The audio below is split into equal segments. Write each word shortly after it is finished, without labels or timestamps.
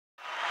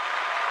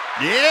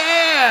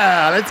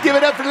Yeah, let's give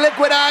it up for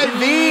Liquid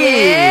IV.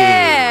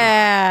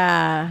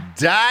 Yeah.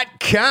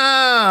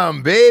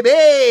 .com,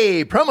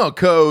 baby. Promo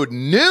code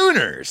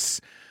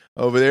Nooners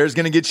over there is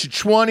going to get you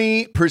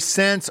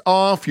 20%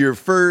 off your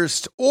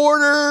first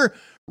order.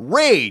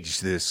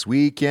 Rage this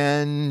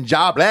weekend.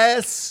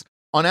 Jobless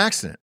on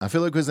accident. I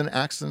feel like it was an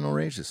accidental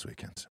rage this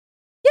weekend.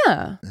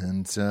 Yeah.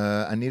 And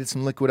I needed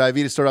some Liquid IV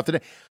to start off the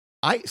day.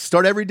 I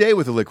start every day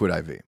with a Liquid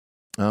IV.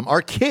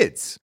 Our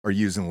kids are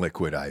using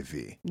Liquid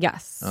IV.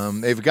 Yes.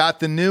 They've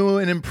got the new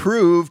and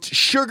improved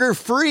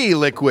sugar-free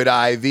Liquid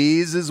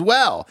IVs as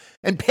well.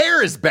 And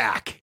Pear is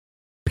back.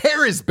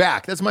 Pear is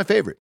back. That's my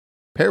favorite.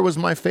 Pear was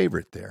my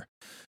favorite there.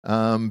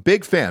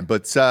 Big fan.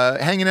 But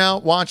hanging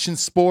out, watching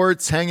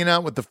sports, hanging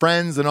out with the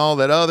friends and all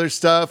that other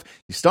stuff.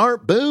 You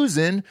start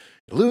boozing,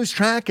 you lose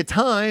track of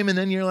time, and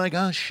then you're like,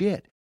 oh,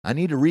 shit. I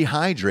need to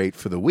rehydrate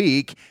for the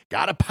week.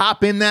 Got to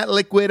pop in that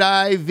Liquid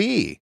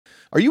IV.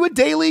 Are you a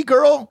daily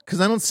girl? Because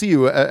I don't see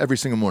you every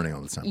single morning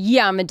all the time.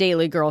 Yeah, I'm a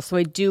daily girl. So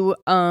I do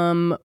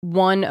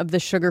one of the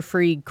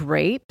sugar-free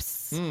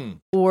grapes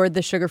or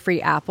the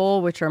sugar-free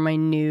apple, which are my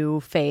new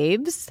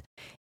faves,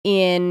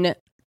 in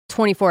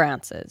 24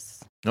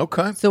 ounces.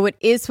 Okay. So it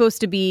is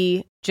supposed to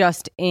be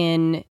just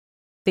in,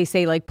 they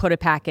say, like, put a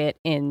packet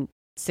in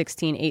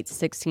 8 to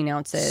 16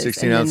 ounces.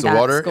 16 ounces of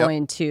water. That's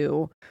going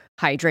to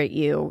hydrate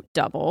you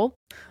double.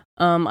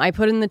 I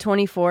put in the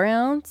 24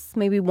 ounce,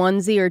 maybe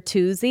onesie or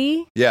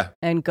twosie. Yeah.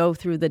 And go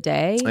through the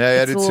day.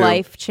 Yeah, it's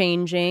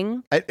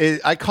life-changing.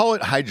 I call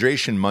it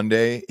Hydration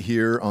Monday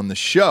here on the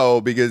show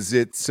because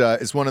it's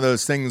one of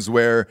those things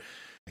where,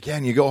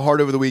 again, you go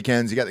hard over the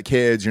weekends, you got the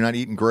kids, you're not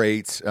eating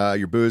great,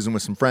 you're boozing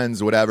with some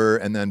friends or whatever,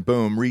 and then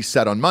boom,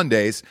 reset on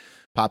Mondays,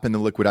 pop in the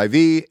Liquid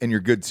IV, and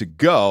you're good to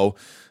go.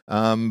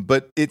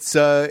 But it's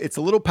a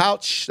little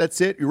pouch,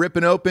 that's it. You're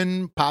ripping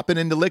open, popping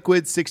into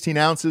liquid, 16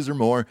 ounces or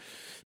more.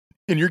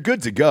 And you're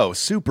good to go.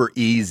 Super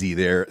easy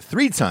there.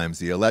 3 times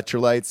the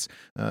electrolytes,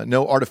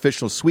 no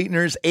artificial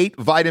sweeteners, 8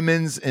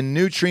 vitamins and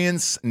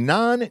nutrients,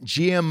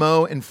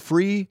 non-GMO and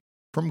free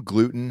from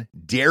gluten,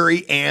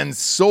 dairy, and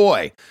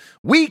soy.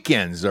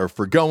 Weekends are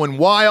for going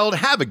wild.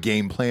 Have a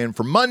game plan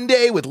for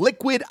Monday with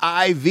Liquid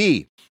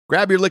IV.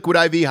 Grab your Liquid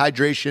IV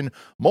hydration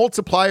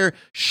multiplier,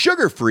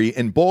 sugar-free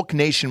in bulk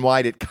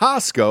nationwide at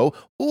Costco,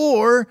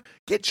 or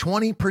get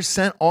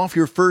 20% off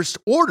your first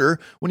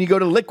order when you go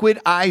to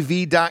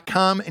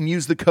liquidiv.com and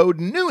use the code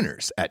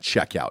Nooners at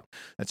checkout.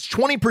 That's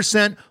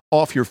 20%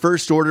 off your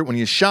first order when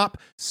you shop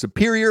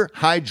Superior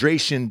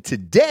Hydration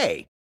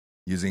today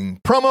using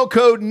promo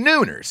code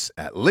Nooners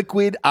at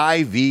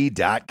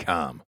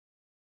liquidiv.com.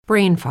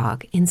 Brain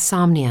fog,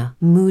 insomnia,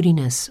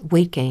 moodiness,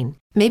 weight gain.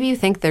 Maybe you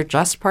think they're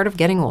just part of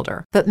getting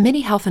older, but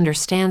MIDI Health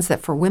understands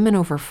that for women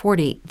over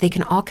 40, they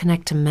can all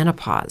connect to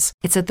menopause.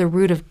 It's at the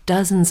root of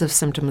dozens of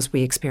symptoms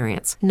we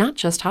experience, not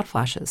just hot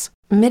flashes.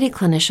 MIDI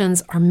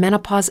clinicians are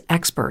menopause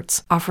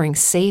experts, offering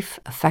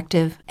safe,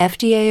 effective,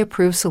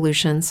 FDA-approved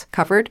solutions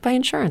covered by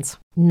insurance.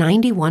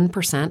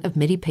 91% of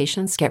MIDI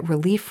patients get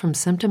relief from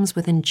symptoms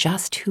within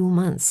just 2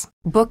 months.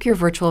 Book your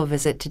virtual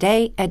visit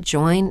today at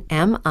joinmidi.com.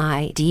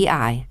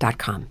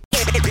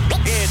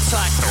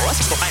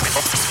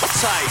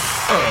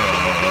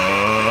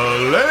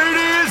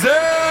 Ladies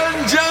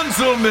and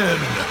gentlemen,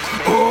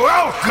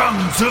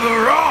 welcome to the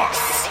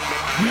Ross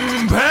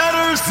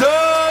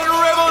Patterson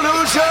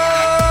Revolution!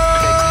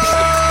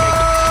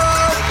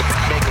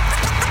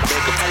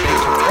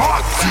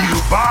 Brought to you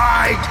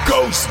by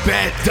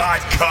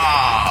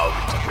GhostBed.com.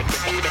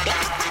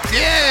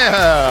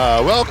 Yeah,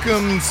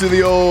 welcome to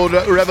the old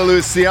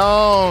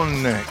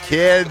Revolution,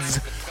 kids.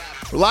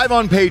 We're live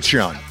on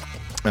Patreon.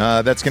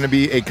 That's going to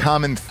be a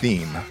common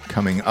theme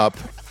coming up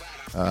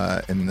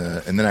in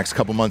the next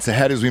couple months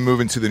ahead as we move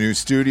into the new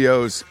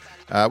studios.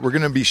 We're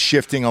going to be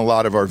shifting a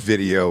lot of our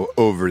video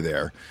over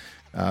there.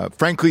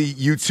 Frankly,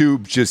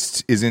 YouTube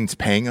just isn't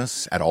paying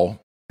us at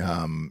all.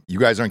 You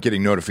guys aren't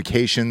getting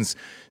notifications.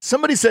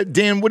 Somebody said,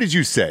 Dan, what did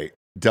you say?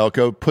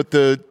 Delco,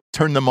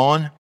 turn them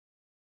on.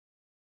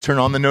 Turn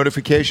on the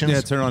notifications? Yeah,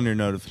 turn on your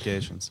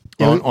notifications.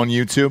 On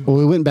YouTube? Well,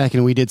 we went back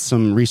and we did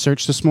some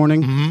research this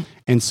morning.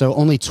 And so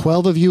only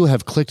 12 of you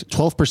have clicked,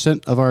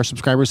 12% of our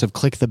subscribers have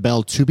clicked the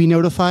bell to be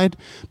notified.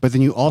 But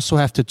then you also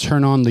have to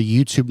turn on the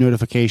YouTube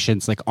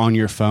notifications like on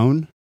your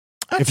phone.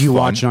 That's if you fun.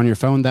 watch it on your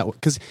phone,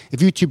 because if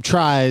YouTube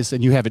tries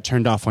and you have it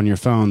turned off on your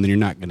phone, then you're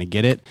not going to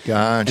get it.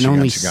 Gotcha, and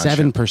only gotcha.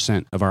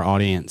 7% of our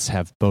audience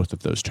have both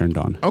of those turned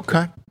on.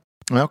 Okay.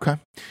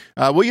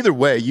 Well, either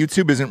way,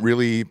 YouTube isn't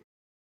really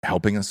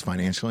helping us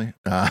financially.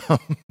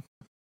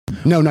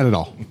 No, not at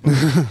all.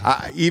 With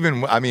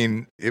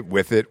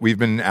it, we've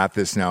been at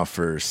this now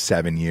for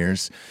 7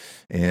 years.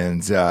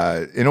 And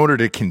in order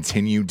to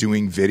continue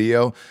doing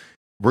video,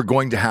 we're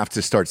going to have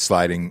to start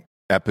sliding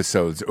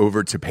episodes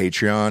over to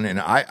Patreon. And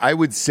I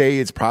would say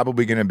it's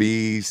probably going to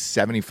be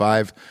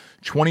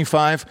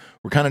 75-25.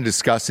 We're kind of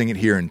discussing it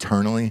here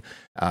internally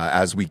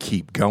as we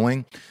keep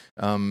going.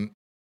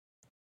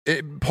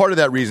 part of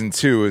that reason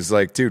too is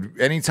like, dude,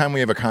 anytime we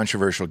have a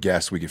controversial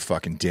guest, we get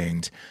fucking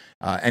dinged.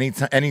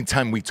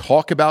 Anytime we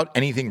talk about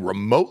anything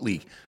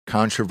remotely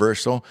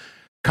controversial,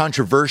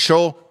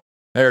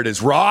 there it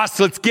is. Ross,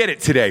 let's get it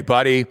today,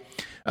 buddy.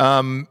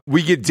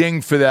 We get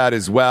dinged for that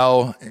as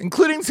well,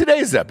 including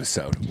today's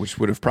episode, which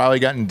would have probably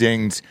gotten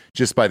dinged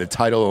just by the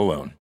title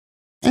alone.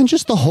 And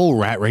just the whole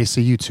rat race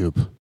of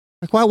YouTube.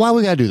 Like, why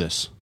we gotta do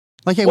this?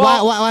 Like, hey,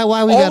 Well,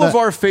 why we all gotta... of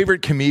our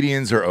favorite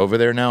comedians are over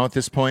there now at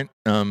this point.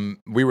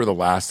 We were the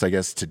last, I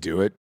guess, to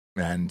do it.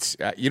 And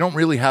you don't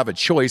really have a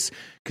choice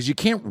because you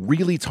can't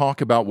really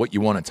talk about what you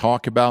want to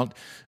talk about.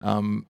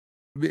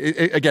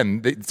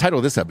 Again, the title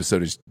of this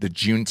episode is The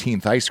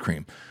Juneteenth Ice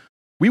Cream.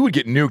 We would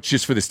get nuked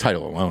just for this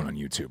title alone on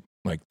YouTube.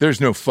 Like, there's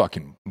no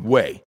fucking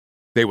way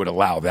they would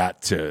allow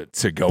that to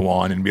go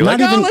on and be Not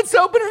like, even- let's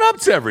open it up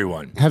to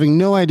everyone. Having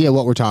no idea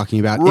what we're talking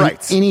about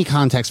Right. in any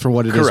context for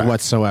what it is Correct.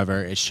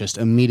 whatsoever. It's just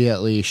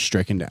immediately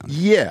stricken down.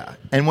 Yeah.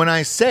 And when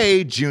I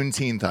say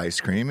Juneteenth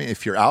ice cream,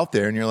 if you're out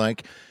there and you're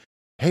like,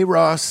 hey,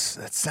 Ross,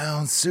 that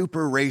sounds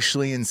super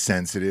racially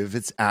insensitive,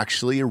 it's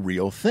actually a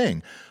real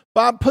thing.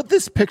 Bob, put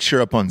this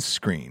picture up on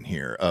screen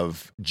here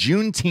of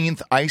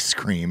Juneteenth ice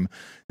cream.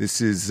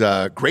 This is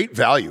great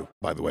value,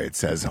 by the way, it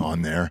says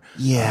on there.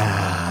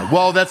 Yeah.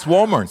 Well, that's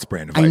Walmart's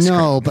brand of I ice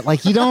know, cream. but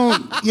like you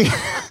don't...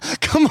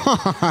 come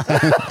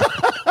on.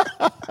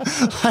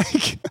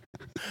 Like...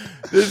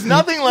 There's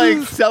nothing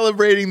like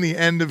celebrating the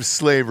end of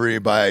slavery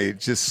by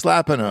just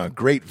slapping a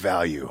great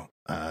value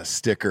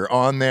sticker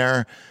on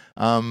there.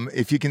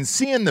 If you can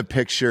see in the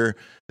picture,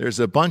 there's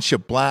a bunch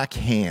of black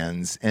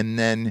hands and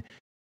then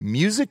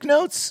music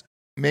notes,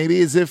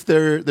 maybe as if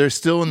they're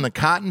still in the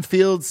cotton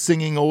fields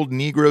singing old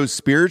Negro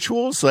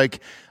spirituals. Like,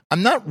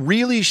 I'm not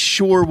really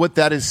sure what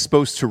that is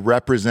supposed to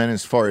represent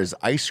as far as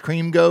ice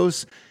cream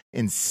goes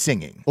in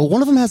singing. Well,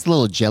 one of them has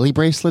little jelly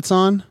bracelets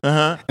on,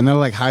 and they're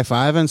like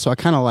high-fiving, so I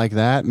kind of like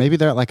that. Maybe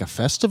they're at like a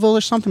festival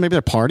or something. Maybe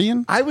they're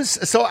partying. I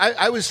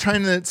was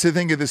trying to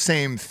think of the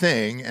same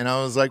thing, and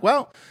I was like,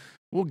 well,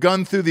 we'll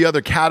gun through the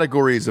other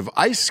categories of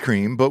ice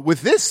cream, but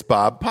with this,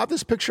 Bob, pop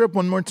this picture up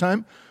one more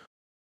time.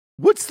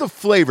 What's the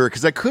flavor?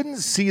 Because I couldn't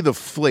see the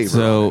flavor.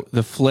 So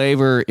the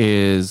flavor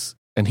is,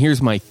 and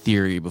here's my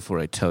theory before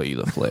I tell you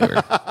the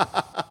flavor.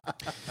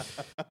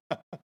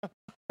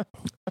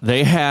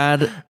 They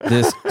had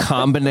this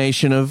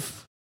combination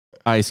of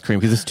ice cream,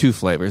 because it's two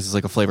flavors. It's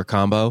like a flavor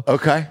combo.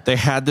 Okay. They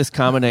had this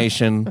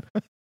combination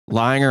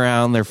lying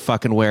around their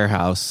fucking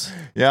warehouse,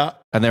 Yeah.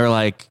 and they were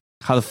like,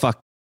 how the fuck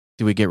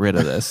do we get rid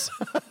of this?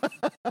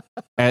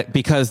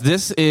 Because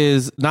this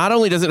is, not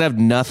only does it have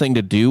nothing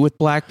to do with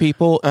black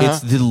people, it's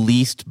the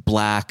least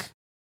black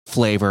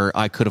flavor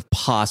I could have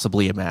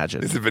possibly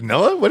imagined. Is it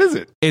vanilla? What is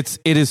it?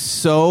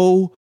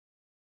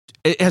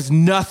 It has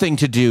nothing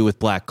to do with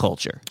black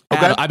culture.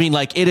 Okay. I mean,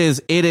 like,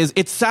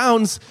 it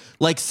sounds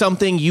like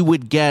something you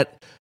would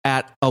get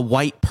at a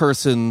white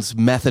person's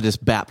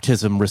Methodist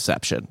baptism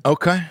reception.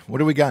 Okay. What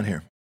do we got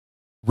here?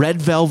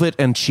 Red velvet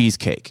and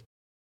cheesecake.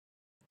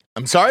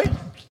 I'm sorry?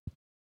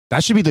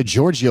 That should be the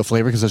Giorgio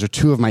flavor because those are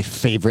two of my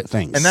favorite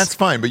things. And that's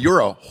fine, but you're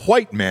a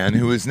white man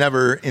who was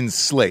never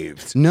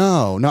enslaved.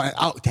 No.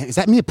 Is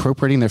that me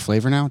appropriating their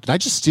flavor now? Did I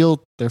just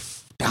steal their...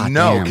 God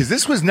No, damn. because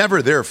this was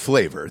never their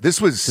flavor. This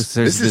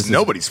is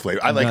nobody's flavor.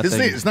 I like this.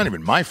 nothing. It's not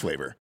even my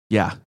flavor.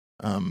 Yeah.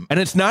 And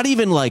it's not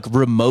even like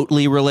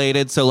remotely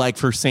related. So like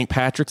for St.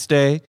 Patrick's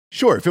Day,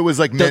 Sure, if it was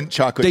like mint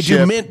chocolate they chip,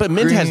 do mint, but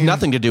mint has green.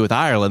 nothing to do with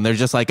Ireland. They're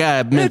just like,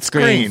 mint It's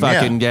green, green,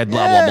 fucking yeah. blah,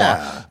 blah,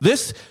 Yeah.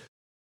 blah.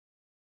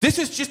 This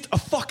is just a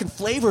fucking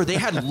flavor they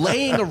had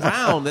laying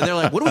around, and they're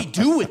like, what do we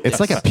do with this? It's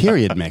like a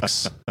period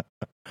mix.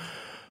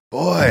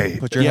 Boy,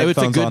 Put your Yeah, it's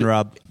a headphones good- on,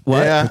 Rob.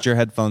 What? Yeah. Put your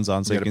headphones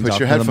on so you you, got to can put talk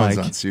your to the headphones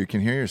mic. on so you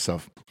can hear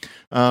yourself.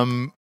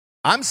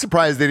 I'm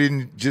surprised they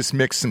didn't just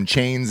mix some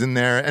chains in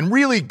there and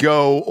really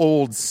go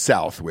old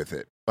South with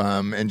it,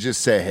 and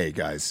just say, hey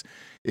guys,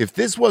 if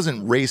this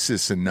wasn't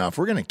racist enough,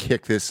 we're going to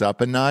kick this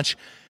up a notch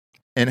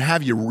and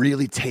have you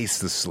really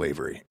taste the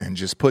slavery and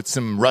just put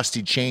some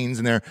rusty chains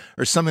in there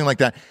or something like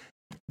that.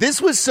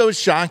 This was so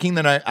shocking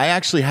that I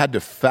actually had to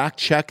fact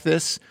check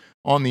this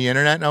on the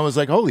internet, and I was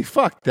like, holy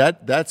fuck,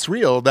 that's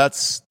real.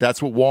 That's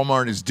what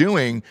Walmart is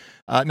doing.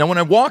 Now, when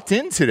I walked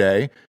in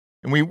today,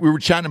 and we were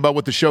chatting about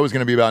what the show is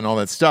going to be about and all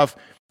that stuff,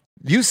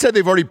 you said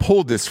they've already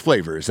pulled this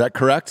flavor. Is that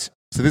correct?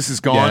 So this is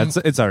gone?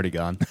 Yeah, it's already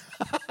gone.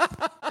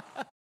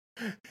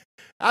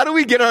 How do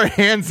we get our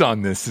hands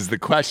on this is the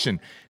question.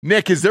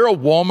 Nick, is there a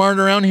Walmart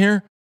around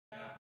here?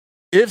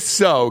 If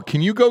so,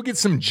 can you go get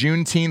some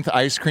Juneteenth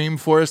ice cream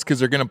for us? Because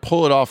they're going to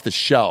pull it off the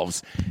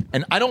shelves.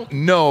 And I don't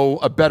know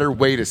a better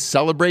way to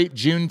celebrate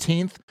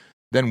Juneteenth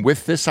than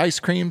with this ice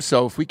cream.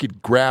 So if we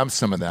could grab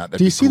some of that, that'd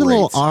Do you be see the great.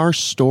 little R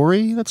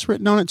story that's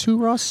written on it too,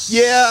 Ross?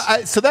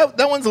 Yeah, so that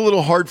one's a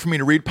little hard for me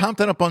to read. Pop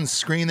that up on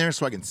screen there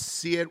so I can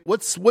see it.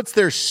 What's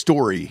their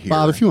story here?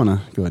 Bob, if you want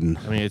to go ahead and...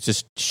 I mean, it's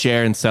just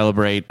share and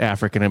celebrate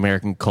African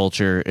American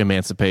culture,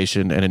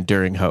 emancipation, and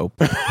enduring hope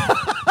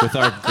with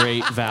our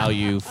great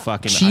value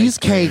fucking ice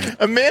Cheesecake. cream.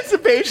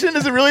 Emancipation?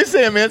 Does it really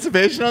say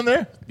emancipation on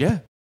there? Yeah.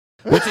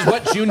 which is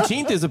what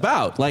Juneteenth is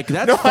about. Like,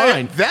 that's No,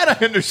 fine.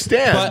 that I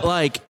understand. But,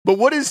 like, but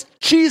what does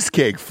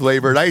cheesecake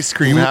flavored ice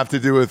cream have to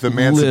do with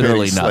emancipating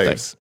literally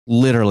slaves?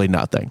 nothing. Literally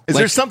nothing. Is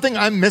Like, there something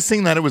I'm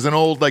missing that it was an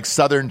old like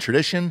Southern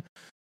tradition?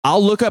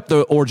 I'll look up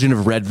the origin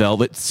of red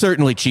velvet.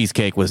 Certainly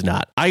cheesecake was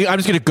not. I'm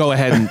just going to go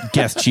ahead and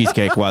guess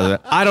cheesecake was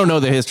it. I don't know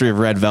the history of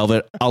red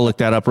velvet. I'll look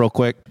that up real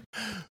quick.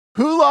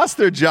 Who lost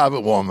their job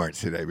at Walmart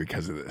today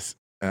because of this?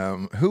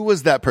 Who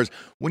was that person?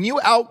 When you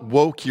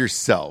outwoke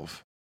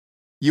yourself,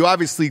 you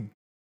obviously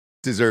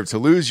deserve to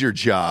lose your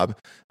job.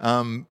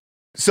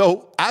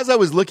 So as I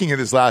was looking at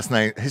this last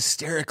night,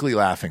 hysterically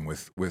laughing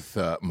with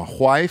my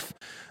wife,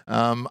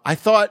 I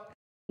thought,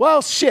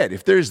 well, shit,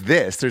 if there's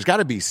this, there's got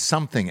to be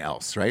something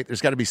else, right?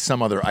 There's got to be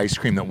some other ice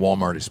cream that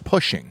Walmart is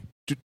pushing.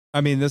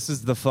 I mean, this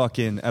is the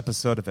fucking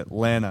episode of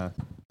Atlanta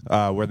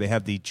where they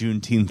have the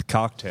Juneteenth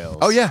cocktails.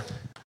 Oh, yeah.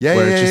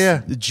 Where it's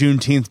Yeah. just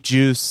Juneteenth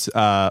juice,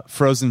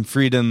 frozen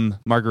freedom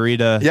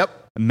margarita,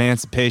 Yep.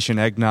 emancipation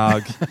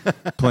eggnog,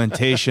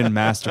 plantation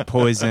master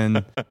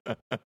poison,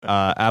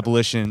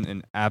 abolition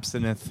and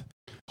absinthe,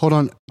 Hold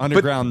on.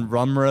 underground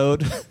rum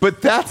road.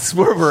 But that's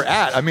where we're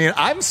at. I mean,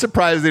 I'm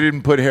surprised they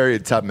didn't put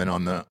Harriet Tubman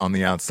on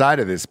the outside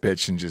of this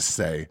bitch and just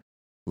say,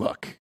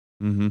 look,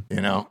 you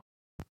know,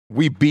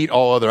 we beat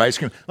all other ice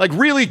cream. Like,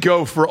 really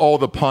go for all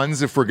the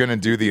puns if we're going to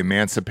do the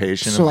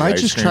emancipation So of the I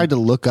ice just cream. tried to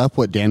look up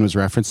what Dan was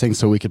referencing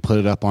so we could put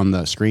it up on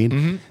the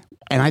screen.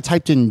 And I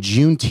typed in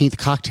Juneteenth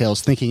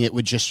cocktails thinking it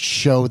would just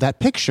show that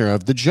picture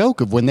of the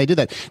joke of when they did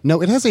that.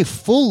 No, it has a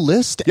full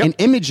list and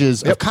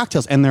images of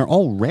cocktails, and they're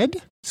all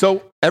red.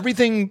 So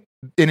everything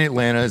in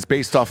Atlanta is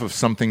based off of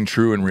something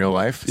true in real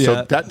life.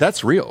 So Yeah.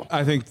 that's real.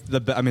 I think the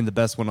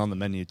best one on the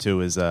menu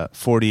too is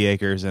 40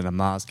 acres and a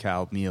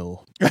Moscow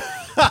mule.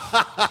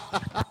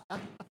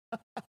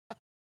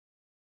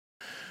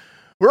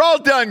 We're all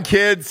done,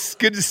 kids.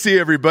 Good to see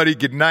everybody.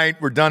 Good night.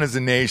 We're done as a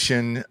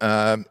nation.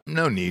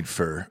 No need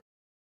for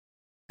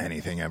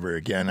anything ever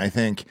again, I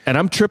think. And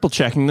I'm triple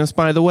checking this,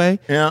 by the way.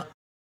 Yeah.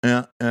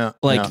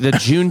 Like the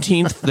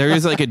Juneteenth, there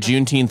is like a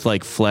Juneteenth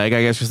like flag,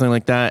 I guess, or something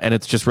like that, and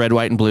it's just red,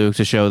 white, and blue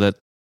to show that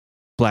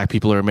black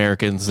people are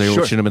Americans. They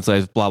shouldn't have been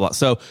slaves. Blah blah.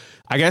 So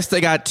I guess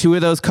they got two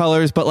of those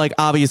colors, but like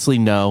obviously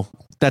no,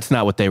 that's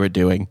not what they were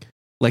doing.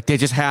 Like they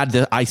just had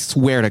the. I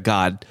swear to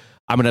God,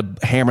 I'm gonna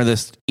hammer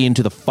this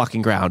into the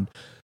fucking ground.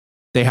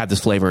 They had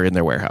this flavor in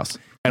their warehouse,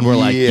 and we're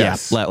like,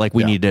 Yes. yeah, like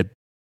we need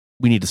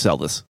to sell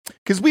this.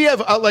 Because we have,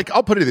 like,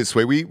 I'll put it this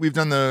way. We've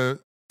done the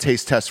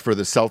taste test for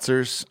the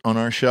seltzers on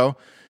our show.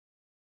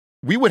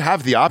 We would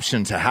have the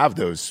option to have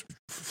those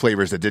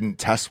flavors that didn't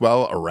test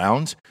well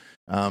around,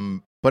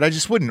 but I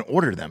just wouldn't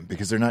order them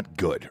because they're not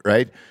good,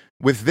 right?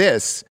 With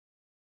this,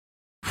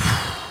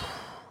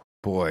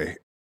 boy,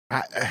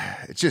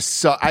 it's just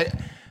so...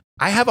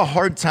 I have a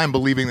hard time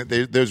believing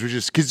that those were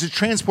just... Because to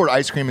transport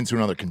ice cream into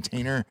another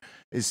container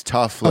is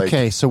tough. Like,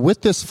 Okay, so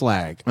with this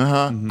flag,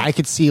 I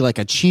could see like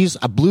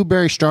a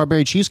blueberry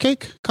strawberry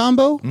cheesecake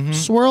combo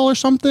swirl or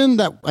something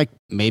that like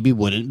maybe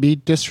wouldn't be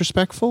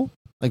disrespectful.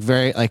 Like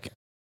very like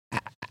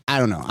I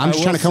don't know. I'm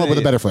just trying to come up with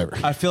a better flavor.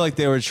 I feel like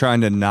they were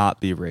trying to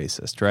not be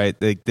racist, right?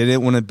 They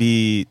didn't want to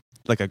be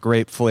like a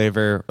grape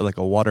flavor or like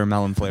a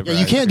watermelon flavor. Yeah,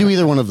 you can't do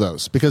either one of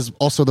those because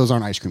also those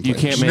aren't ice cream You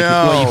flavors. can't make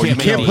no, you make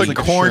can't the- put like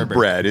a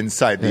cornbread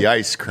inside the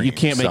ice cream. You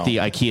can't make so- the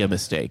IKEA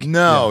mistake.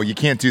 No, you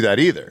can't do that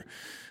either.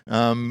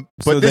 But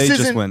So this they isn't...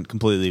 just went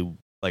completely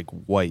like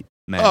white.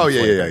 Man Oh,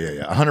 flavor.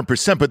 yeah,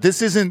 100%. But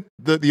this isn't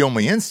the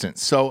only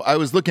instance. So I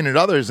was looking at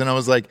others and I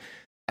was like,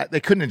 they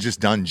couldn't have just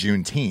done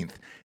Juneteenth.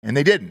 And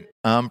they didn't.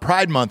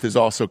 Pride Month is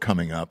also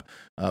coming up.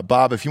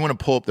 Bob, if you want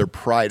to pull up their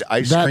Pride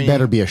ice That cream.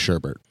 better be a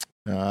sherbet.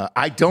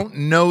 I don't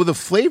know the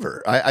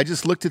flavor. I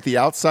just looked at the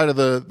outside of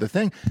the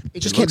thing. It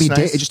just can't be. looks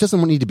nice. It just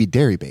doesn't need to be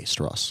dairy based,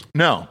 Ross.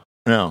 No.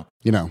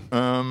 You know.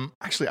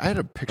 Actually, I had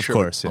a Of picture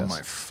course, on yes. my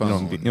You phone.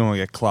 don't want to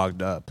get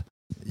clogged up.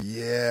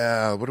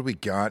 Yeah. What do we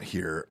got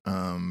here?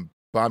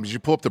 Bob, did you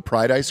pull up the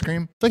Pride ice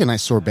cream? It's like a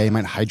nice sorbet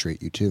might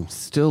hydrate you too.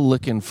 Still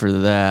looking for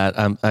that.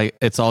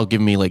 It's all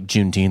giving me like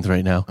Juneteenth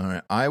right now. All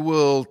right. I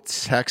will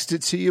text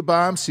it to you,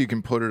 Bob, so you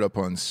can put it up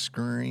on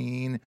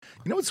screen.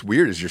 You know what's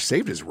weird is you're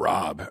saved as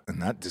Rob,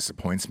 and that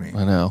disappoints me.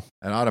 I know.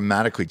 It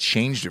automatically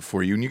changed it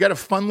for you, and you got a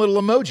fun little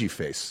emoji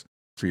face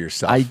for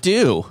yourself. I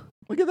do.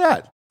 Look at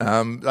that.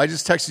 I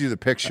just texted you the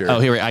picture. Oh,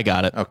 here I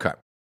got it. Okay.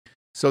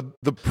 So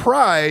the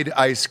Pride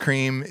ice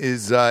cream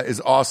is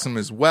awesome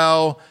as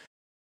well.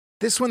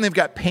 This one, they've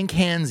got pink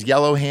hands,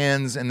 yellow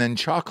hands, and then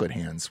chocolate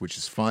hands, which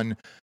is fun,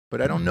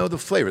 but I don't know the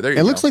flavor. There you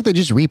It go. looks like they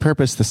just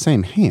repurposed the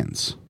same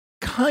hands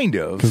kind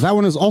of. because that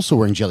one is also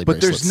wearing jelly But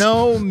bracelets. there's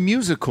no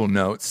musical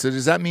notes. So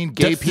does that mean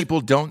gay That's the- people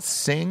don't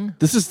sing?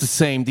 This is the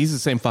same. These are the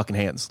same fucking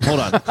hands. Hold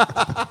on. All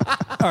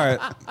right.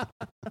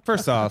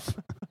 First off,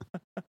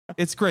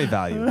 it's great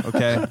value.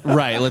 Okay,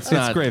 Right. Let's it's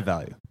not. great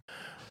value.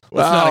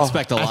 Let's not Well,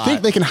 expect a lot. I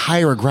think they can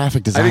hire a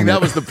graphic I designer. think that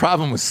was the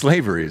problem with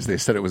slavery is they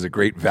said it was a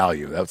great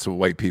value. That's what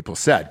white people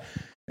said.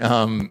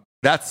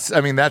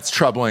 That's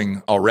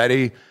troubling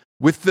already.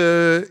 With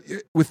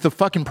the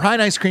fucking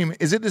Pride ice cream,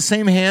 is it the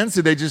same hands?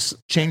 Did they just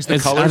change the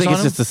colors? I think on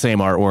it's them? just the same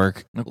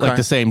artwork, like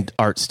the same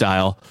art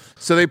style.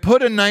 So they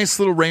put a nice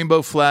little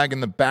rainbow flag in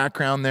the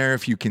background there,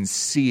 if you can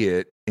see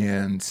it,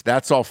 and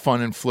that's all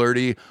fun and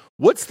flirty.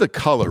 What's the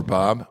color,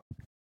 Bob?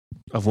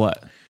 Of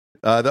what?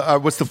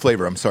 What's the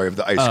flavor? I'm sorry, of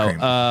the ice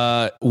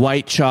cream.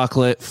 White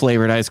chocolate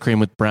flavored ice cream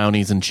with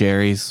brownies and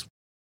cherries.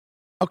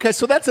 Okay,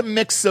 so that's a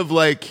mix of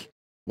like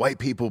white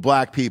people,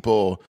 black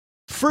people,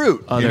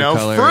 fruit. Other you know,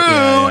 color. fruit.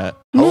 Yeah.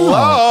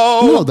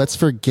 Hello. No, that's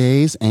for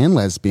gays and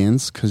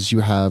lesbians because you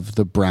have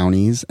the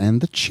brownies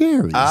and the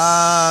cherries.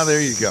 Ah,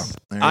 there you go.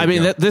 I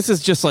mean, this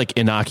is just like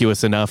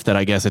innocuous enough that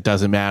I guess it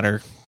doesn't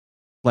matter.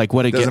 Like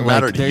what it Doesn't gets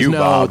matter like, to you,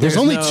 Bob. There's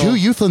only two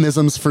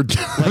euphemisms for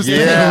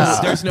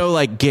There's no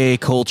like gay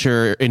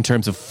culture in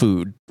terms of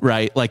food,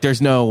 right? Like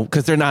there's no,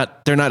 because they're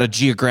not a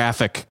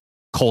geographic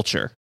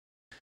culture.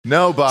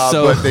 No, Bob,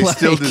 So, but they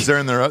still like-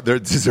 deserve their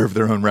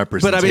own But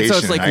representation I mean, so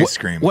it's like in ice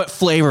cream. what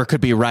flavor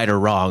could be right or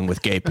wrong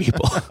with gay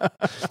people?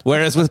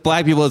 Whereas with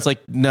black people, it's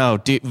like, no,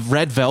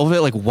 red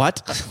velvet, like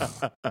what?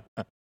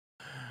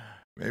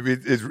 Maybe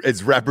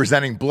it's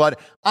representing blood.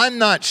 I'm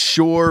not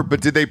sure, but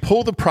did they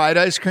pull the Pride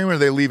ice cream or are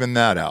they leaving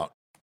that out?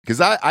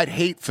 Because I'd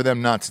hate for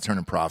them not to turn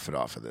a profit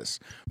off of this.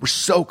 We're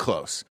so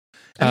close.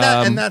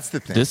 And that's the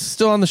thing. This is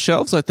still on the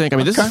shelves, I think. I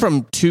mean, this Okay. is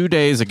from 2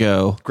 days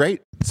ago.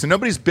 Great. So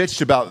nobody's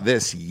bitched about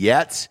this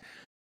yet.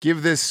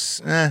 Give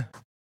this,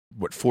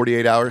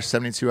 48 hours,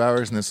 72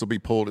 hours, and this will be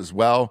pulled as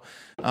well.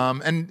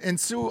 And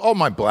so all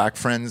my black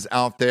friends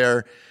out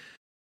there,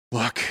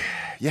 look,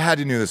 you had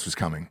to know this was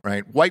coming,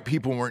 right? White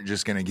people weren't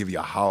just going to give you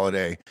a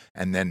holiday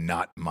and then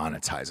not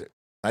monetize it.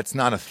 That's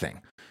not a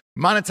thing.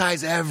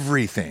 Monetize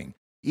everything.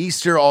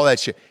 Easter, all that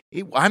shit.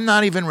 I'm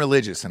not even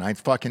religious, and I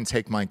fucking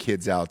take my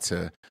kids out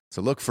to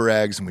look for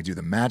eggs, and we do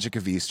the magic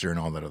of Easter and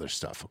all that other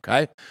stuff,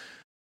 okay?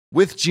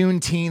 With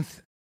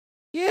Juneteenth,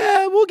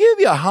 yeah, we'll give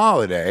you a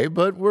holiday,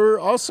 but we're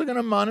also going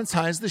to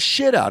monetize the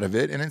shit out of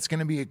it, and it's going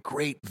to be a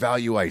great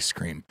value ice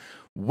cream.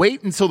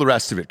 Wait until the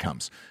rest of it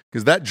comes,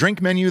 because that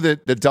drink menu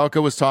that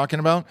Delco was talking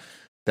about,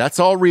 that's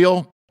all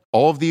real.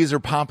 All of these are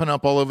popping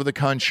up all over the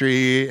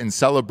country in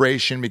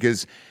celebration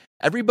because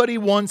everybody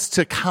wants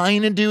to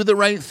kind of do the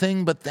right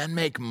thing, but then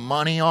make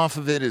money off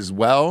of it as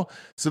well.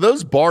 So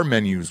those bar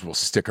menus will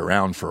stick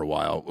around for a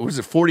while. What was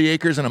it, 40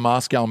 acres and a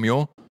Moscow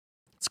Mule?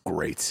 It's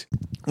great.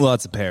 Well,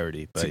 it's a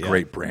parody, but It's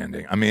great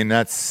branding. I mean,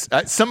 that's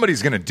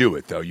somebody's going to do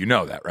it, though. You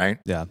know that, right?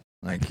 Yeah.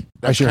 Like I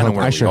that's sure kind of hope,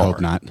 where I we sure are.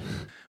 hope not.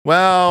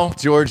 Well,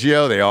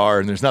 Giorgio, they are,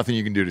 and there's nothing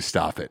you can do to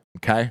stop it.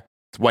 Okay,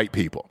 it's white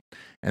people,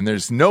 and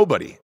there's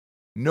nobody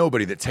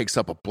that takes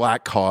up a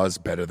black cause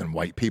better than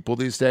white people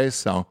these days.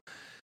 So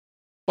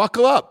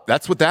buckle up.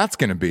 That's what that's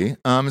going to be.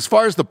 As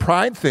far as the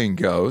Pride thing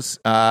goes,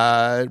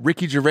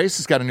 Ricky Gervais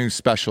has got a new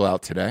special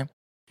out today.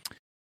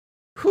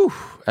 Whew.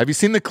 Have you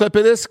seen the clip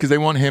of this? Because they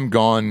want him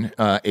gone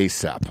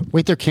ASAP.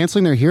 Wait, they're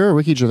canceling their hero,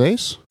 Ricky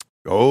Gervais?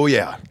 Oh,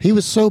 yeah. He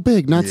was so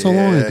big not so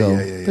long ago.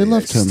 They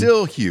loved him.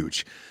 Still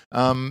huge.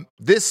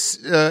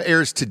 This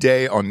airs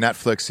today on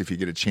Netflix if you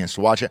get a chance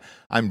to watch it.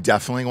 I'm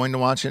definitely going to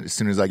watch it as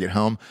soon as I get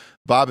home.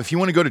 Bob, if you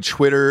want to go to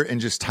Twitter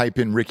and just type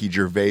in Ricky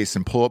Gervais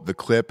and pull up the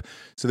clip.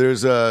 So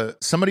there's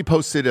somebody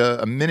posted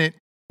a minute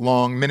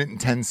and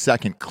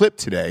 10-second clip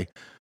today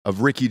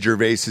of Ricky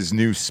Gervais's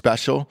new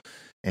special.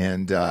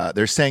 And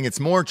they're saying it's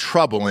more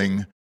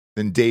troubling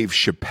than Dave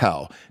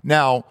Chappelle.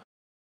 Now,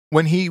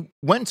 when he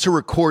went to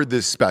record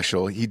this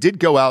special, he did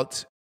go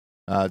out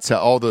to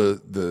all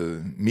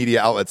the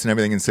media outlets and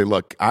everything and say,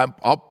 look,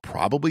 I'll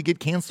probably get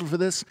canceled for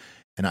this,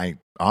 and I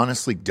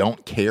honestly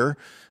don't care.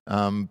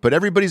 But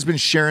everybody's been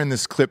sharing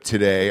this clip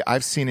today.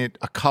 I've seen it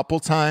a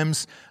couple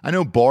times. I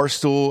know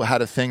Barstool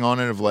had a thing on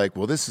it of like,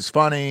 well, this is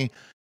funny.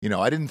 You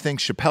know, I didn't think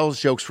Chappelle's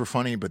jokes were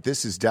funny, but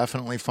this is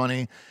definitely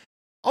funny.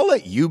 I'll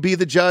let you be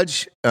the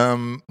judge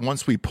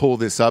once we pull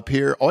this up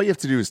here. All you have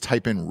to do is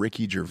type in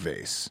Ricky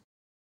Gervais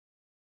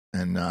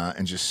and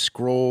just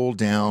scroll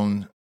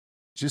down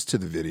just to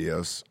the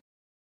videos.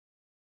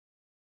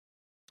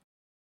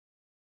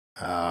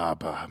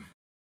 Bob.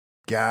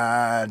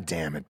 God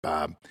damn it,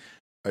 Bob.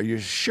 Are you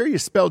sure you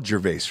spelled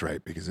Gervais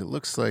right? Because it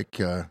looks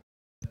like...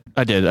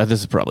 I did.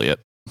 This is probably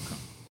it.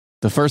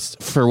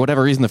 For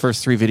whatever reason, the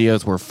first 3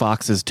 videos were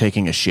foxes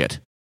taking a shit.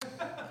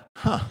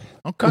 Huh.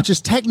 Okay. Which is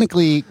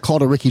technically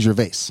called a Ricky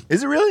Gervais.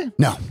 Is it really?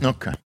 No.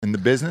 Okay. In the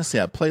business?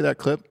 Yeah, play that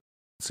clip.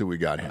 Let's see what we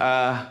got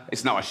here.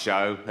 It's not a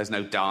show. There's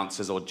no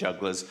dancers or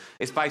jugglers.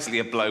 It's basically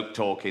a bloke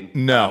talking.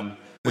 No,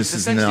 which this is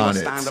is essentially not what it.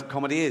 stand-up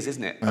comedy is,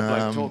 isn't it? A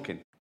bloke talking.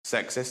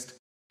 Sexist.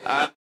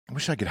 I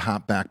wish I could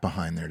hop back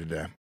behind there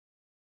today.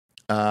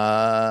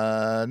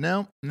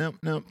 No.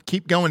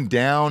 Keep going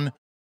down.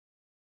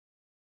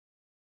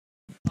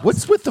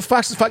 What's with the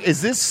foxes?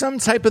 Is this some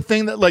type of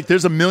thing that, like,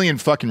 there's a million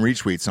fucking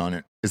retweets on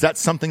it? Is that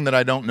something that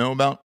I don't know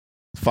about?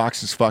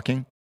 Foxes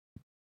fucking?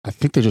 I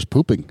think they're just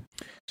pooping.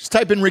 Just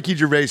type in Ricky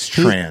Gervais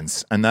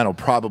trans, and that'll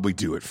probably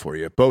do it for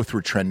you. Both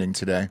were trending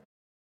today.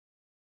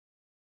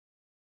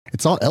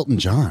 It's all Elton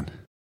John.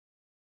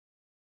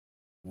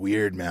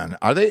 Weird, man.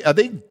 Are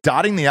they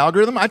dotting the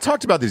algorithm? I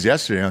talked about this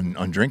yesterday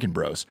on Drinking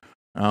Bros.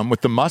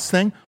 With the Musk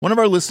thing. One of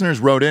our listeners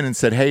wrote in and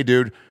said, hey,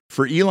 dude,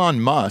 for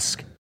Elon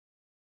Musk,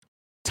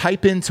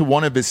 type into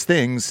one of his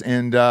things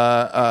and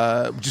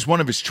just one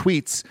of his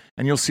tweets,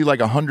 and you'll see like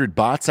 100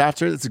 bots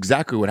after. That's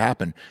exactly what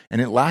happened. And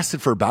it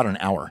lasted for about an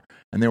hour.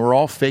 And they were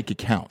all fake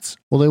accounts.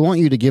 Well, they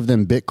want you to give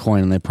them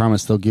Bitcoin, and they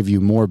promise they'll give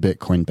you more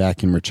Bitcoin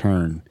back in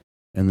return.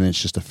 And then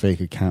it's just a fake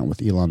account with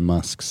Elon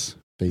Musk's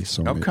face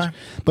on it. Okay.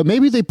 But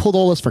maybe they pulled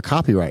all this for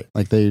copyright.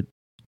 Maybe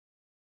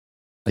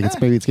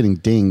it's getting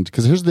dinged.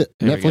 Because here's the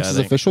Here we go, Netflix's I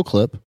think. official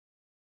clip.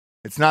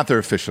 It's not their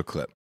official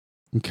clip.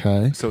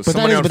 Okay. So but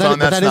somebody on phone,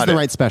 that's that is not the it.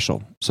 right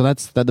special. So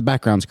that's the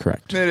background's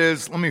correct. It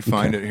is. Let me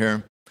find it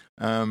here.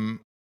 Yeah,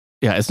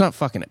 it's not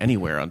fucking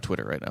anywhere on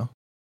Twitter right now.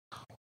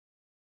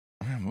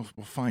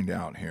 We'll find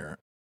out here.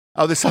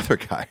 Oh, this other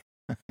guy.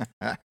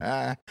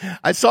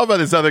 I saw about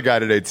this other guy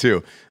today,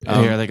 too.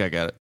 Here, I think I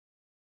got it.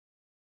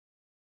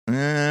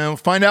 We'll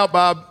find out,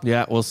 Bob.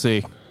 Yeah, we'll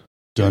see.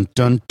 Dun,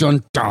 dun,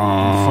 dun, dun.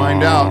 We'll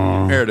find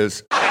out. Here it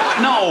is.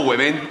 Not all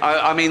women.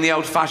 I mean the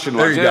old-fashioned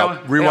There ones. you go.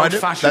 Know? Rewind the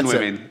it. old-fashioned That's it.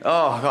 women.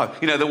 Oh, God.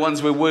 You know, the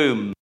ones with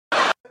womb.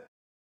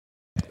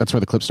 That's where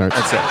the clip starts.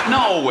 That's it.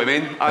 Not all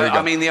women. you go.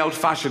 I mean the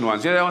old-fashioned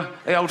ones. You know,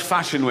 the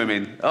old-fashioned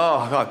women.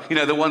 Oh, God. You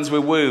know, the ones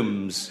with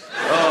wombs.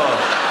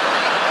 Oh.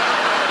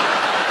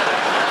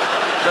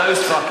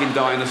 Those fucking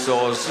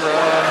dinosaurs. No,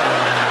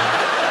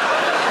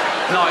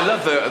 I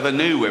love the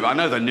new women. I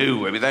know the new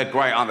women. They're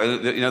great,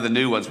 aren't they? You know, the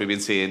new ones we've been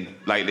seeing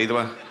lately.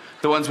 The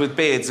ones with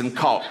beards and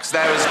cocks.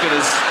 They're as good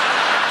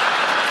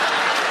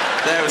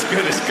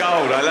as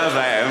gold. I love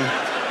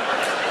them.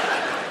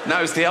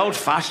 No, it's the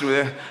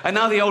old-fashioned. And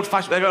now the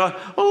old-fashioned, they go like,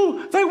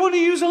 oh, they want to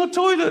use our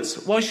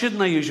toilets. Why shouldn't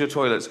they use your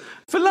toilets?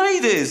 For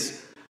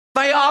ladies.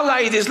 They are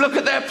ladies. Look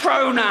at their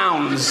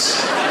pronouns.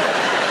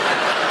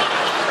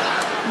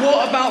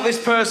 What about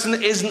this person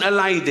that isn't a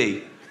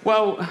lady?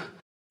 Well,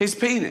 his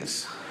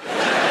penis.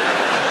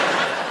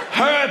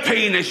 Her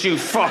penis, you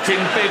fucking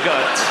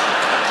bigot.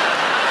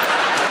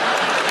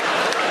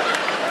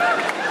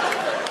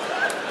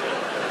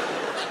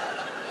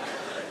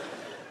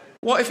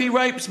 What if he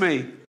rapes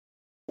me?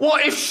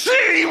 What if she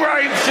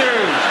rapes you?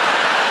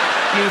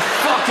 You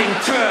fucking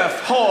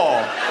turf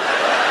whore.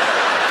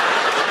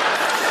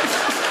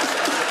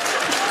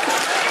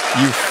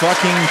 You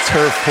fucking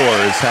turf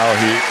whore is how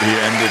he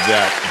ended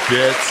that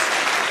bit.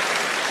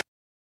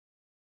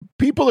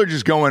 People are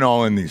just going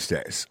all in these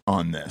days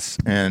on this.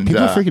 And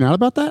People are freaking out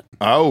about that?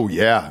 oh,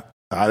 yeah.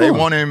 They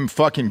want him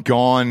fucking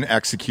gone,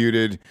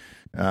 executed.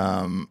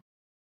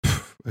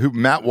 Who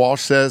Matt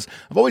Walsh says,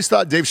 I've always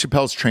thought Dave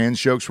Chappelle's trans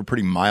jokes were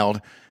pretty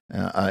mild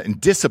and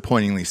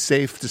disappointingly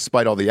safe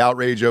despite all the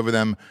outrage over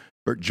them.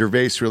 But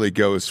Gervais really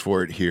goes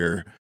for it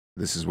here.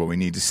 This is what we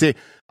need to see.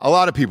 A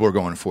lot of people are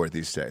going for it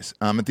these days.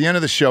 At the end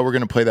of the show, we're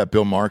going to play that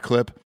Bill Maher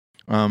clip.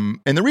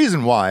 And the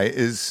reason why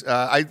is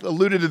I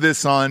alluded to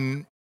this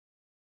on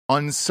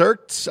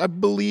Cirqued, I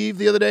believe,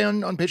 the other day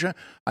on Patreon.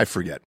 I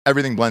forget.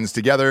 Everything blends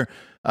together.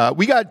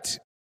 We got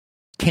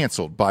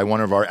canceled by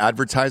one of our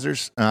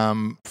advertisers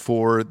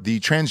for the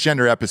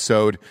transgender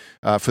episode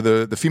for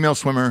the female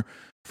swimmer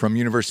from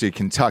University of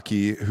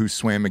Kentucky who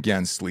swam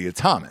against Leah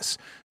Thomas.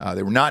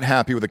 They were not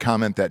happy with a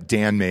comment that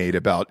Dan made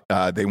about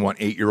they want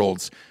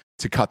 8-year-olds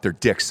to cut their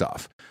dicks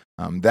off.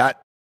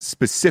 That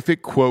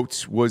specific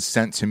quote was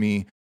sent to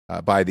me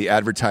by the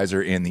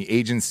advertiser and the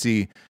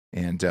agency,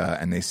 and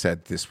they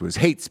said this was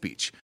hate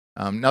speech.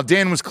 Now,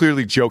 Dan was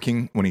clearly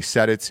joking when he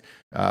said it.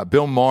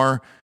 Bill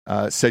Maher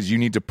says you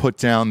need to put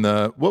down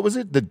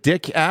the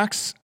dick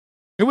axe?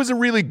 It was a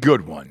really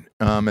good one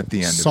at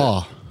the end Saw.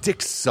 of it.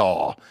 Dick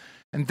saw.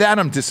 And that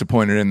I'm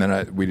disappointed in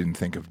that we didn't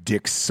think of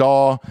Dick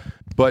Saw.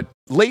 But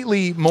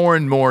lately, more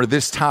and more,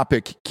 this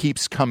topic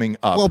keeps coming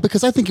up. Well,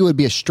 because I think it would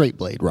be a straight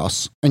blade,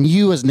 Russ. And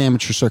you, as an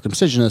amateur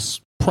circumcisionist,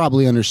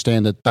 probably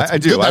understand that. I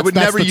do. I would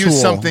never use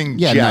something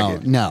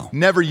jagged. No.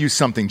 Never use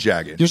something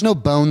jagged. There's no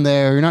bone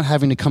there. You're not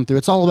having to come through.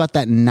 It's all about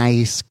that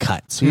nice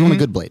cut. So you want a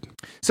good blade.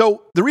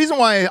 So the reason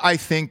why I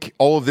think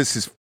all of this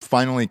is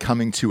finally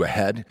coming to a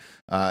head,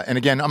 and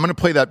again, I'm going to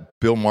play that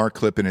Bill Maher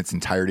clip in its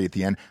entirety at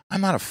the end.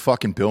 I'm not a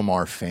fucking Bill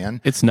Maher fan.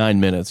 It's 9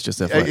 minutes, just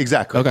FYI.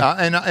 Exactly. Okay.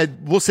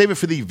 And we'll save it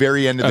for the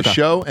very end of the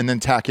show and then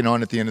tack it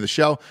on at the end of the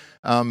show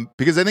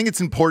because I think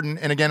it's important.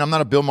 And again, I'm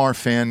not a Bill Maher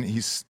fan.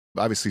 He's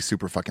obviously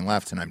super fucking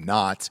left, and I'm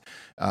not.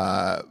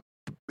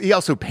 He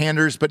also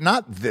panders, but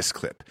not this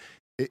clip.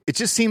 It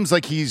just seems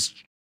like he's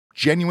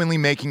genuinely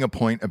making a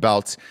point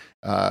about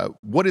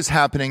what is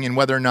happening and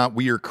whether or not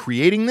we are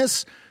creating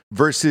this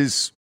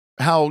versus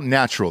how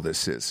natural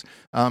this is.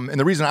 And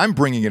the reason I'm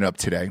bringing it up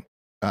today,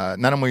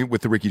 not only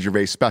with the Ricky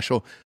Gervais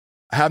special,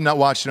 I have not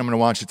watched it. I'm going to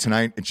watch it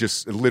tonight.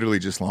 It literally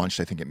just launched,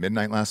 I think, at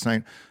midnight last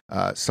night.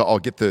 So I'll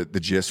get the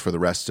gist for the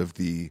rest of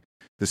the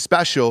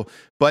special.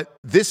 But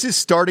this is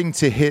starting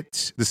to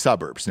hit the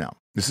suburbs now.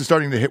 This is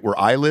starting to hit where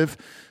I live.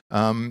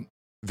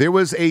 There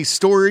was a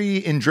story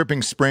in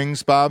Dripping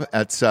Springs, Bob,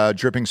 at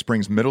Dripping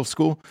Springs Middle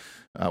School,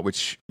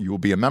 which you will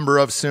be a member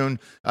of soon.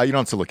 You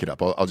don't have to look it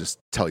up. I'll just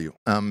tell you.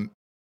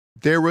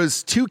 there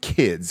was 2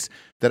 kids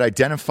that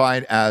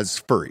identified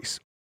as furries,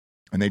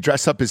 and they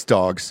dress up as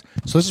dogs.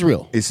 So this is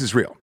real. This is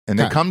real. And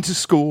they Okay. come to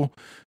school,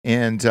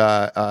 and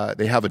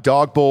they have a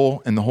dog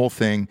bowl and the whole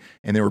thing,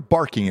 and they were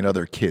barking at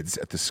other kids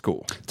at the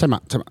school. Time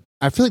out.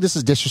 I feel like this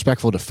is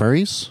disrespectful to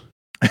furries,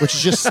 which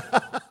is just...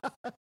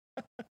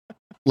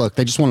 Look,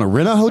 they just want to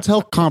rent a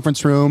hotel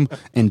conference room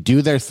and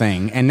do their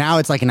thing. And now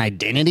it's like an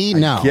identity?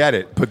 No. Get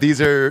it. But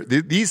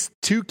these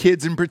 2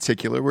 kids in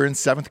particular were in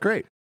 7th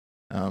grade.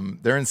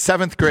 They're in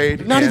 7th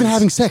grade. Not even and-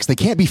 having sex. They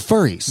can't be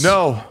furries.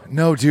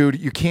 No, dude,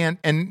 you can't.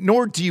 And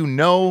nor do you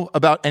know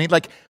about any,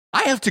 like,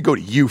 I have to go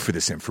to you for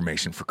this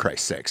information, for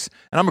Christ's sakes.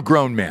 And I'm a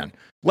grown man,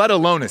 let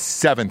alone a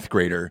 7th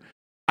grader.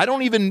 I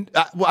don't even,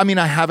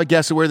 I have a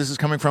guess of where this is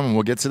coming from, and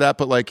we'll get to that.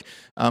 But like,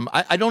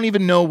 I don't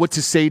even know what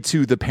to say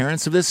to the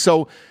parents of this.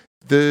 So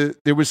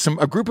there was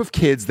a group of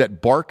kids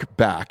that bark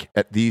back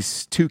at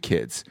these 2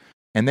 kids,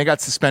 and they got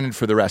suspended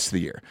for the rest of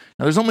the year.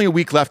 Now, there's only a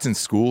week left in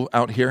school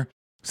out here,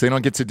 so they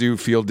don't get to do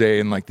field day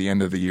and like the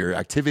end of the year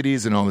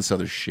activities and all this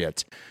other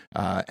shit.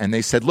 And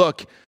they said,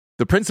 look,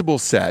 the principal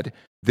said,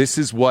 this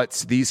is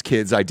what these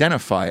kids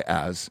identify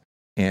as,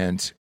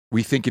 and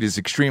we think it is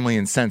extremely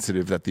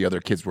insensitive that the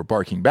other kids were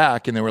barking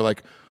back. And they were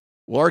like,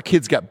 well, our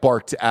kids got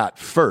barked at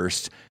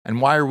first,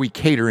 and why are we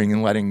catering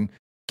and letting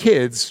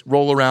kids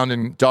roll around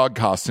in dog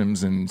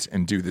costumes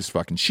and do this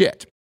fucking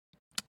shit?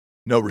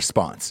 No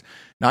response.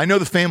 Now, I know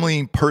the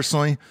family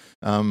personally.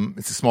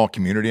 It's a small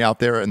community out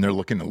there, and they're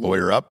looking to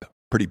lawyer up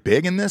pretty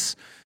big in this.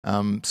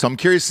 So I'm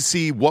curious to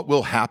see what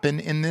will happen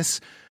in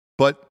this.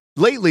 But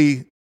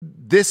lately,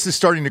 this is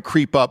starting to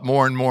creep up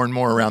more and more and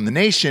more around the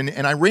nation.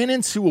 And I ran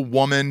into a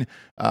woman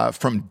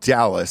from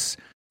Dallas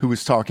who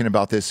was talking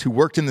about this, who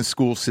worked in the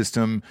school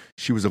system.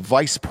 She was a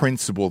vice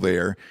principal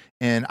there.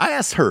 And I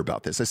asked her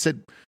about this. I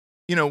said,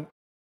 you know,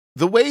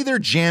 the way they're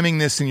jamming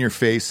this in your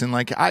face, and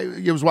like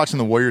I was watching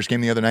the Warriors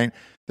game the other night,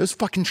 those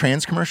fucking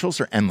trans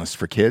commercials are endless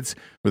for kids,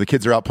 where the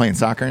kids are out playing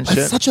soccer and shit.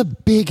 It's such a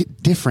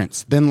big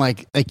difference than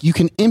like you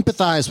can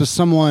empathize with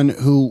someone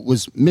who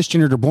was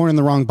misgendered or born in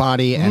the wrong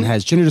body and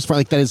has gender dysphoria.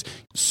 Like that is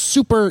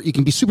super, you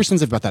can be super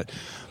sensitive about that.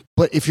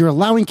 But if you're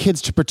allowing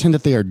kids to pretend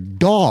that they are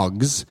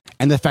dogs,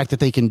 and the fact that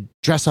they can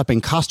dress up in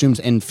costumes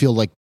and feel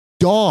like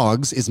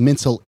dogs is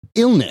mental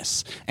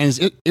illness and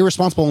is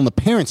irresponsible on the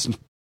parents'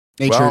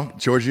 nature. Well,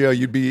 Giorgio,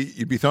 you'd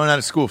be thrown out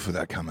of school for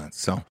that comment.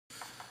 So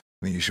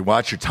I mean, you should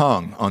watch your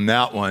tongue on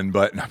that one.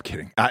 But no, I'm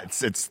kidding. That's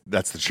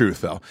the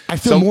truth, though. I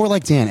feel more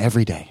like Dan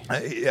every day.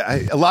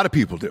 A lot of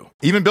people do.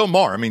 Even Bill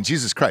Maher. I mean,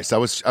 Jesus Christ, I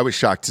was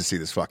shocked to see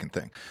this fucking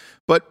thing.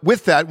 But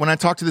with that, when I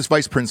talked to this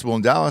vice principal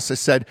in Dallas, I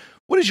said,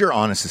 what is your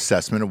honest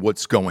assessment of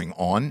what's going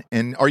on?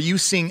 And are you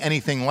seeing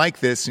anything like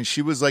this? And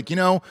she was like, you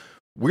know,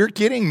 we're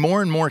getting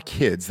more and more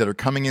kids that are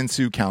coming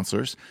into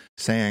counselors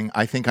saying,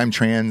 I think I'm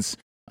trans.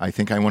 I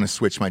think I want to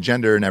switch my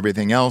gender and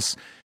everything else.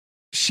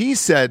 She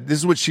said, this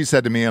is what she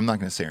said to me. I'm not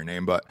going to say her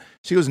name, but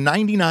she goes,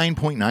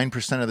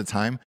 99.9% of the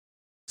time,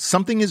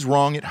 something is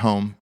wrong at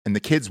home and the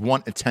kids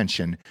want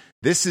attention.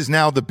 This is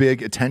now the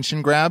big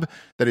attention grab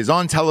that is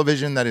on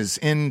television, that is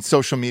in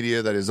social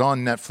media, that is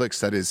on Netflix,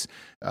 that is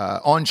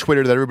on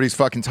Twitter, that everybody's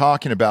fucking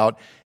talking about.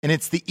 And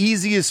it's the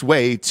easiest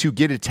way to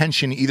get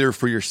attention either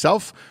for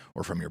yourself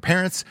or from your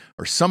parents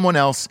or someone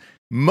else.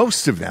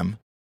 Most of them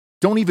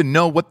don't even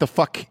know what the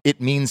fuck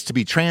it means to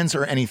be trans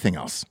or anything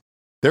else.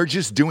 They're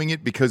just doing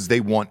it because they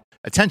want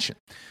attention.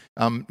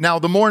 Now,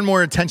 the more and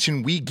more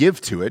attention we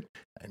give to it,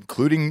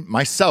 including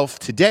myself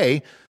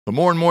today, the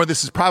more and more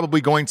this is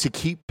probably going to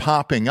keep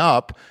popping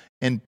up.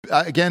 And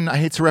again, I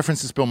hate to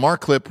reference this Bill Maher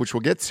clip, which we'll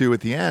get to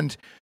at the end.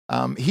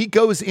 He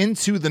goes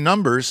into the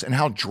numbers and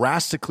how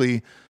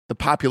drastically the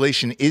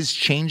population is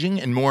changing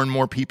and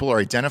more people are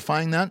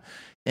identifying that.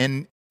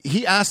 And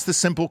he asked the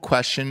simple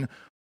question,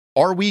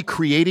 are we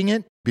creating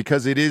it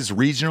because it is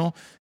regional?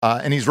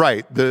 And he's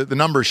right. The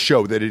numbers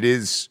show that it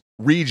is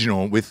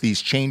regional with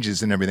these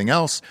changes and everything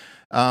else.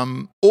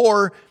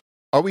 Or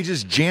are we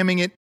just jamming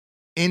it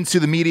into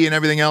the media and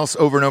everything else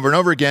over and over and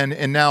over again?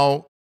 And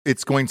now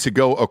it's going to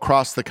go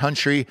across the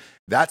country.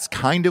 That's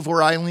kind of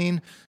where I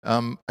lean.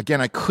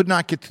 Again, I could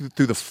not get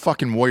through the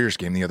fucking Warriors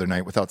game the other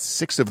night without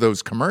 6 of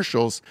those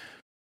commercials.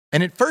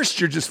 And at first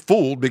you're just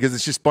fooled because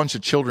it's just a bunch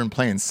of children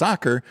playing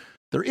soccer.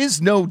 There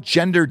is no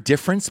gender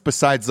difference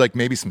besides like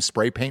maybe some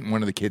spray paint in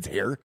one of the kids'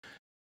 hair.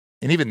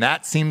 And even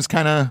that seems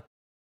kind of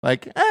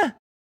like, are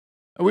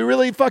we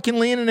really fucking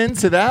leaning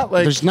into that?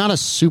 Like, there's not a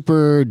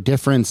super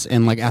difference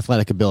in like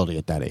athletic ability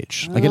at that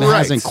age. Like it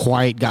hasn't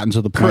quite gotten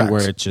to the point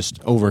where it just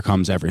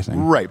overcomes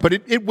everything. Right. But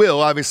it will,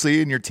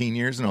 obviously, in your teen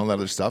years and all that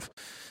other stuff.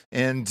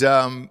 And,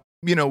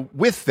 you know,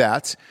 with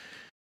that,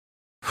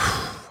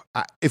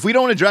 if we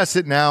don't address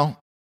it now,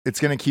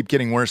 it's going to keep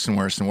getting worse and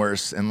worse and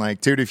worse. And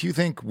like, dude, if you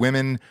think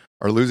women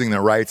are losing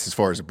their rights as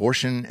far as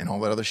abortion and all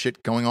that other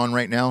shit going on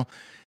right now,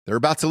 they're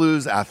about to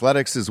lose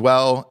athletics as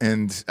well.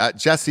 And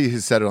Jessie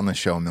has said it on the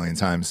show a million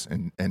times.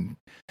 And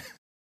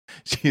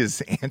she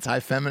is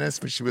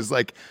anti-feminist, but she was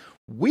like,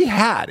 we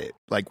had it.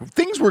 Like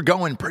things were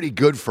going pretty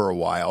good for a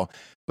while,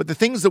 but the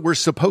things that we're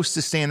supposed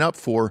to stand up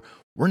for,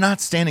 we're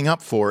not standing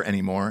up for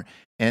anymore.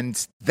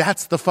 And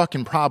that's the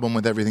fucking problem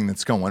with everything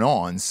that's going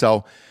on.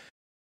 So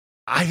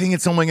I think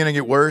it's only going to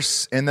get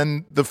worse. And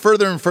then the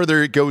further and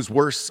further it goes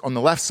worse on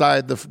the left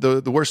side,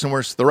 the worse and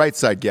worse the right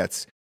side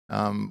gets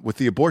with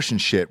the abortion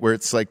shit, where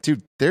it's like,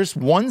 dude, there's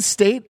one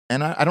state,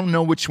 and I don't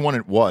know which one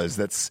it was,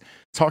 that's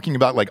talking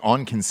about like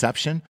on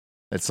conception.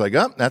 It's like,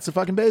 oh, that's a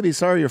fucking baby.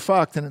 Sorry, you're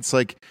fucked. And it's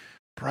like,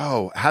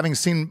 bro, having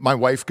seen my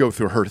wife go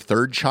through her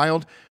third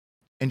child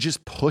and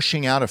just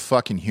pushing out a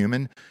fucking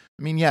human.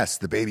 I mean, yes,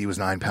 the baby was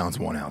 9 pounds,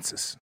 1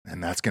 ounce,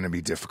 and that's going to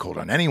be difficult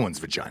on anyone's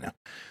vagina.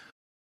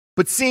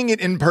 But seeing it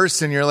in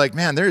person, you're like,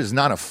 man, there is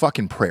not a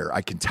fucking prayer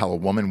I can tell a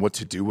woman what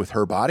to do with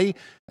her body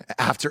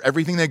after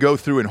everything they go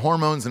through and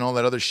hormones and all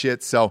that other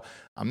shit. So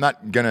I'm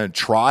not going to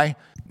try.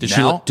 Did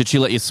she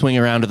let you swing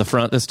around to the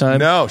front this time?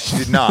 No, she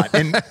did not.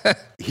 And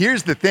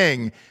here's the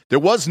thing. There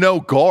was no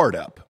guard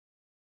up.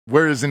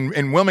 Whereas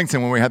in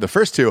Wilmington, when we had the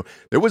first two,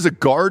 there was a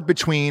guard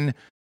between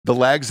the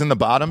legs and the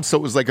bottom. So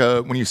it was like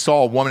when you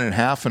saw a woman in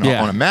half on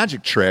a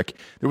magic trick,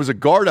 there was a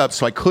guard up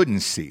so I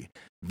couldn't see.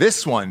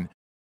 This one,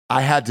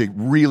 I had to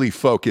really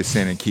focus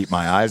in and keep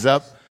my eyes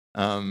up.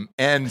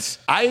 And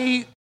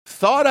I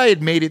thought I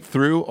had made it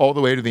through all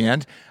the way to the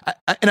end.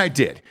 And I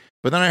did.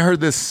 But then I heard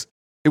this.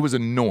 It was a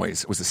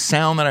noise. It was a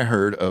sound that I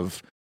heard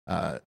of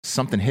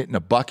something hitting a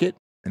bucket,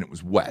 and it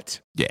was wet.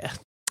 Yeah.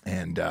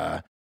 And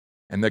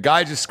the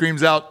guy just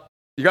screams out,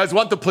 "You guys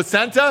want the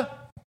placenta?"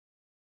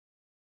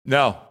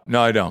 No,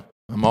 I don't.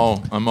 I'm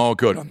all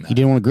good on that. You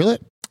didn't want to grill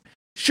it?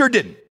 Sure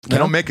didn't. No? I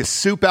don't make a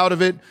soup out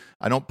of it.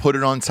 I don't put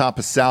it on top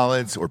of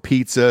salads or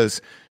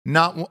pizzas.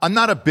 I'm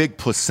not a big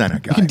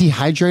placenta guy. You can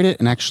dehydrate it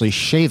and actually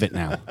shave it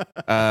now.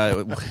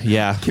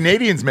 Yeah.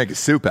 Canadians make a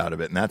soup out of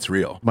it, and that's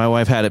real. My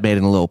wife had it made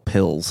in little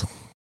pills.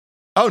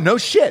 Oh, no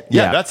shit.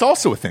 Yeah. That's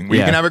also a thing where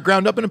you can have it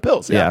ground up into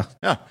pills. Yeah.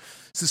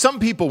 So some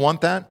people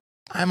want that.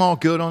 I'm all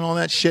good on all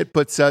that shit.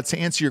 But to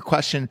answer your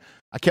question,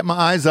 I kept my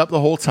eyes up the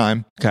whole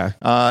time. Okay.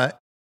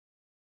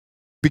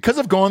 Because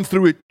I've gone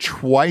through it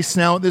twice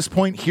now at this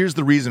point, here's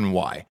the reason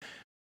why.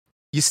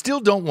 You still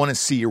don't want to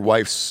see your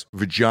wife's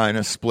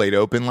vagina splayed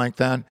open like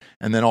that,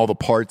 and then all the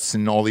parts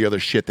and all the other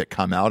shit that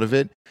come out of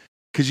it,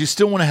 because you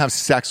still want to have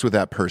sex with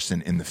that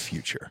person in the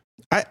future.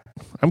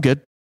 I'm good.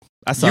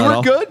 I saw you it were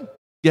all. good?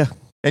 Yeah.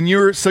 And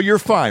you're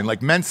fine.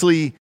 Like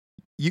mentally,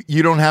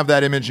 you don't have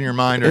that image in your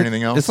mind or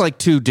anything else? It's like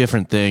two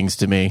different things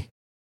to me.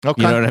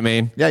 Okay. You know what I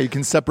mean? Yeah, you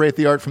can separate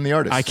the art from the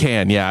artist. I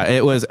can, yeah.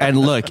 It was, and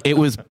look, it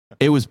was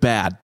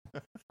bad.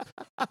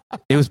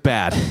 It was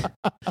bad.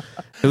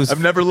 It was.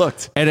 I've never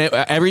looked. And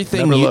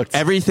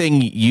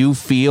everything you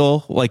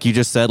feel, like you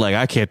just said, like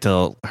I can't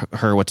tell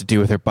her what to do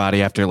with her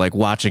body after like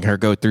watching her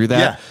go through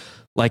that. Yeah.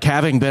 Like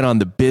having been on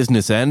the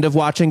business end of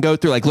watching go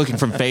through, like looking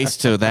from face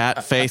to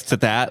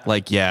that,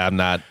 like, yeah,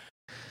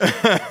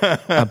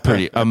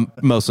 I'm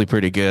mostly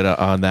pretty good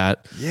on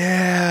that.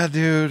 Yeah,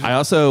 dude. I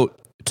also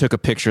took a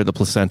picture of the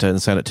placenta and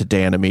sent it to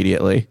Dan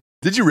immediately.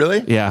 Did you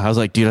really? Yeah, I was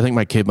like, dude, I think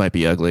my kid might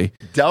be ugly.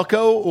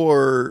 Delco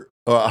or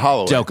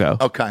Holloway? Delco.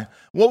 Okay.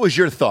 What was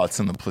your thoughts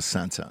on the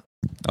placenta?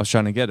 I was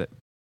trying to get it.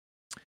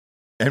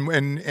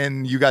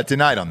 And you got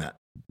denied on that.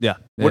 Yeah.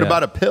 What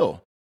about a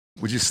pill?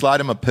 Would you slide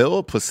him a pill,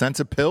 a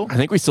placenta pill? I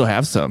think we still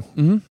have some.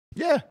 Mm-hmm.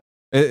 Yeah.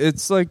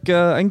 It's like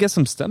I can get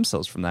some stem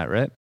cells from that,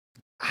 right?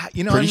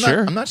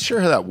 I'm not sure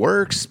how that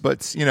works,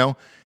 but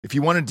if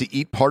you wanted to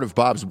eat part of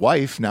Bob's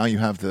wife, now you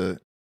have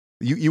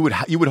you would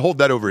hold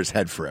that over his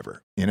head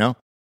forever.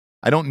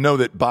 I don't know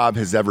that Bob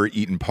has ever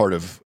eaten part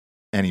of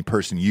any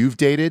person you've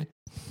dated.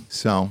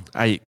 So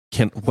I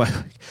can't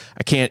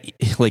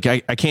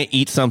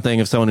eat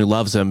something of someone who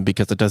loves him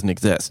because it doesn't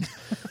exist.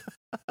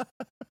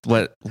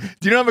 What?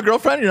 Do you not have a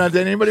girlfriend? You're not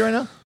dating anybody right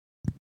now?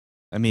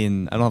 I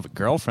mean, I don't have a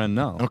girlfriend,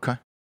 no. Okay.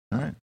 All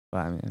right. But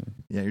I mean,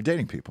 yeah, you're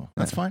dating people.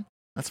 That's fine.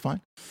 That's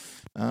fine.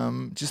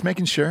 Just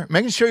making sure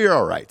you're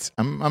all right.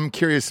 I'm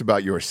curious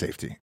about your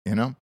safety,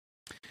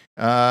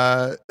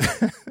 To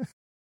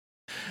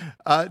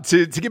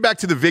get back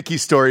to the Vicky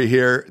story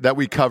here that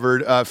we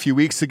covered a few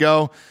weeks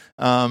ago,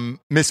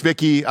 Miss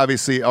Vicky,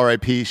 obviously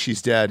R.I.P.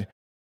 She's dead.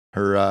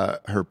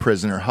 Her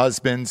prisoner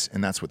husband,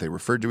 and that's what they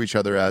referred to each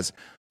other as,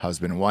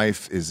 husband and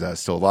wife, is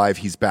still alive.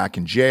 He's back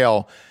in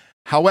jail.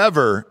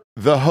 However,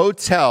 the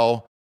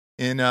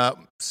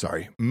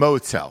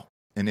motel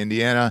in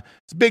Indiana,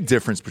 it's a big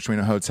difference between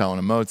a hotel and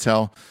a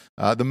motel.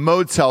 The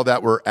motel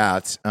that we're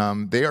at,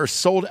 they are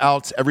sold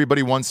out.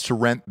 Everybody wants to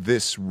rent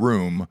this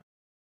room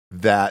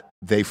that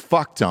they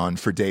fucked on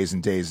for days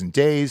and days and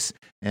days,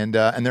 and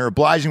they're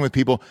obliging with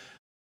people.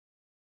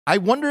 I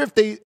wonder if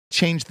they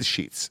changed the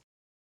sheets,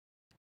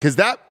 because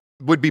that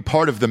would be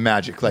part of the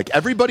magic. Like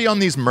everybody on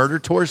these murder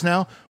tours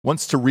now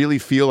wants to really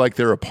feel like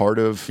they're a part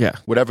of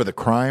whatever the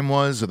crime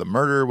was or the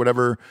murder,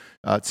 whatever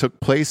took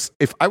place.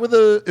 If I was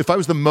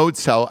the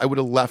motel, I would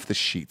have left the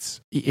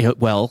sheets.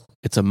 Well,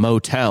 it's a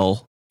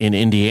motel in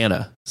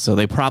Indiana, so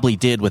they probably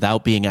did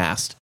without being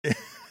asked.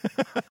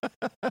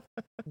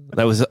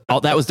 That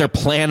was their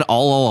plan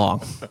all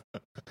along.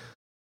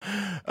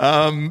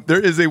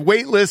 There is a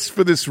wait list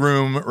for this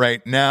room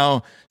right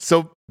now,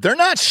 so they're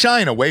not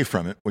shying away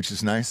from it, which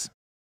is nice.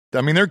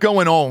 I mean, they're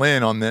going all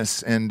in on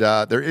this, and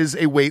there is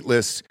a wait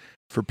list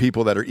for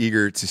people that are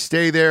eager to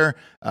stay there.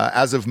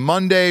 As of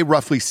Monday,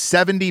 roughly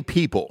 70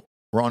 people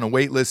were on a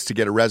wait list to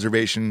get a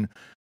reservation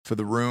for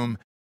the room.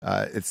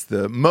 It's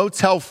the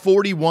Motel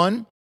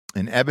 41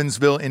 in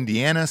Evansville,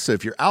 Indiana. So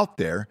if you're out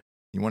there,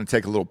 you want to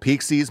take a little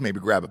peek-sees, maybe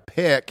grab a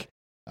pic,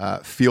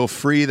 feel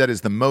free. That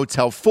is the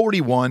Motel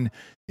 41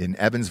 in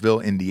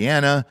Evansville,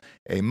 Indiana.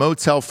 A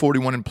Motel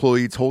 41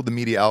 employee told the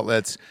media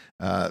outlets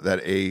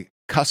that a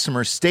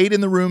customer stayed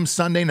in the room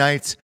Sunday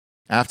night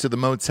after the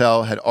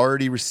motel had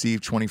already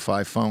received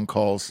 25 phone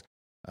calls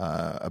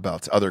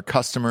about other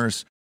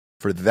customers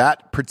for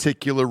that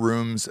particular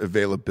room's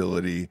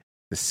availability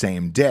the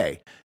same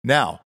day.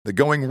 Now, the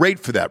going rate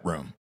for that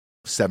room,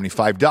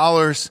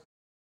 $75.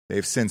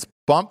 They've since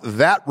bumped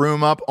that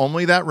room up,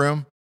 only that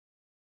room,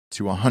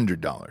 to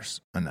 $100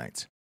 a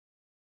night.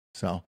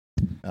 So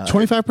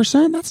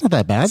 25%? That's not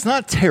that bad. it's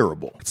not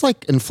terrible. It's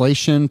like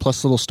inflation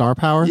plus a little star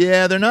power.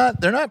 Yeah, they're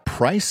not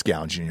price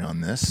gouging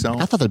on this. So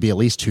I thought that'd be at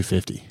least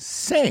 $250.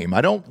 same.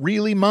 I don't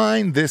really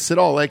mind this at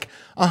all. Like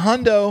a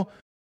hundo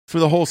for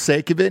the whole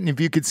sake of it. And if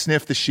you could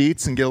sniff the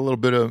sheets and get a little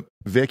bit of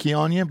Vicky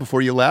on you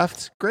before you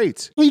left,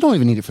 great. Well, you don't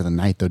even need it for the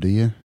night, though, do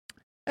you?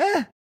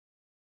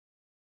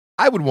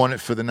 I would want it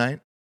for the night.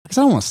 Because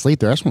I don't want to sleep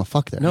there. I just want to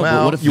fuck there. No, but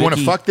well, what if you want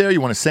to Vicky- fuck there?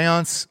 You want a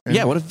seance?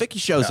 Yeah, what if Vicky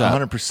shows up?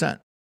 100%.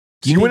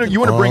 You want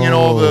to bring in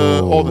all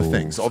the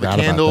things, all the Forgot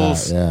about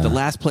candles. that, yeah. The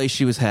last place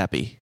she was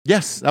happy.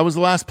 Yes, that was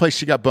the last place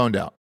she got boned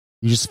out.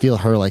 You just feel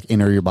her like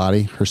enter your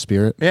body, her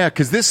spirit. Yeah,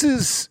 because this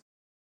is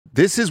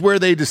where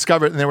they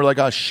discovered it, and they were like,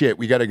 oh shit,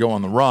 we got to go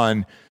on the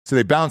run. So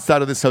they bounced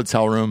out of this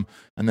hotel room,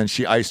 and then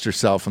she iced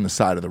herself on the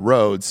side of the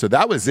road. So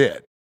that was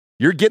it.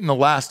 You're getting the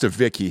last of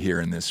Vicky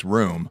here in this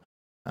room.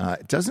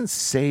 It doesn't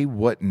say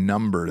what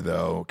number,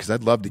 though, because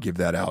I'd love to give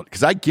that out,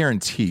 because I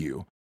guarantee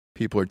you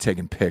people are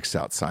taking pics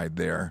outside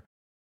there.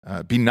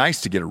 It'd be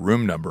nice to get a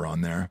room number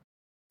on there.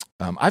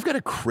 I've got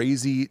a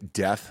crazy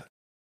death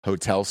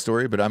hotel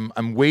story, but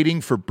I'm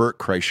waiting for Bert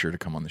Kreischer to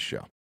come on the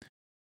show.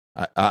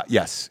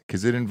 Yes,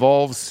 because it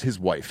involves his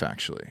wife,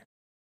 actually.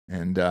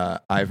 And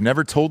I've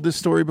never told this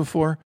story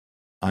before.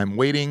 I'm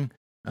waiting.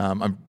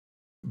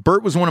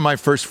 Bert was one of my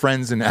first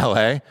friends in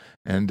LA,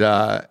 and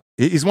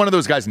he's one of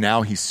those guys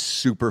now. He's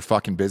super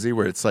fucking busy,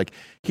 where it's like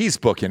he's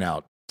booking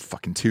out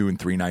fucking 2 and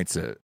 3 nights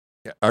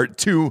or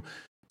two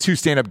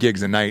stand-up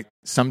gigs a night,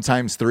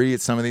 sometimes 3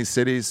 at some of these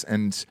cities.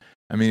 And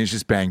I mean, he's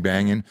just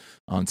banging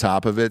on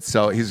top of it.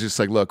 So he's just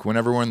like, look,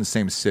 whenever we're in the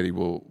same city,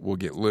 we'll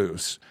get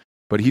loose.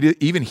 But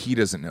even he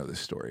doesn't know this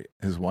story.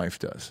 His wife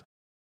does.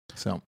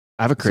 So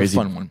I have a it's crazy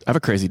fun one. I have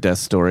a crazy death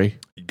story.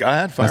 Go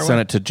ahead, I fire sent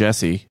away. it to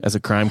Jessie as a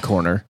crime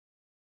corner,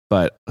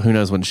 but who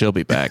knows when she'll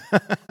be back.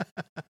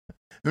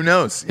 Who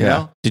knows? You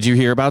know? Did you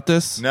hear about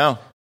this? No.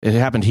 It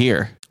happened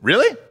here.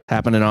 Really?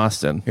 Happened in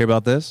Austin. Hear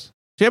about this?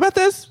 Did you hear about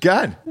this?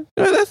 God. You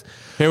hear about this?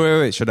 Hey,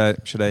 wait. Should I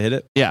hit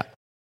it? Yeah.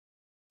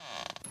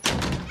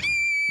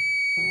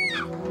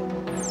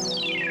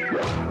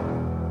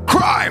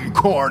 Crime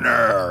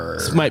Corner.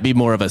 This might be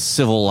more of a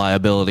civil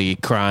liability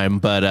crime,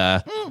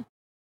 but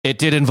it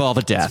did involve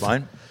a death. That's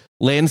fine.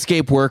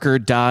 Landscape worker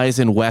dies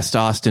in West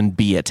Austin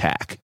bee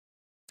attack.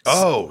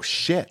 Oh,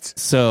 shit.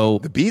 So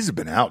The bees have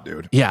been out,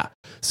 dude. yeah.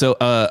 So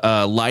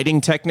a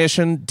lighting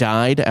technician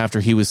died after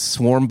he was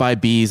swarmed by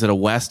bees at a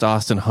West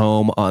Austin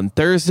home on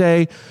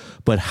Thursday,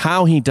 but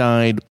how he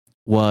died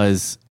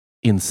was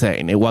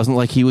insane. It wasn't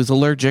like he was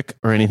allergic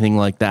or anything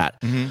like that.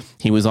 Mm-hmm.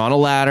 He was on a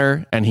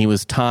ladder and he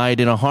was tied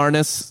in a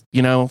harness,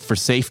 for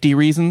safety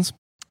reasons.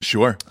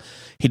 Sure.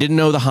 He didn't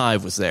know the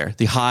hive was there.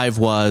 The hive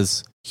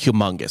was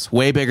humongous,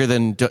 way bigger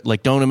than,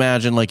 don't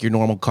imagine like your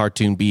normal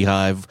cartoon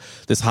beehive.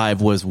 This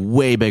hive was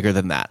way bigger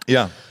than that.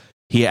 Yeah.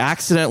 He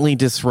accidentally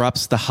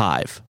disrupts the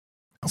hive,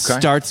 Okay.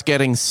 starts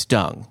getting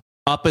stung,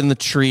 up in the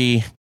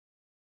tree,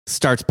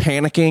 starts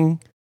panicking,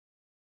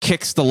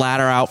 kicks the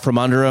ladder out from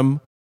under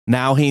him.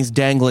 Now he's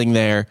dangling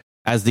there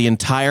as the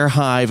entire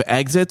hive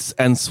exits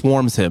and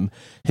swarms him.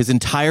 His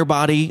entire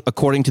body,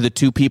 according to the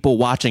 2 people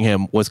watching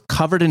him, was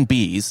covered in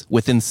bees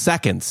within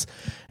seconds,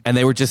 and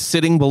they were just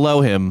sitting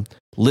below him,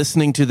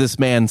 listening to this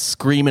man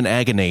scream in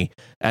agony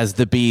as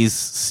the bees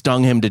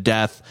stung him to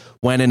death,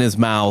 went in his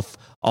mouth,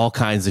 all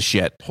kinds of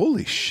shit.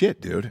 Holy shit,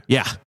 dude.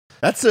 Yeah.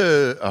 That's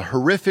a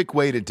horrific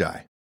way to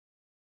die.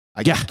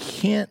 I Yeah.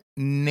 can't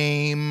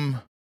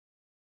name...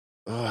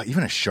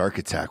 even a shark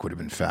attack would have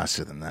been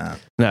faster than that.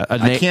 No,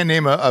 I can't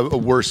name a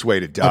worse way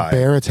to die. A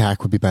bear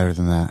attack would be better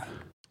than that.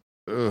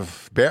 Ugh,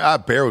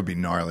 bear would be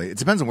gnarly. It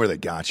depends on where they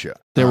got you.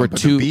 There were but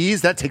 2 the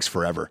bees. That takes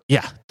forever.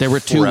 Yeah, there were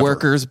 2 Forever.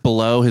 workers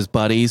below his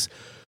buddies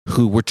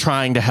who were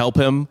trying to help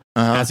him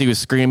as he was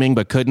screaming,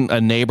 but couldn't.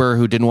 A neighbor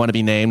who didn't want to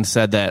be named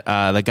said that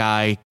the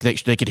guy,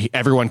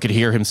 everyone could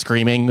hear him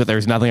screaming, but there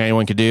was nothing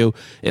anyone could do.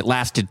 It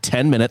lasted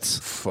 10 minutes.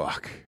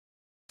 Fuck.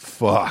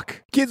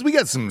 Kids, we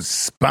got some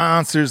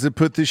sponsors that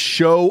put this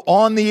show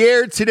on the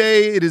air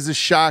today. It is a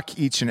shock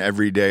each and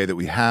every day that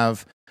we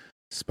have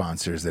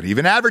sponsors that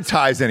even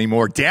advertise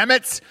anymore. Damn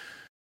it.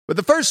 But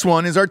the first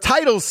one is our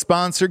title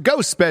sponsor,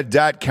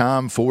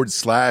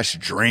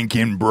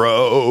 ghostbed.com/drinking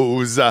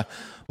bros.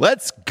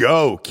 Let's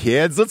go,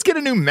 kids. Let's get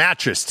a new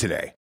mattress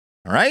today.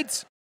 All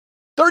right?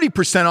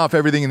 30% off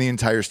everything in the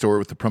entire store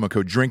with the promo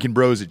code Drinking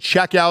Bros at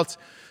checkout.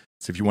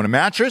 So if you want a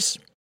mattress,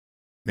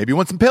 maybe you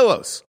want some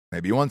pillows,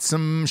 maybe you want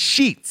some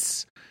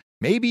sheets,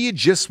 maybe you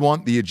just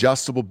want the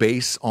adjustable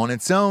base on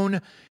its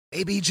own,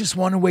 maybe you just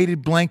want a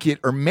weighted blanket,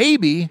 or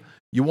maybe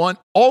you want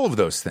all of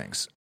those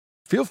things.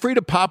 Feel free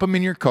to pop them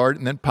in your cart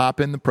and then pop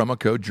in the promo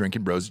code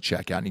Drinking Bros at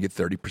checkout and you get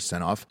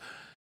 30% off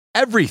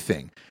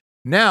everything.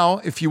 Now,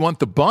 if you want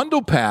the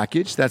bundle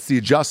package, that's the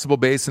adjustable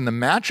base and the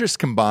mattress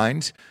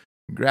combined,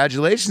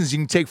 congratulations, you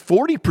can take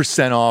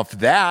 40% off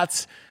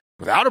that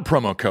without a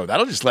promo code.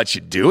 That'll just let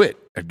you do it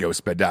at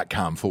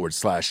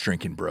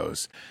ghostbed.com/Drinking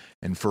Bros.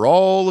 And for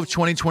all of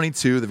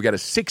 2022, they've got a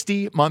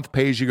 60-month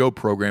pay-as-you-go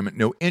program at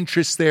no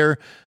interest there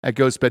at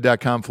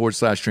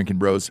ghostbed.com/Drinking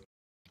Bros.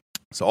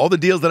 So all the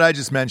deals that I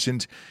just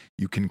mentioned,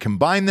 you can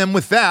combine them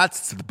with that.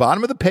 It's at the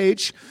bottom of the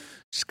page.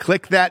 Just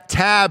click that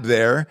tab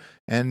there,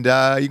 and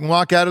you can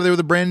walk out of there with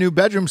a brand new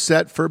bedroom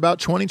set for about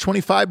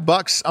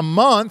 $20-25 a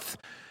month.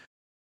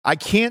 I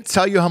can't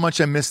tell you how much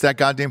I missed that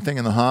goddamn thing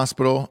in the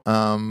hospital,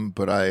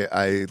 but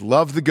I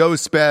love the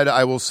Ghost Bed.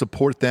 I will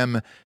support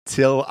them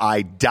till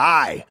I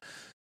die.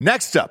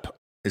 Next up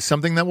is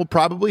something that will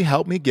probably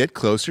help me get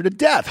closer to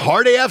death.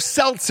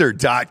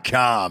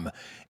 HardAFSeltzer.com.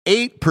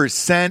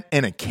 8%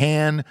 in a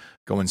can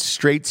going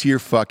straight to your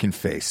fucking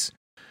face.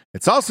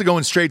 It's also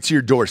going straight to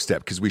your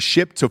doorstep because we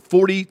ship to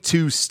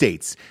 42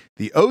 states.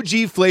 The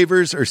OG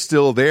flavors are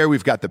still there.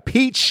 We've got the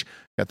peach,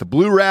 got the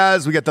blue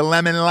raz, we got the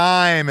lemon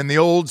lime, and the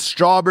old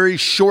strawberry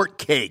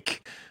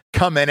shortcake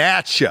coming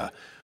at you.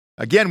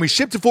 Again, we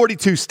ship to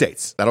 42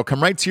 states. That'll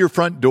come right to your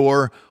front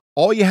door.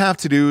 All you have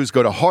to do is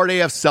go to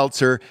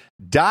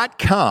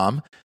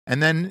hardafseltzer.com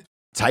and then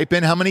type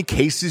in how many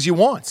cases you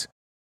want.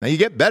 Now, you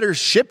get better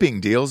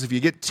shipping deals if you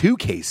get 2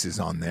 cases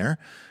on there.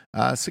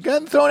 So go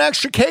ahead and throw an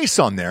extra case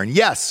on there. And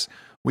yes,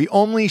 we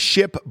only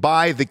ship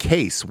by the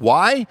case.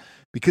 Why?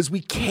 Because we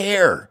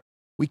care.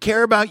 We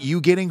care about you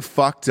getting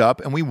fucked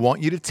up, and we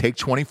want you to take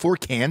 24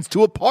 cans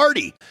to a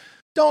party.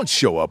 Don't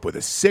show up with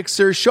a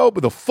 6er. Show up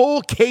with a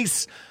full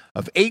case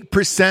of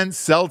 8%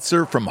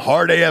 seltzer from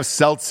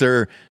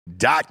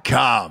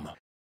hardafseltzer.com.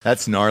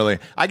 That's gnarly.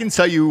 I can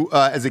tell you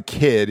as a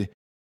kid,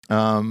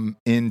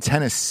 in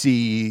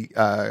Tennessee,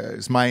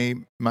 my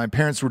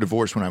parents were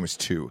divorced when I was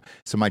 2.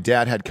 So my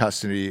dad had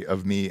custody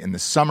of me in the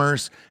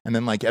summers and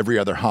then like every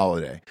other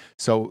holiday.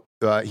 So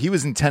he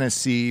was in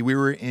Tennessee. We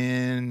were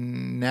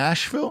in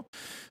Nashville.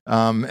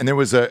 And there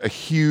was a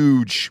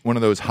huge one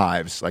of those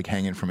hives like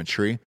hanging from a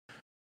tree.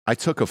 I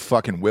took a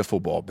fucking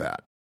wiffle ball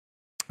bat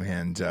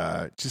and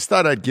just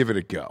thought I'd give it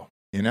a go,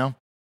 you know?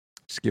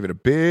 Just give it a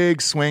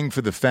big swing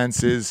for the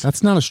fences.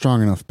 That's not a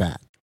strong enough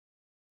bat.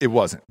 It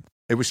wasn't.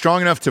 It was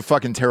strong enough to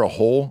fucking tear a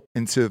hole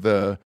into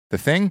the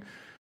thing,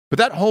 but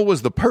that hole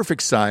was the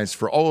perfect size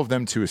for all of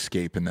them to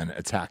escape and then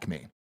attack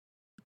me.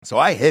 So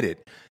I hit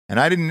it, and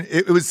I didn't.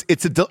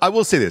 I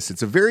will say this: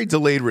 it's a very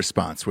delayed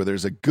response where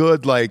there's a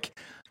good like,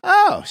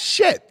 oh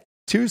shit,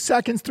 2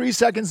 seconds, 3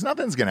 seconds,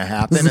 nothing's gonna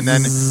happen, and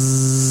then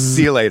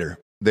see you later.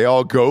 They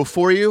all go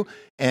for you,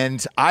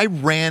 and I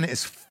ran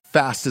as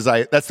fast as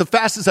that's the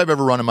fastest I've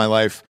ever run in my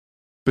life,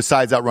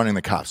 besides outrunning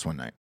the cops one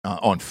night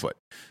on foot,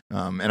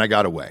 and I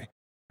got away.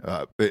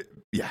 But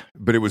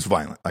it was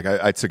violent. Like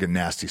I took a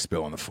nasty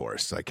spill in the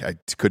forest. Like I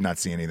could not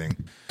see anything.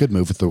 Good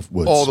move with the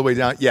woods. All the way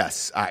down.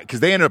 Yes. Because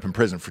they ended up in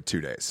prison for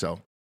 2 days. So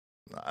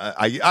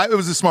it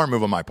was a smart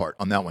move on my part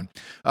on that one.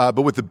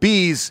 But with the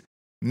bees,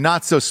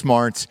 not so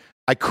smart.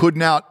 I could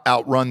not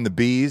outrun the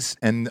bees.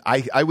 And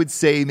I would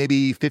say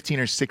maybe 15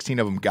 or 16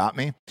 of them got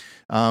me.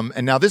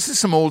 And now this is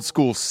some old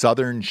school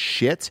Southern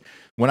shit.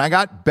 When I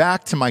got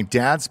back to my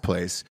dad's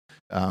place,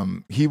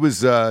 he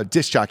was a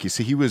disc jockey,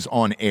 so he was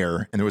on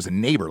air, and there was a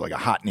neighbor, like a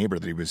hot neighbor,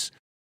 that he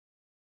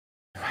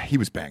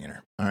was banging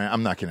her. All right,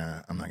 I'm not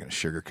gonna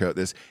sugarcoat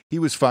this. He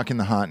was fucking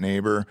the hot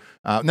neighbor.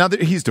 Now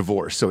that he's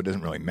divorced, so it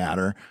doesn't really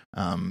matter.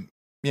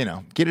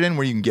 Get it in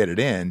where you can get it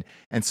in.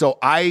 And so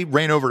I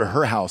ran over to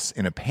her house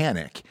in a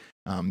panic.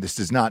 This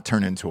does not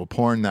turn into a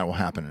porn. That will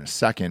happen in a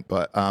second.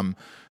 But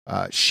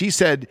she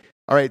said,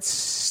 "All right,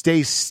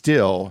 stay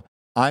still.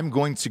 I'm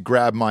going to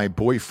grab my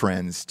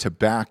boyfriend's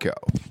tobacco."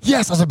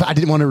 Yes, I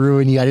didn't want to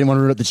ruin you. I didn't want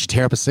to ruin it. Did she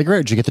tear up a cigarette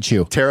or did you get the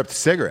chew? Tear up the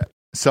cigarette.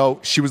 So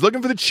she was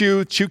looking for the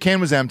chew. Chew can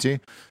was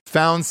empty.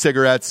 Found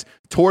cigarettes.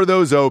 Tore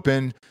those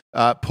open.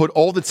 Put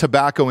all the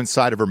tobacco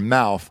inside of her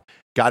mouth.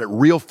 Got it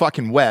real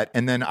fucking wet.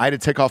 And then I had to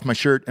take off my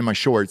shirt and my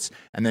shorts.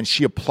 And then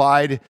she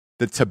applied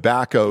the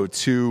tobacco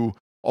to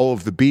all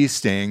of the bee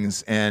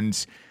stings.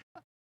 And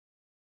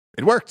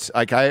it worked.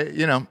 Like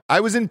I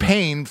was in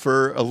pain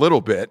for a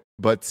little bit,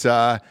 but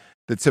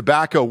the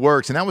tobacco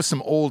works, and that was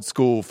some old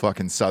school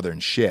fucking Southern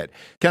shit.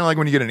 Kind of like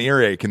when you get an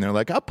earache, and they're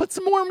like, "I'll put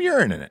some warm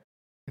urine in it,"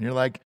 and you're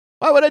like,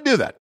 "Why would I do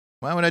that?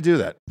 Why would I do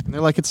that?" And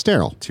they're like, "It's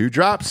sterile." 2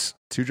 drops.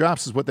 2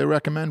 drops is what they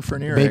recommend for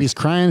an earache. Baby's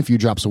crying. A few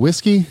drops of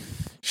whiskey.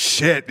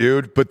 Shit,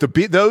 dude. But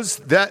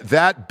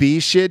that bee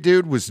shit,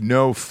 dude, was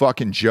no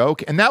fucking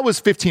joke, and that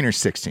was 15 or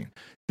 16.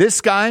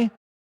 This guy,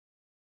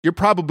 you're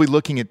probably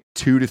looking at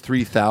 2,000 to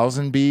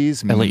 3,000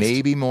 bees, At least.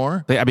 maybe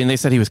more. They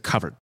said he was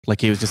covered.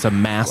 Like he was just a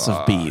mass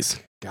of bees.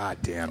 God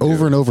damn.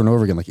 Over and over and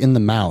over again, like in the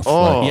mouth.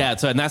 Oh. Like, Yeah,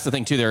 so and that's the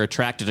thing too. They're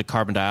attracted to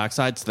carbon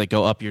dioxide, so they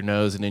go up your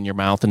nose and in your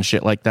mouth and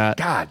shit like that.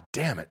 God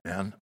damn it,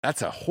 man.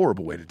 That's a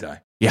horrible way to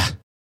die. Yeah.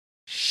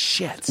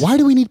 Shit. why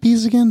do we need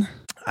bees again?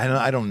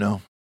 I don't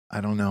know.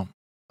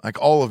 Like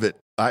all of it.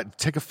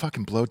 Take a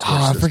fucking blowtorch. to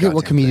I those forget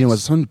what goddamn comedian it things.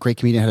 was. Some great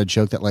comedian had a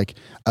joke that like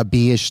a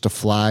bee is just a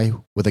fly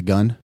with a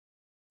gun.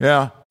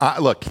 Yeah.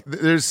 Look,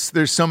 there's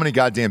so many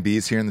goddamn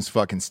bees here in this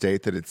fucking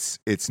state that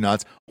it's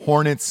nuts.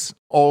 Hornets,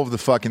 all of the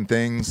fucking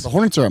things. The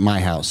hornets are at my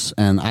house,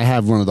 and I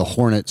have one of the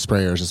hornet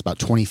sprayers. It's about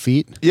 20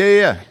 feet.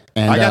 Yeah.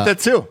 And, I got that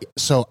too.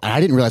 So I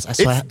didn't realize.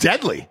 It's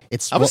deadly.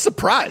 I was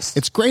surprised.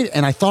 It's great,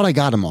 and I thought I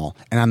got them all,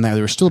 and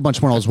there was still a bunch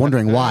more. I was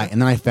wondering why,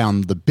 and then I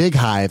found the big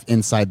hive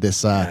inside this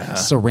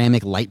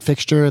ceramic light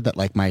fixture that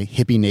like my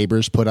hippie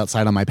neighbors put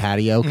outside on my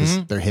patio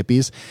because they're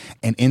hippies,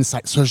 and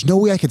inside. So there's no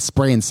way I could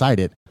spray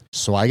inside it.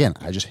 So I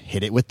just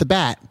hit it with the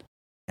bat,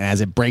 and as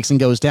it breaks and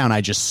goes down,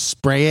 I just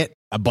spray it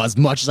as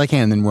much as I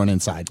can, and then run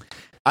inside.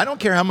 I don't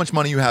care how much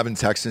money you have in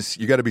Texas.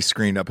 You got to be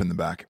screened up in the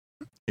back.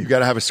 You've got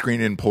to have a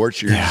screen-in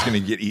porch. You're just going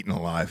to get eaten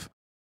alive.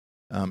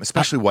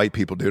 Especially white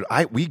people, dude.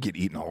 We get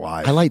eaten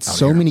alive. I light out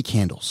so here. many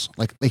candles,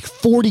 like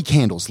 40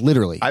 candles,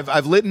 literally.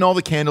 I've lit all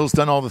the candles,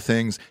 done all the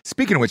things.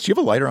 Speaking of which, do you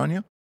have a lighter on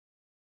you?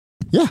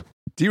 Yeah.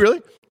 Do you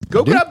really?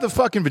 Go do. grab the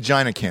fucking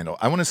vagina candle.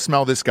 I want to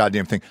smell this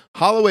goddamn thing.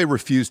 Holloway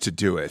refused to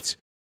do it.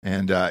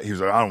 And he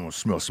was like, I don't want to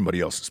smell somebody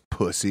else's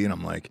pussy. And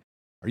I'm like,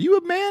 are you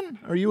a man?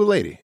 Or are you a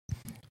lady?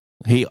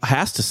 He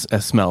has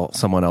to smell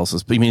someone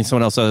else's. You mean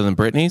someone else other than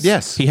Britney's?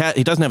 Yes. He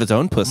doesn't have his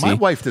own pussy. My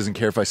wife doesn't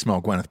care if I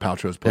smell Gwyneth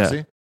Paltrow's pussy.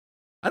 Yeah.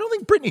 I don't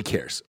think Britney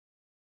cares.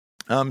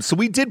 So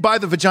we did buy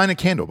the vagina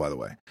candle, by the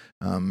way.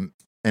 And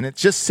it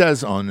just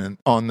says on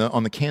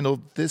the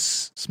candle,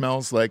 this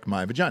smells like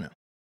my vagina.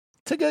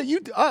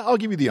 I'll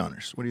give you the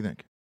honors. What do you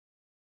think?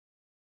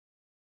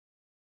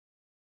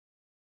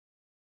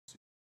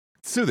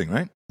 It's soothing,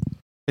 right?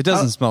 It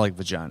doesn't smell like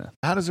vagina.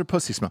 How does her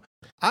pussy smell?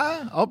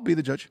 I'll be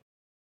the judge.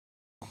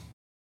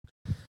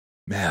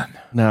 Man,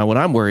 Now, what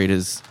I'm worried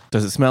is,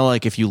 does it smell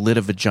like if you lit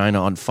a vagina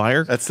on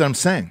fire? that's what I'm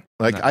saying.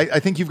 Like, No. I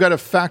think you've got to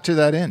factor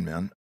that in,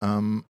 man.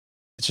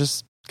 It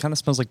just kind of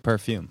smells like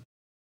perfume.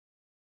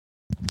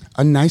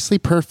 A nicely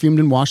perfumed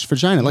and washed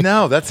vagina. Like,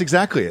 No, that's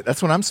exactly it.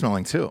 That's what I'm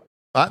smelling too.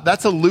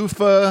 That's a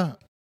loofah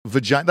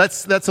vagina.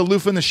 That's a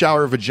loofah in the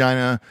shower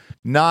vagina,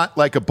 not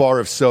like a bar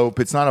of soap.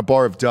 It's not a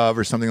bar of Dove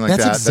or something like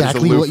that's that.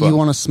 exactly That is a what loofah. you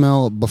want to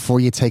smell before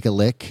you take a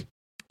lick.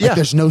 Like, Yeah.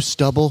 there's no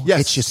stubble. Yes.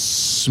 It's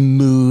just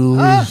smooth.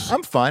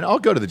 I'm fine. I'll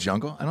go to the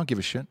jungle. I don't give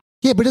a shit.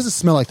 Yeah, but it doesn't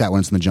smell like that when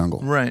it's in the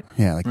jungle. Right.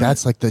 Yeah, like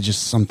that's like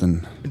just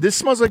something. This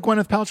smells like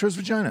Gwyneth Paltrow's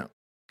vagina.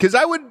 Because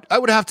I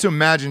would have to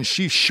imagine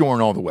she's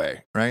shorn all the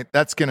way, right?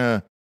 That's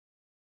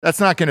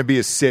not gonna be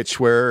a sitch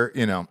where,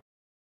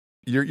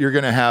 you're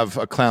gonna have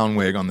a clown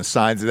wig on the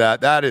sides of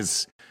that. That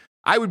is,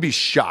 I would be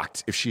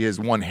shocked if she has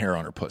one hair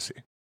on her pussy.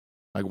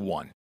 Like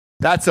one.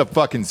 That's a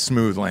fucking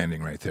smooth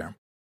landing right there.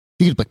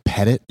 You could like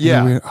pet it.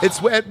 Yeah. Weird.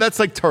 It's wet. That's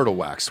like turtle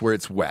wax where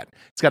it's wet.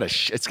 It's got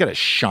a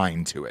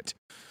shine to it.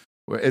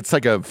 It's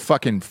like a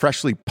fucking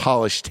freshly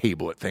polished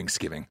table at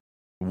Thanksgiving.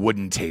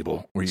 Wooden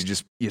table where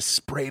you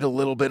sprayed a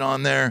little bit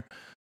on there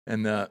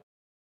and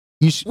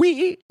You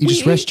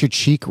just rest your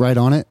cheek right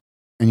on it,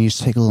 and you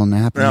just take a little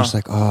nap, and Yeah. you're just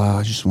like, oh,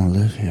 I just want to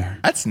live here.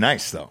 That's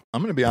nice, though.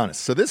 I'm going to be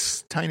honest. So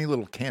this tiny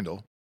little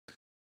candle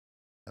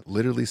that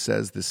literally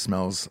says this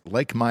smells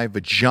like my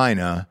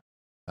vagina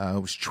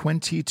was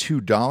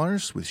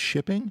 $22 with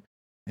shipping.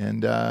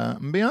 And I'm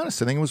going to be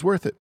honest. I think it was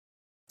worth it.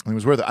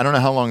 I don't know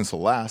how long this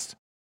will last.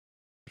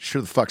 But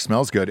sure the fuck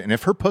smells good. And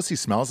if her pussy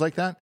smells like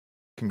that,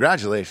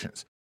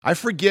 congratulations. I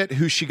forget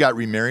who she got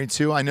remarried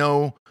to. I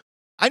know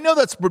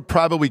that's what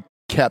probably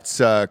kept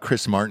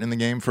Chris Martin in the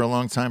game for a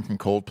long time from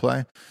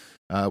Coldplay.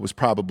 Was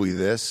probably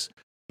this.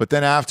 But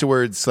then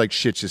afterwards, like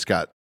shit just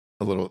got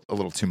a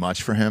little too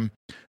much for him.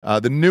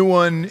 The new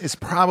one is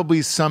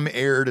probably some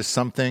heir to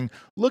something.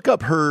 Look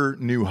up her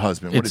new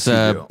husband. What It's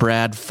does he do?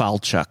 Brad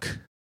Falchuk.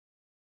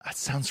 That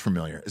sounds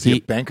familiar. Is he a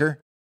banker?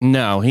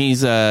 No,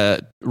 he's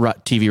a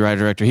TV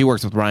writer director. He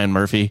works with Ryan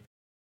Murphy.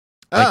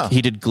 Oh, Like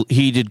he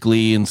did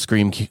Glee and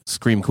Scream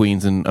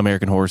Queens and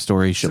American Horror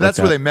Story. so Shit that's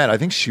like where that. they met. I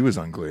think she was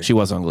on Glee. She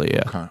was on Glee.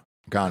 Yeah, Okay.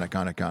 Got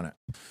it.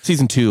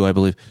 season 2, I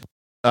believe.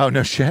 Oh,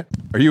 no shit.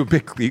 Are you a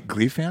big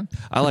Glee fan?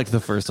 I liked the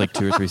first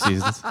 2 or 3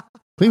 seasons.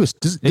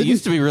 It It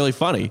used to be really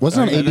funny.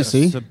 wasn't it on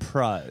ABC?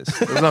 Surprise.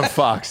 It was on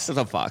Fox. It was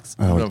on Fox.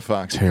 It was on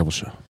Fox. Terrible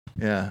show.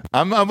 Yeah.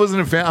 I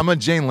wasn't a fan. I'm a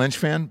Jane Lynch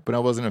fan, but I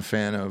wasn't a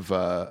fan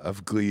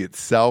of Glee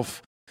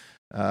itself.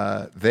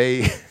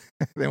 They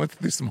went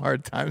through some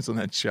hard times on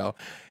that show.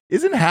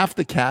 Isn't half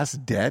the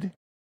cast dead?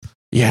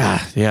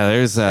 Yeah.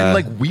 There's And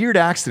like weird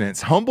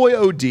accidents. Homeboy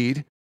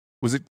OD'd.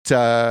 Was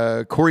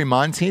it Corey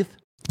Monteith?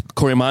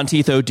 Corey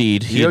Monteith OD'd.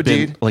 He had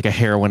been like a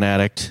heroin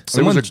addict.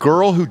 There was a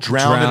girl who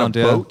drowned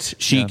in a boat.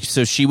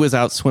 She was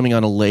out swimming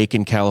on a lake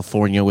in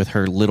California with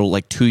her little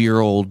like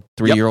 2-year-old,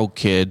 3-year-old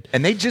kid.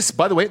 And they just,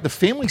 by the way, the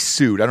family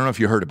sued. I don't know if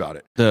you heard about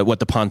it.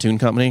 The pontoon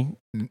company?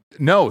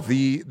 No,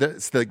 the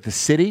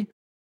city.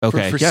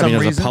 Okay, for yeah, some I mean, it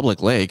was reason. a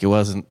public lake. It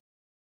wasn't.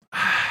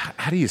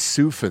 How do you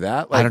sue for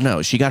that? I don't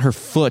know. She got her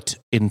foot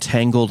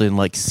entangled in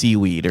like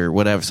seaweed or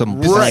whatever. Some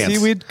Right. plants.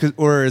 Seaweed?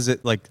 Or is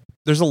it like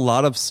there's a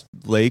lot of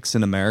lakes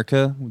in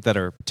America that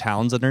are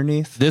towns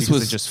underneath? This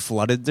because was- they just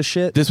flooded the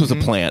shit. This was a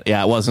plant.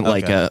 Yeah, it wasn't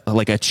like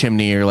a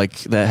chimney or like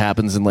that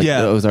happens in like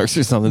the Ozarks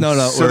or something. No.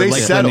 So or they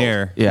Lake settled.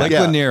 Lanier. Yeah. Lake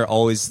Yeah. Lanier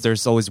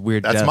there's always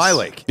weird That's deaths my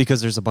lake.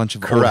 because there's a bunch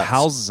of old Correct.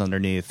 houses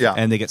underneath, Yeah.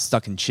 and they get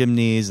stuck in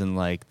chimneys and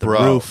like the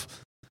Bro. roof.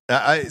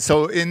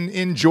 So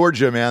in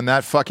Georgia, man,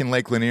 that fucking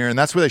Lake Lanier, and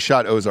that's where they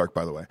shot Ozark,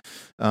 by the way.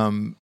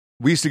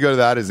 We used to go to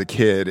that as a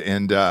kid,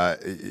 and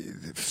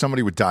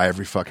somebody would die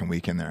every fucking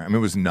weekend there. I mean, it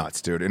was nuts,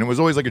 dude. And it was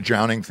always like a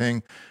drowning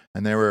thing.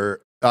 And they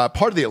were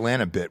part of the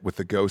Atlanta bit with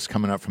the ghosts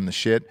coming up from the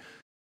shit.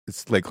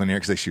 It's Lake Lanier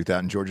because they shoot that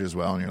in Georgia as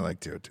well. And you're like,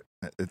 dude,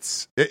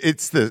 it's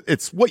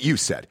what you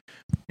said.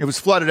 It was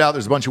flooded out.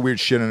 There's a bunch of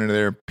weird shit under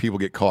there. People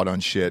get caught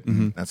on shit.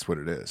 And that's what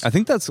it is. I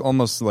think that's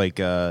almost like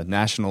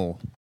national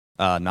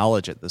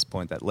knowledge at this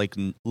point that Lake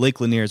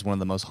Lanier is one of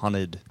the most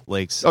haunted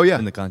lakes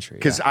in the country.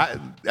 Because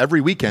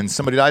every weekend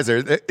somebody dies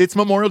there. It's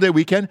Memorial Day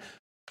weekend.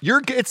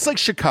 It's like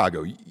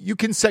Chicago. You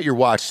can set your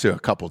watch to a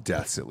couple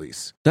deaths at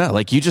least. Yeah,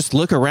 like you just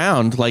look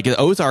around. Like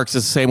Ozarks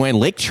is the same way, and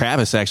Lake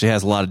Travis actually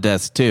has a lot of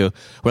deaths too.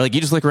 Where like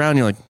you just look around, and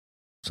you're like,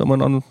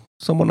 someone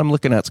I'm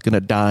looking at's gonna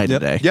die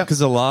today. Yeah,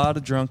 because a lot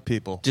of drunk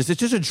people. It's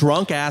just a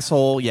drunk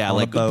asshole. Yeah, On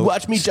like a boat.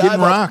 watch me Just die.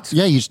 getting rocked.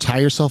 Yeah, you just tie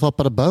yourself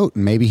up at a boat,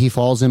 and maybe he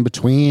falls in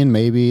between.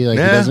 Maybe like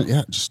he doesn't.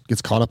 Yeah, just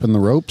gets caught up in the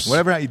ropes.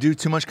 Whatever you do,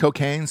 too much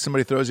cocaine,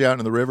 somebody throws you out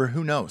into the river.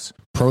 Who knows?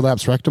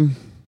 Prolapse rectum.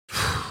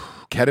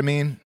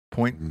 Ketamine,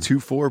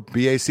 0.24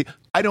 BAC.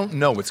 I don't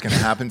know what's going to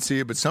happen to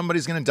you, but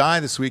somebody's going to die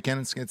this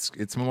weekend.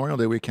 It's Memorial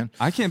Day weekend.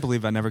 I can't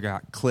believe I never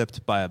got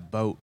clipped by a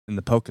boat in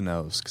the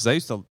Poconos because I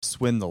used to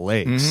swim the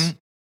lakes.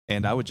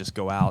 And I would just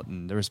go out,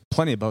 and there was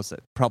plenty of boats that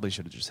probably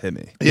should have just hit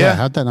me. Yeah.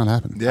 How'd that not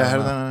happen? Yeah, how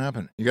did that not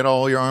happen? You got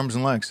all your arms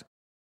and legs.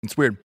 It's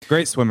weird.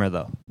 Great swimmer,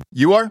 though.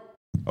 You are?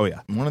 Oh, yeah.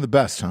 One of the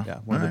best, huh? Yeah,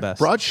 one of the best.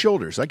 Broad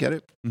shoulders. I get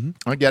it.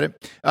 I get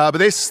it. But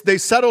they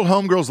settled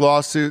Homegirl's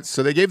lawsuit,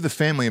 so they gave the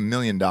family $1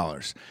 million.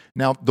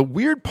 Now, the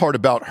weird part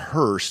about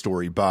her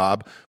story,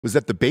 Bob, was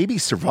that the baby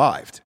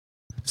survived.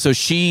 So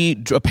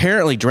she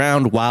apparently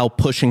drowned while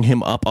pushing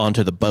him up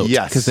onto the boat.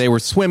 Yes. Because they were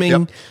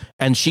swimming,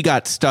 and she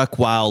got stuck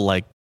while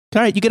like,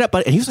 all right, you get up,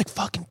 buddy. And he was like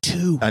fucking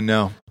 2. I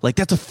know. Like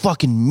that's a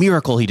fucking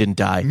miracle he didn't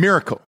die.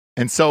 Miracle.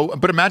 And so,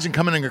 but imagine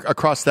coming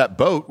across that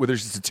boat where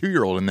there's just a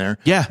 2-year-old in there.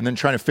 Yeah. And then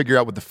trying to figure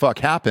out what the fuck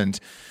happened.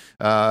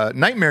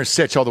 Nightmare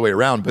Sitch all the way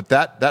around, but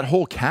that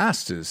whole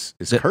cast is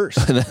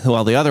cursed.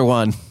 Well, the other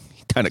one,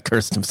 he kind of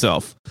cursed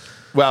himself.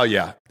 Well,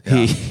 yeah.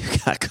 He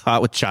got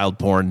caught with child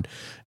porn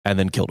and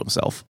then killed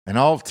himself. And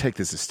I'll take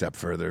this a step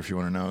further if you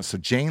want to know. So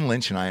Jane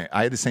Lynch and I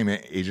had the same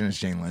agent as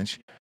Jane Lynch.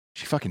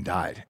 She fucking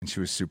died, and she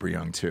was super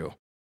young too.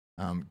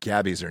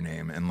 Gabby's her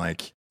name, and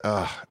like,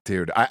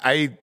 dude,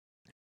 it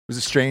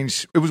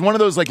was one of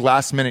those like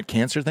last minute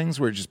cancer things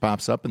where it just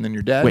pops up and then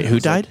you're dead. Wait, who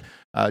died?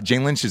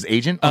 Jane Lynch's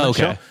agent. On Oh, the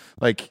okay. show.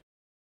 Like,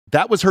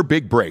 that was her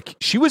big break.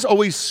 She was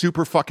always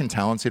super fucking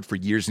talented for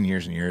years and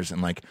years and years,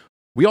 and like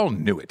we all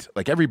knew it.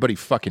 Like everybody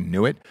fucking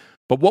knew it.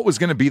 But what was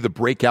going to be the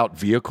breakout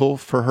vehicle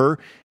for her,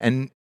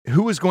 and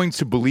who was going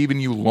to believe in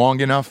you long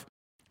enough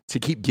to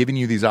keep giving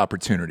you these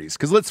opportunities?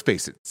 Because let's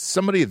face it,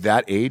 somebody at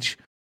that age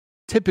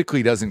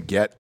typically doesn't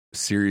get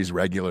series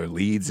regular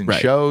leads and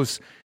shows.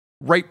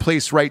 Right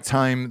place, right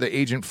time. The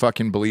agent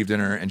fucking believed in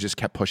her and just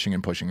kept pushing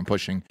and pushing and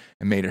pushing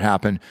and made it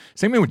happen.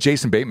 Same thing with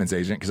Jason Bateman's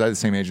agent, because I had the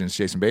same agent as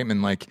Jason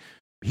Bateman. Like,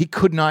 he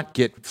could not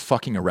get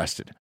fucking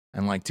arrested.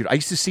 And like, dude, I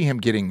used to see him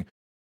getting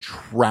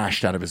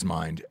trashed out of his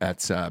mind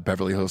at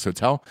Beverly Hills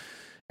Hotel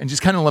and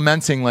just kind of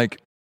lamenting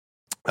like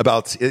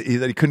about that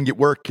he couldn't get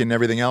work and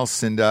everything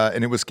else. And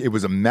it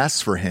was a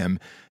mess for him.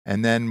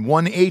 And then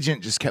one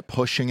agent just kept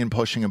pushing and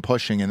pushing and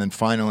pushing. And then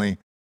finally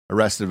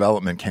Arrested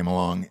Development came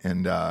along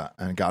and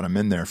got him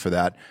in there for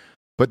that.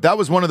 But that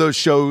was one of those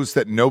shows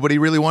that nobody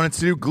really wanted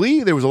to do.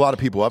 Glee, there was a lot of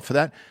people up for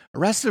that.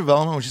 Arrested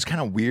Development was just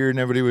kind of weird, and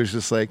everybody was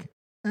just like,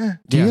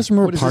 Do you guys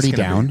remember what is Party this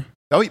gonna Down? be?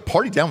 Oh,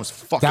 Party Down was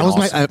fucking That was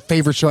awesome. my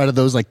favorite show out of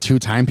those like 2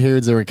 time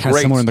periods. They were kind of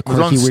Great. similar in the It was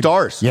quirky on weird-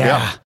 Stars.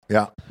 Yeah.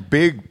 Yeah.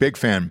 Big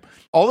fan.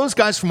 All those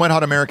guys from Wet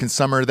Hot American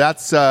Summer,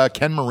 that's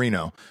Ken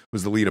Marino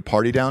was the lead of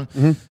Party Down.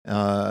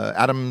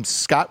 Adam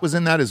Scott was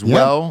in that as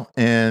well.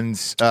 And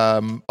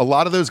a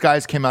lot of those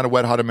guys came out of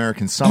Wet Hot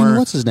American Summer. And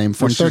what's his name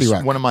from which 30 is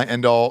Rock? One of my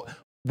end-all.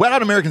 Wet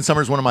Hot American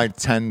Summer is one of my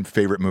 10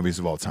 favorite movies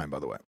of all time, by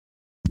the way.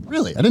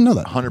 Really? I didn't know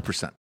that.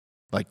 100%.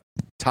 Like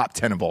top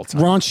 10 of all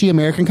time. Raunchy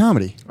American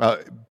comedy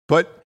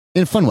But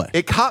in a fun way.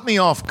 it caught me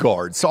off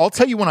guard. So I'll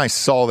tell you when I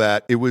saw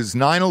that. It was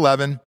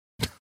 9/11.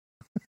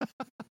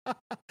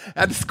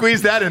 Had to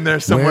squeeze that in there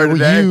somewhere Where were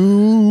today.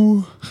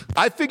 you?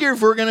 I figure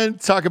if we're gonna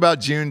talk about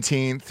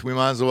Juneteenth, we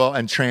might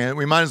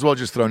as well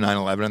just throw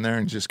 9/11 in there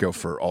and just go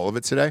for all of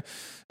it today.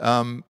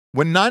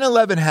 When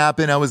 9/11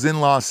 happened, I was in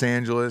Los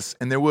Angeles,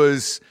 and there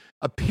was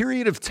a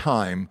period of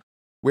time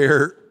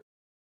where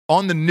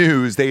on the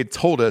news they had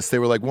told us, they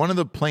were like, one of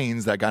the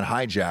planes that got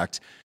hijacked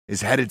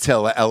is headed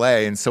to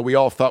LA, and so we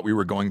all thought we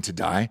were going to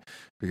die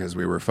because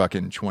we were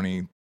fucking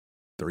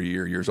 23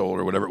 years old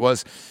or whatever it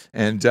was,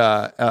 and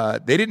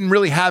they didn't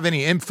really have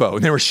any info,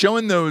 and they were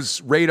showing those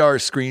radar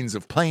screens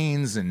of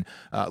planes, and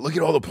look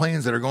at all the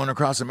planes that are going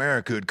across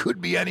America. It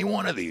could be any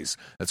one of these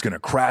that's going to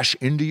crash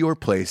into your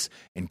place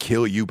and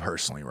kill you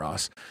personally,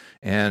 Ross.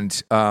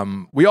 And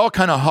we all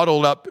kind of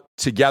huddled up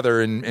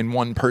together in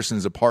one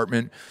person's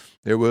apartment.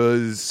 There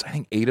was, I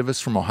think, 8 of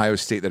us from Ohio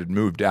State that had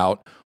moved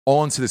out,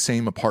 all into the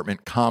same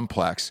apartment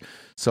complex.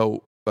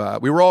 So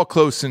we were all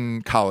close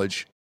in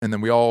college, and then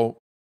we all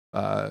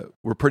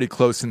were pretty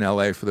close in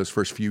LA for those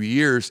first few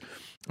years.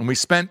 And we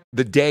spent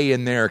the day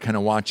in there kind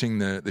of watching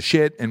the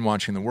shit and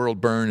watching the world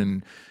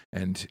burn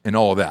and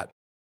all of that.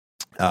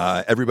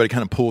 Everybody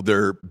kind of pulled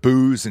their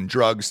booze and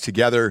drugs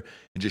together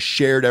and just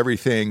shared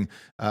everything.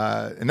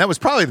 And that was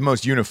probably the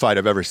most unified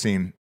I've ever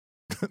seen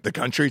the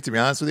country, to be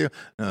honest with you.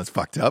 I know that's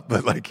fucked up,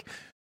 but like,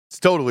 it's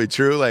totally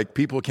true. Like,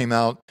 people came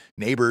out,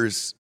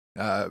 neighbors.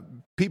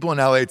 People in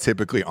LA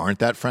typically aren't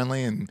that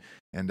friendly, and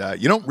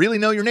you don't really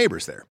know your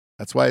neighbors there.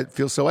 That's why it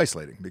feels so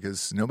isolating,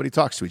 because nobody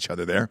talks to each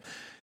other there.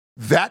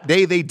 That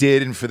day they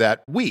did, and for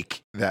that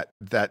week that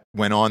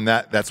went on,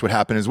 that's what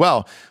happened as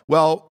well.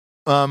 Well,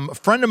 a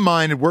friend of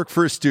mine had worked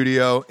for a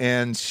studio,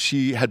 and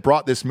she had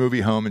brought this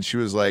movie home, and she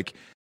was like,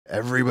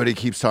 everybody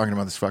keeps talking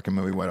about this fucking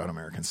movie, Wet Hot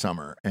American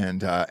Summer.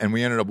 And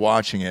we ended up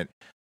watching it.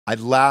 I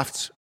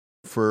laughed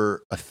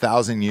for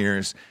 1,000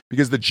 years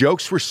because the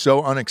jokes were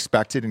so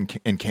unexpected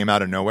and came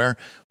out of nowhere.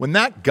 When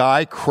that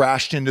guy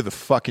crashed into the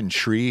fucking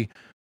tree,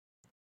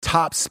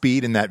 top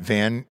speed in that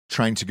van,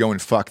 trying to go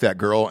and fuck that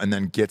girl, and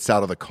then gets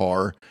out of the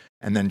car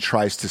and then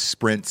tries to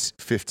sprint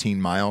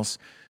 15 miles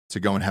to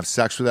go and have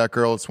sex with that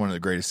girl. It's one of the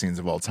greatest scenes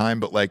of all time.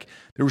 But like,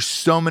 there were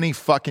so many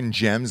fucking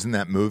gems in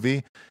that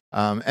movie.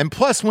 And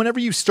plus,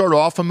 whenever you start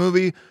off a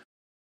movie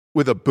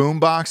with a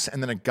boombox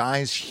and then a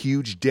guy's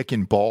huge dick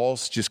and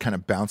balls just kind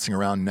of bouncing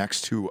around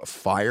next to a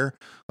fire,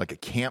 like a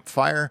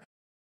campfire,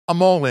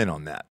 I'm all in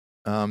on that.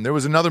 There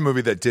was another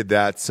movie that did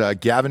that,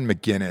 Gavin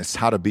McInnes,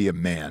 How to Be a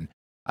Man.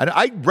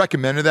 I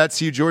recommended that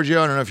to you,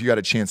 Giorgio. I don't know if you got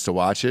a chance to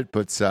watch it,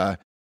 but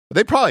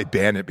they probably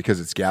banned it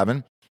because it's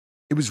Gavin.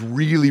 It was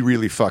really,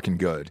 really fucking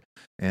good.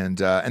 And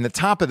the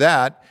top of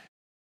that,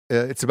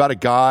 it's about a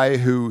guy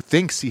who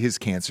thinks he has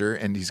cancer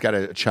and he's got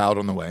a child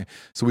on the way.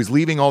 So he's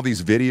leaving all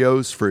these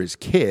videos for his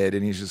kid,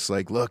 and he's just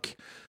like, look,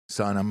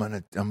 son, I'm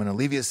gonna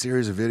leave you a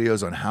series of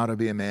videos on how to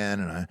be a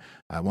man, and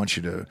I want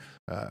you to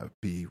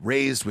be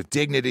raised with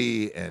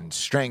dignity and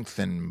strength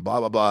and blah,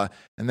 blah, blah.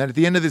 And then at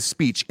the end of this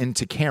speech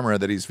into camera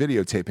that he's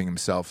videotaping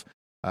himself,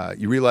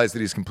 you realize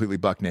that he's completely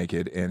buck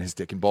naked and his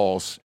dick and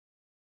balls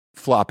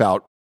flop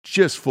out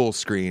just full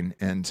screen.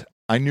 And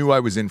I knew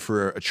I was in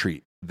for a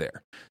treat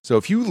there. So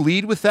if you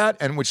lead with that,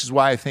 and which is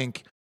why I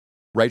think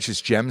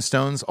Righteous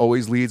Gemstones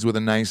always leads with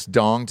a nice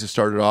dong to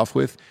start it off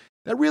with,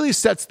 that really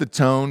sets the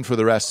tone for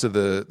the rest of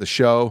the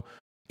show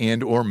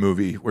and or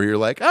movie, where you're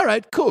like, all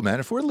right, cool, man.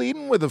 If we're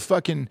leading with a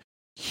fucking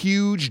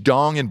huge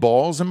dong and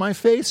balls in my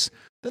face,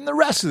 then the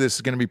rest of this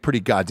is going to be pretty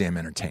goddamn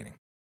entertaining.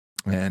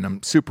 And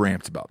I'm super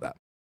amped about that.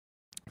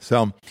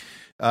 So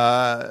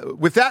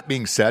with that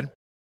being said,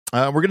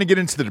 we're going to get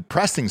into the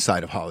depressing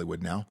side of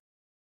Hollywood now.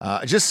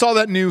 I just saw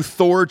that new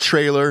Thor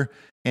trailer,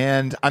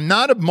 and I'm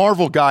not a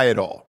Marvel guy at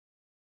all.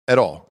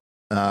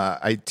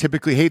 I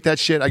typically hate that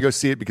shit. I go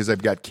see it because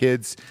I've got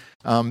kids.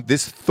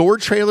 This Thor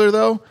trailer,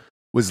 though,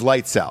 was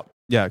lights out.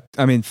 Yeah,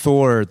 I mean,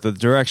 Thor, the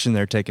direction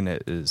they're taking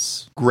it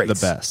is great. The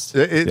best.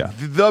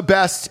 The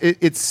best.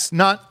 It's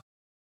not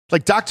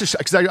like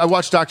because I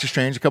watched Doctor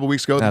Strange a couple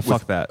weeks ago.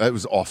 Fuck that. It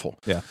was awful.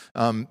 Yeah.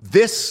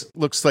 This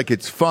looks like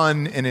it's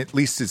fun, and at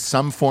least it's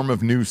some form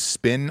of new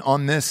spin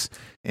on this.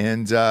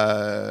 And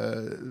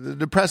the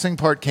depressing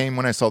part came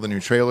when I saw the new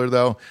trailer,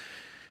 though.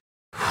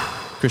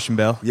 Christian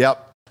Bale.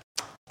 Yep.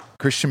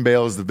 Christian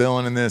Bale is the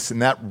villain in this,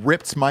 and that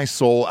ripped my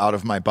soul out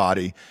of my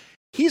body.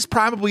 He's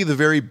probably the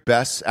very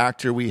best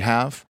actor we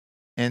have,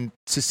 and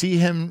to see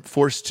him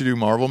forced to do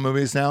Marvel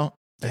movies now,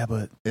 yeah,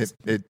 but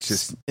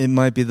it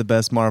might be the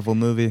best Marvel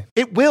movie.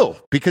 It will,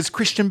 because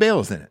Christian Bale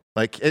is in it.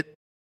 Like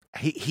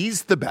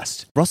he's the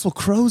best. Russell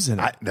Crowe's in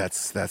it.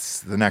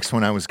 That's the next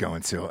one I was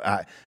going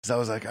to. So I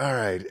was like, all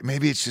right,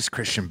 maybe it's just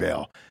Christian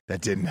Bale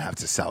that didn't have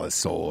to sell his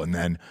soul, and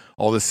then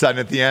all of a sudden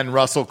at the end,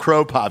 Russell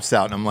Crowe pops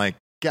out, and I'm like,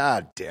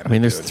 God damn it. I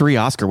mean, there's dude. 3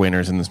 Oscar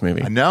winners in this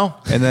movie. I know.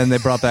 And then they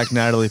brought back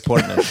Natalie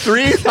Portman.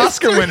 3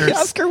 Oscar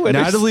winners.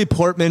 Natalie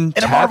Portman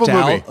in a Marvel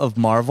tapped movie. out of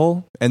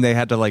Marvel, and they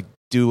had to like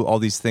do all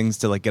these things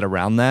to like get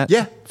around that.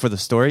 Yeah. For the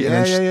story.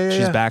 Yeah, and then she's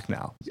yeah. back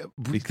now.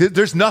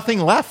 There's nothing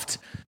left.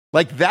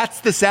 Like,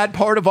 that's the sad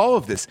part of all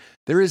of this.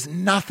 There is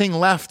nothing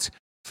left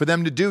for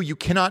them to do. You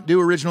cannot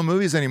do original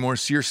movies anymore.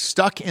 So you're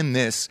stuck in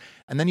this,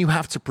 and then you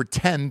have to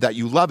pretend that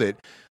you love it.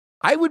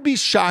 I would be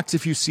shocked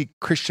if you see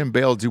Christian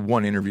Bale do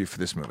one interview for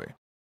this movie.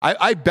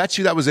 I bet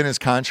you that was in his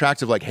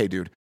contract of like, hey,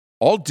 dude,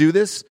 I'll do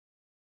this,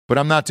 but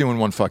I'm not doing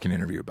one fucking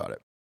interview about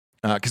it.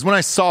 Because when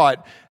I saw it,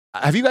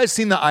 have you guys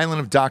seen The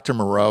Island of Dr.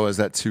 Moreau? Is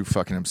that too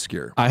fucking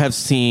obscure? I have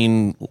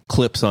seen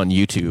clips on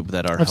YouTube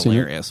that are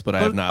hilarious, but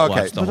I have not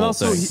watched the but whole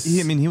also,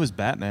 thing. he was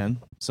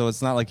Batman, so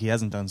it's not like he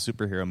hasn't done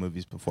superhero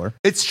movies before.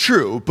 It's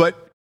true,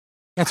 but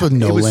That's with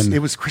Nolan.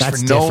 It was Christopher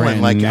That's Nolan.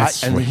 different. Like,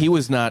 That's And he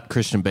was not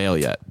Christian Bale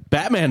yet.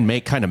 Batman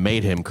kind of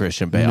made him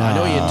Christian Bale. I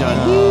know he had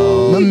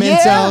done.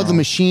 Memento, yeah. The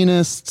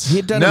Machinist. He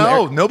had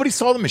done. Nobody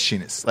saw The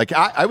Machinist. Like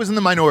I was in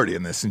the minority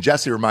in this, and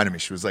Jessie reminded me.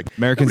 She was like,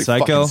 American "Nobody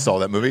Psycho?" fucking saw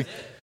that movie."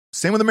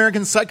 Same with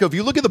American Psycho. If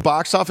you look at the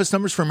box office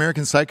numbers for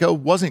American Psycho,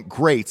 wasn't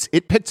great.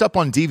 It picked up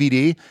on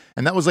DVD,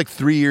 and that was like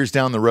 3 years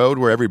down the road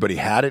where everybody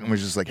had it and was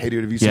just like, "Hey,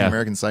 dude, have you seen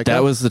American Psycho?"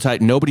 That was the type.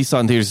 Nobody saw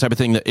in theaters type of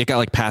thing that it got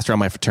like passed around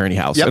my fraternity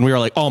house, Yep. and we were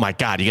like, "Oh my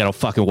god, you got to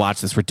fucking watch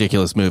this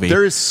ridiculous movie."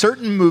 There is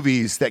certain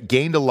movies that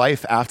gained a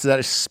life after that,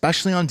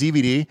 especially on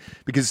DVD,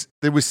 because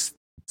there was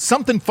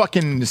something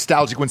fucking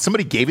nostalgic when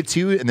somebody gave it to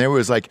you and there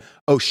was like,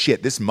 oh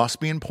shit, this must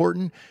be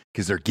important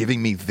because they're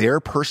giving me their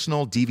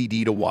personal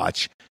DVD to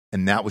watch,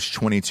 and that was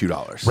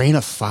 $22. Rain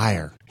of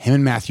Fire. Him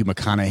and Matthew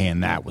McConaughey,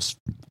 and that was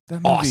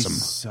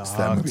awesome.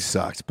 That movie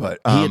sucked,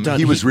 but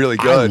he was really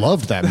I good.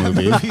 loved that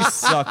movie. He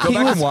sucked. Go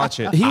back and watch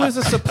it. He was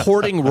a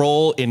supporting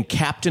role in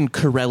Captain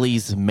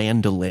Corelli's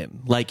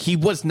Mandolin. Like he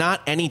was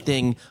not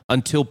anything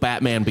until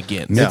Batman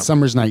Begins.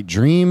 Midsummer's Night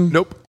Dream.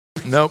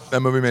 Nope, that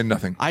movie made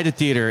nothing. I did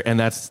theater, and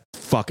that's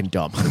fucking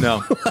dumb.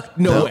 No.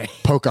 No way.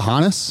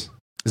 Pocahontas.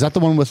 Is that the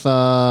one with?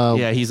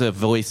 Yeah, he's a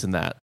voice in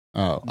that.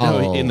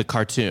 Oh, In the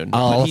cartoon.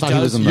 Oh, But I thought he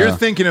was in the You're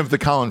thinking of the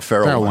Colin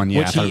Farrell Farrell one. one, yeah.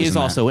 which I thought he was is in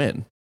that. also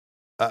in.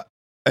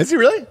 Is he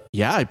really?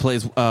 Yeah, he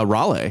plays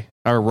Raleigh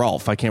or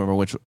Rolf. I can't remember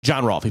which.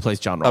 John Rolfe. He plays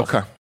John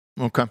Rolfe.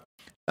 Okay.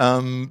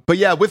 But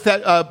yeah, with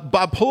that,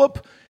 Bob, pull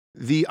up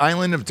The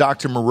Island of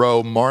Dr.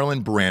 Moreau,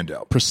 Marlon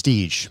Brando.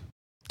 Prestige.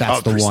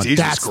 That's the one. Prestige was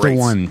That's great. the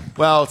one.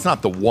 Well, it's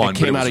not the one. It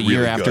came but out was a year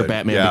really after good.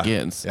 Batman Yeah.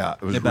 Begins. Yeah,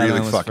 it was Yeah, really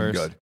Batman was fucking first.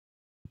 good.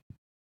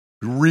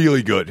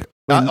 Really good.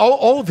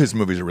 All of his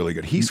movies are really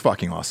good. He's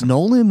fucking awesome.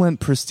 Nolan went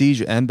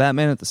Prestige and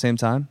Batman at the same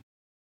time.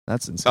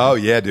 That's insane. Oh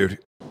yeah, dude.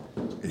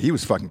 He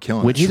was fucking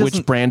killing Which it.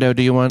 Brando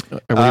do you want? Or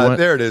what do you want?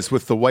 There it is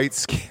with the white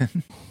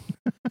skin.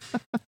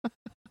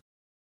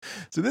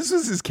 So this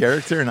was his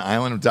character in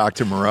Island of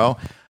Dr. Moreau.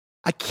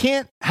 I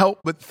can't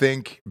help but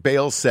think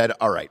Bale said,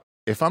 all right,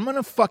 if I'm going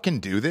to fucking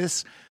do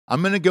this,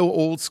 I'm going to go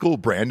old school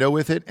Brando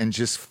with it and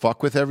just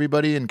fuck with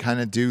everybody and kind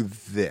of do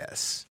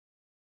this.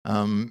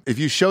 If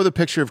you show the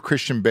picture of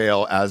Christian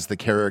Bale as the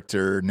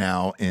character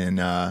now in...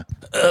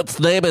 Its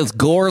name is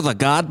Gore the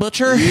God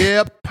Butcher?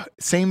 Yep.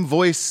 Same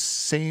voice,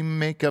 same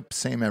makeup,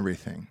 same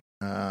everything.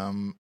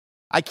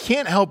 I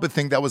can't help but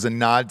think that was a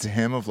nod to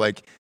him of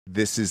like,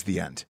 this is the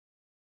end.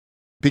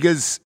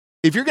 Because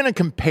if you're going to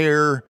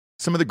compare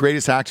some of the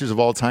greatest actors of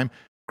all time,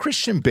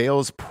 Christian Bale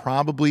is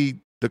probably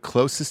the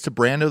closest to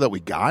Brando that we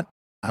got,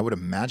 I would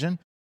imagine.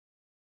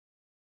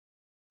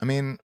 I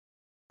mean,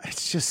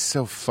 it's just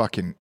so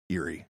fucking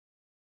eerie.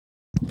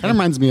 Kind of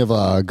reminds me of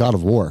God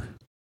of War,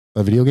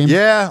 a video game.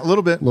 Yeah, a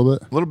little bit. A little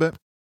bit. A little bit.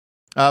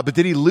 But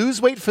did he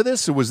lose weight for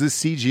this, or was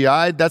this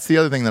CGI? That's the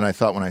other thing that I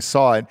thought when I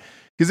saw it.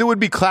 Because it would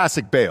be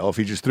classic Bale if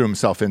he just threw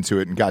himself into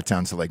it and got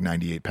down to like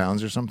 98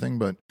 pounds or something.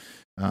 But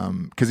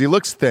because he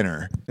looks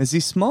thinner. Is he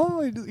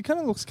small? He kind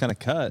of looks kind of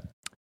cut.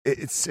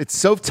 It's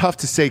so tough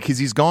to say because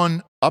he's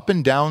gone up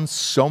and down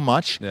so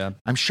much. Yeah.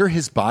 I'm sure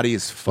his body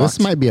is fucked. This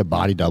might be a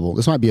body double.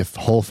 This might be a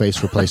whole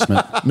face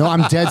replacement. No,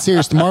 I'm dead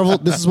serious.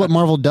 This is what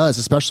Marvel does,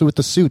 especially with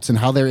the suits and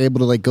how they're able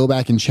to like go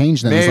back and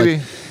change them. Maybe.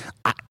 It's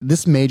like,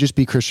 this may just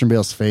be Christian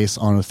Bale's face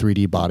on a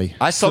 3D body.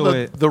 I saw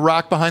So the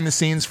Rock behind the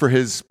scenes for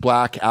his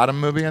Black Adam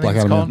movie, I think Black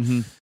it's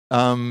Adam,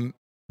 called.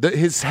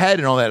 His head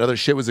and all that other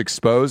shit was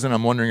exposed, and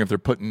I'm wondering if they're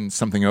putting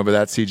something over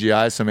that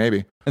CGI, so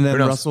maybe. And then Who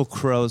knows? Russell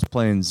Crowe's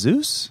playing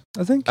Zeus,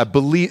 I think. I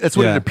believe that's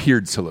what Yeah. it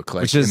appeared to look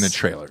like Which is in the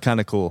trailer. kind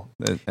of cool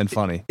and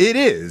funny. It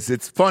is.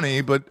 It's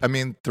funny, but I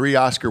mean, 3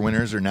 Oscar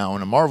winners are now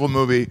in a Marvel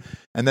movie.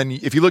 And then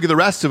if you look at the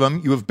rest of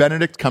them, you have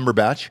Benedict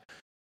Cumberbatch,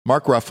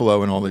 Mark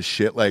Ruffalo, and all this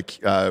shit, like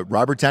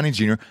Robert Downey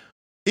Jr.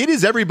 It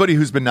is everybody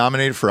who's been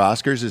nominated for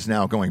Oscars is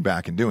now going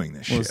back and doing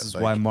this Well, shit. this is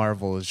Like, why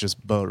Marvel is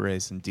just boat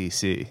racing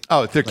DC.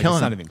 oh, they're Like, killing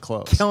it's not him. even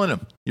close. Killing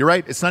him. You're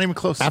right. It's not even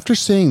close. After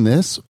seeing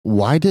this,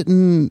 why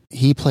didn't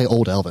he play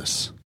old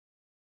Elvis?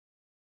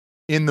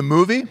 In the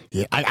movie,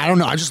 Yeah, I don't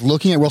know. I'm just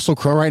looking at Russell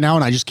Crowe right now,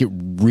 and I just get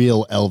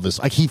real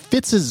Elvis. Like he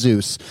fits as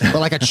Zeus,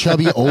 but like a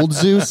chubby old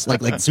Zeus,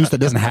 like Zeus that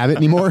doesn't have it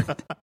anymore.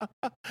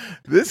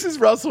 this is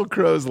Russell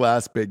Crowe's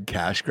last big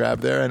cash grab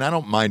there, and I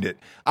don't mind it.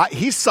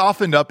 He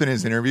softened up in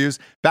his interviews.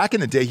 Back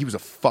in the day, he was a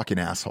fucking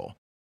asshole,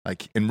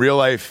 like in real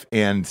life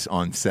and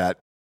on set.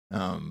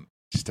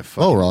 Just a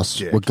fucking Oh, Ross,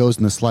 dick. what goes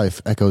in this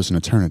life echoes in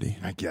eternity.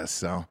 I guess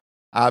so.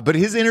 But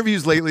his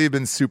interviews lately have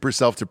been super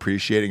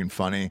self-depreciating and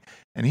funny,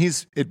 and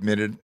he's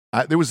admitted.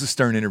 There was a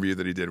Stern interview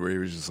that he did where he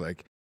was just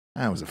like,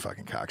 I was a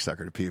fucking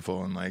cocksucker to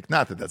people. And like,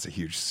 not that that's a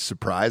huge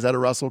surprise out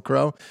of Russell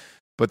Crowe,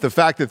 but the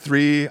fact that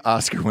 3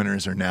 Oscar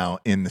winners are now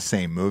in the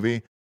same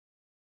movie,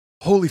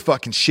 holy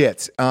fucking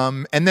shit.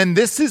 And then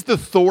this is the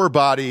Thor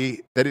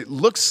body that it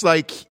looks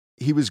like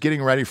he was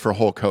getting ready for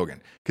Hulk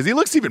Hogan, because he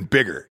looks even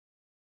bigger.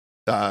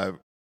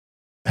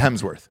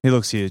 Hemsworth. He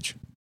looks huge.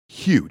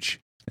 Huge.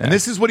 Yeah. And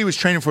this is what he was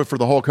training for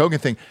the Hulk Hogan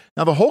thing.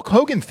 Now, the Hulk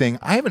Hogan thing,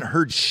 I haven't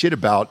heard shit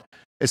about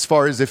as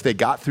far as if they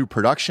got through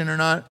production or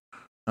not,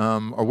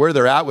 or where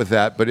they're at with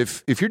that. But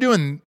if you're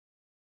doing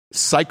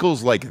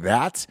cycles like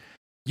that,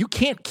 you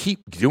can't keep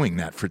doing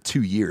that for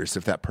 2 years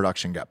if that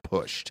production got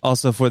pushed.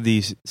 Also, for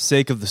the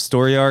sake of the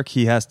story arc,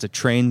 he has to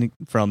train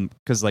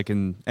because like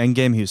in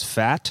Endgame, he was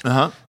fat.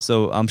 Uh-huh.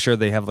 So I'm sure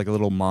they have like a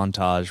little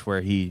montage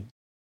where he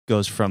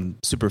goes from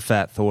super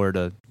fat Thor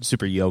to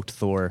super yoked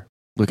Thor.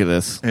 Look at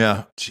this.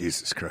 Yeah.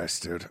 Jesus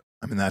Christ, dude.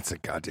 I mean, that's a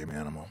goddamn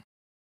animal.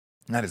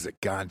 That is a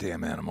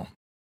goddamn animal.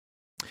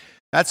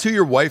 That's who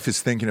your wife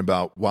is thinking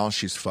about while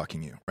she's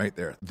fucking you, right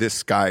there.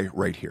 This guy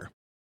right here.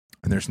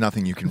 And there's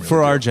nothing you can really For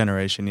do. our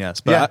generation,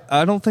 yes. But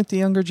I don't think the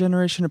younger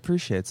generation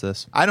appreciates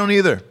this. I don't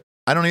either.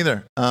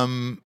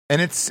 And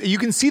you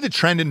can see the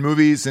trend in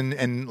movies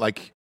and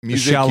like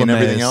music and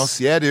everything else.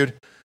 Yeah, dude.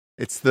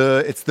 It's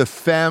the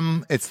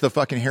femme, it's the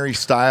fucking Harry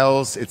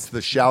Styles, it's the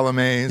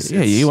Chalamets.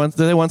 Yeah,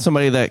 they want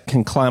somebody that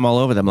can climb all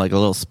over them like a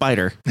little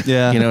spider.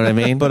 Yeah. You know what I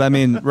mean? But I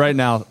mean, right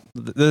now,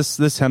 this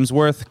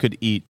Hemsworth could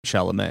eat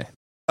Chalamet.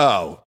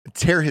 Oh,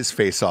 tear his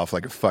face off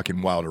like a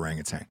fucking wild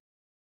orangutan.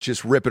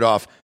 Just rip it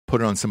off,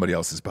 put it on somebody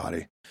else's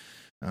body.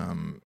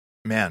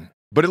 Man,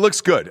 but it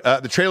looks good.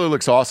 The trailer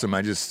looks awesome.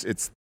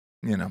 That's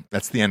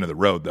the end of the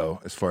road though,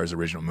 as far as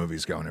original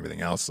movies go and everything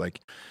else.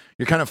 Like,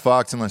 you're kind of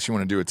fucked unless you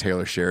want to do a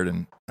Taylor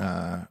Sheridan,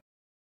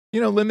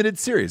 limited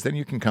series. Then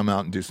you can come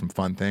out and do some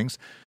fun things.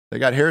 They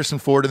got Harrison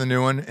Ford in the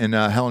new one and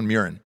Helen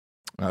Mirren.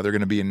 They're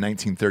going to be in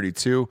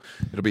 1932.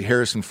 It'll be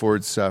Harrison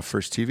Ford's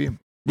first TV.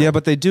 Yeah,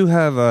 but they do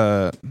have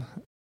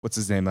what's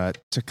his name?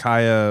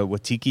 Taika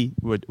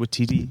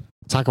Waititi.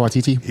 Taika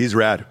Waititi. He's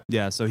rad.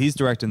 Yeah, so he's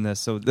directing this.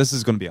 So this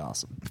is going to be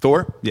awesome.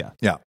 Thor? Yeah.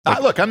 Yeah.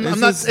 Look, I'm not.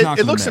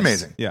 It looks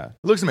amazing. Yeah.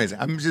 It looks amazing.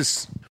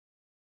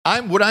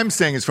 What I'm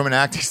saying is, from an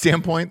acting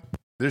standpoint,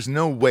 there's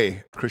no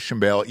way Christian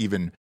Bale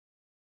even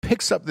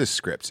picks up this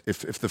script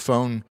if the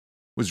phone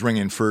was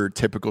ringing for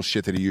typical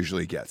shit that he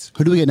usually gets.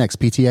 Who do we get next?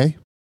 PTA?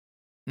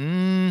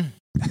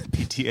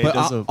 PTA But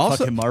does a also-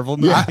 fucking Marvel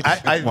movie.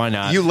 Why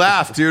not? You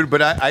laugh, dude,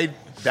 but I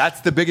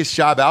that's the biggest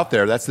job out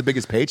there. That's the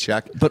biggest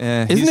paycheck. But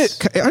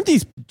aren't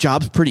these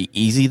jobs pretty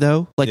easy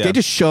though? Like Yeah. they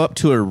just show up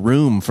to a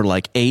room for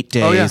like 8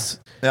 days, Oh,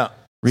 yeah.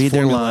 read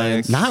their formulaic.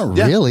 lines. Not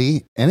Yeah.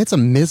 really. And it's a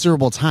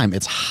miserable time.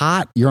 It's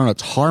hot. You're on a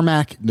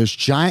tarmac. There's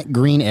giant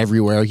green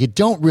everywhere. You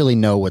don't really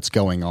know what's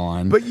going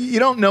on. But you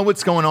don't know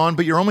what's going on,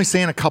 but you're only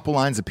saying a couple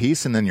lines a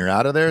piece and then you're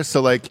out of there. So,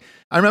 like,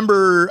 I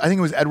remember, I think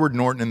it was Edward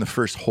Norton in the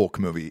first Hulk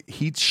movie.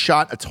 He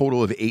shot a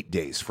total of 8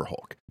 days for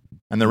Hulk,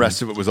 and the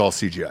rest of it was all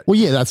CGI. Well,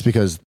 yeah, that's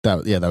because that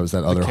was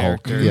that other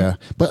Hulk. character. Yeah.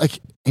 But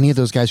like any of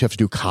those guys who have to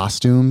do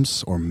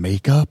costumes or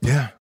makeup.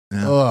 Yeah.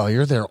 Oh,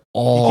 you're there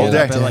all You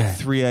day. get up day. at like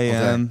 3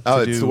 a.m. Oh,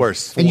 to it's do the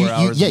worst. 4 and you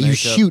hours of you makeup.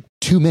 shoot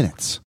 2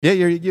 minutes. Yeah,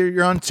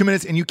 you're on 2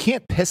 minutes, and you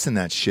can't piss in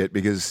that shit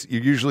because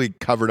you're usually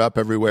covered up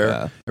everywhere.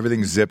 Yeah.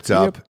 Everything's zipped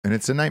up, and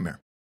it's a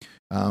nightmare.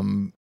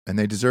 And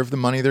they deserve the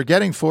money they're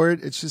getting for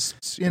it. It's just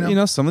Some kind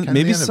of the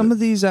maybe end of some it. of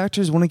these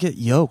actors want to get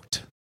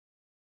yoked.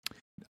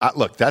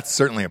 Look, that's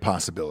certainly a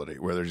possibility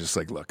where they're just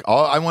like, look,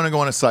 I want to go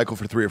on a cycle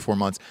for 3 or 4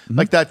 months, Mm-hmm.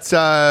 like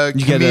that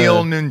You get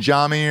Camille a-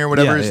 Nunjami or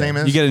whatever his name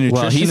is. You get a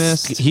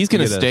nutritionist. Well, he's going to you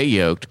get a stay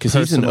yoked because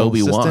he's an personal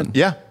Obi-Wan. assistant.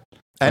 Yeah.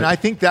 And I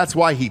think that's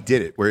why he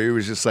did it, where he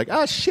was just like,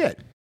 shit.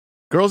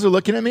 Girls are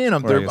looking at me,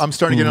 and Right. I'm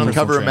starting to get on the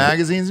Personal cover of trainer.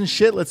 magazines and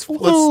shit. Let's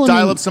Well, I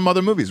dial mean, up some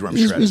other movies where I'm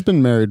He's shredded.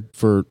 been married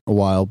for a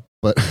while,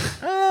 but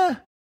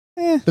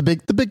Eh, the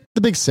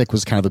big sick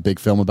was kind of a big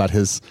film about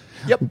his.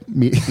 Yep.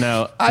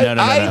 No,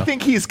 I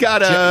think he's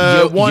got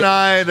one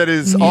eye that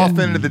is off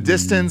into the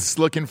distance,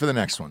 looking for the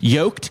next one.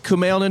 Yoked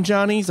Kumail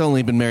Nanjiani's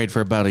only been married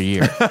for about a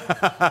year.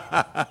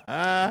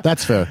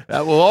 That's fair.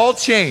 That will all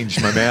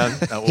change, my man.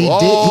 That He will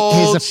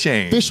all his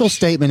change. official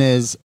statement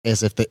is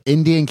if the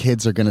Indian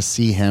kids are going to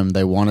see him,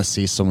 they want to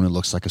see someone who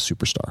looks like a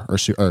superstar or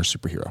a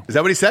superhero. Is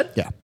that what he said?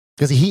 Yeah.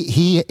 Because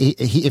he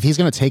if he's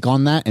going to take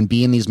on that and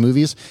be in these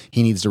movies,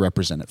 he needs to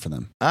represent it for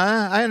them.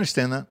 I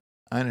understand that.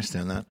 I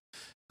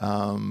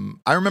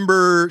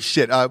remember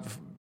a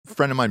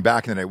friend of mine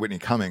back in the day, Whitney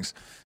Cummings.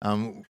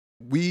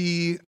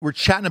 We were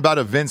chatting about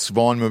a Vince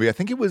Vaughn movie. I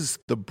think it was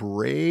The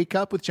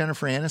Breakup with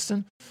Jennifer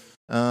Aniston,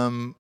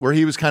 where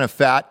he was kind of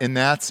fat in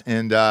that.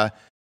 And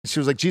she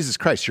was like, Jesus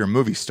Christ, you're a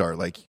movie star.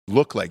 Like,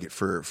 look like it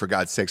for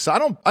God's sake. So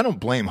I don't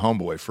blame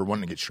Homeboy for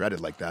wanting to get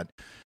shredded like that.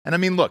 And I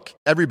mean, look,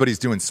 everybody's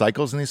doing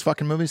cycles in these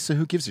fucking movies, so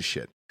who gives a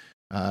shit?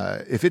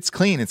 If it's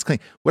clean, it's clean.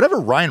 Whatever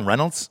Ryan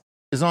Reynolds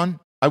is on,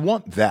 I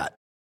want that.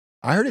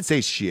 I heard it's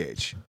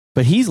HGH.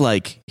 But he's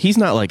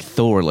not like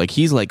Thor. Like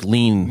he's like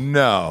lean.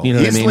 No. You know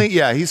what I mean? Lean.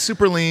 Yeah, he's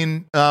super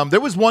lean. There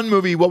was one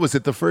movie, what was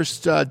it? The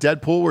first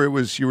Deadpool where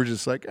you were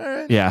just like, all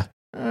right. Yeah.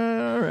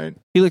 All right. right.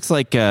 He looks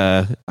like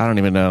I don't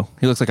even know.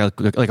 He looks like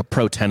a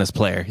pro tennis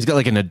player. He's got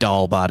like a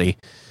Nadal body.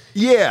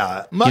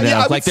 Yeah.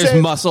 Like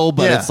there's muscle,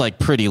 but it's like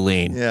pretty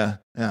lean. Yeah.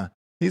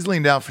 He's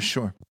leaned out for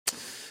sure.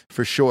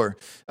 For sure.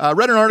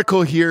 Read an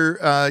article here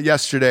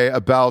yesterday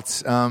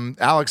about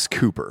Alex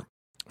Cooper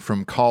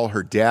from Call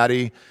Her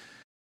Daddy.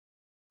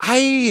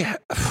 I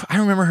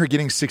remember her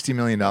getting $60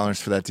 million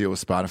for that deal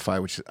with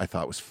Spotify, which I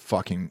thought was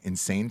fucking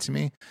insane to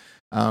me.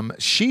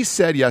 She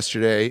said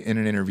yesterday in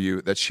an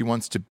interview that she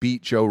wants to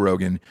beat Joe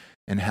Rogan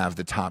and have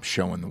the top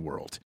show in the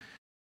world.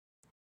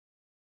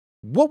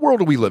 What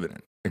world are we living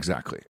in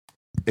exactly?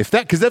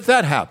 Because if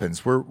that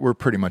happens, we're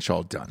pretty much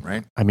all done,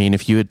 right? I mean,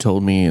 if you had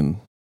told me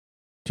in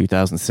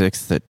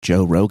 2006 that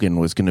Joe Rogan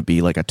was going to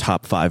be like a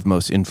top 5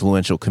 most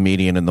influential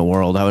comedian in the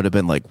world, I would have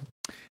been like,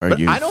 are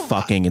you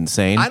fucking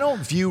insane? I don't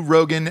view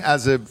Rogan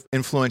as an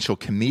influential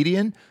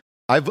comedian.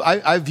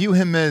 I view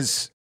him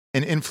as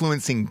an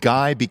influencing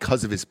guy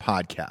because of his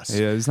podcast.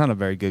 Yeah, he's not a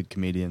very good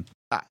comedian.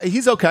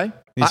 He's okay.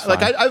 He's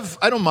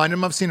I don't mind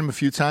him. I've seen him a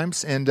few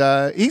times, and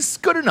he's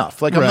good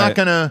enough. Like, I'm Right. not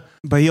gonna.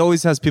 But he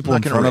always has people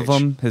in not front gonna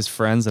of him, his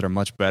friends that are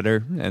much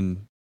better,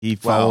 and he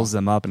follows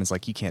them up, and it's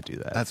like, you can't do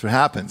that. That's what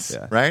happens,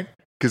 Yeah. right?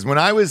 Because when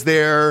I was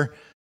there,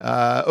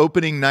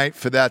 opening night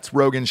for that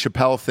Rogan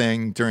Chappelle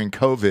thing during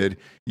COVID,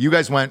 you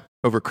guys went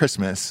over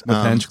Christmas With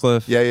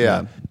Hinchcliffe.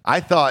 Yeah. I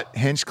thought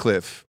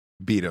Hinchcliffe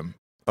beat him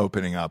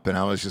opening up, and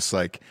I was just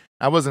like,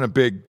 I wasn't a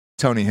big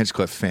Tony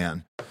Hinchcliffe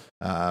fan,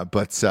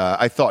 but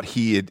I thought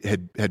he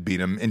had beat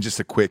him in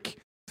just a quick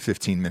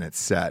 15-minute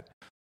set.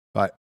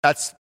 But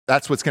that's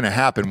what's going to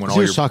happen when all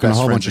He your was talking a best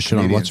whole friends bunch of are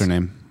shit on what's her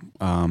comedians.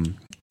 name,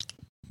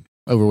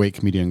 overweight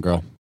comedian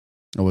girl.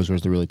 Always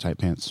wears the really tight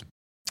pants.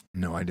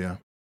 No idea.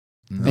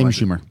 Amy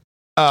Schumer.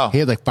 Oh, He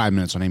had like 5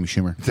 minutes on Amy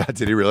Schumer.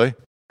 did he really?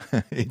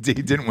 He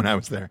didn't when I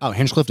was there. Oh,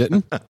 Hinchcliffe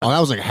didn't? Oh, that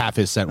was like half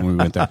his set when we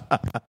went there.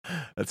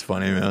 That's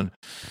funny, man.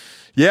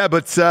 Yeah,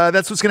 but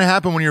that's what's going to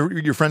happen when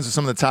you're friends with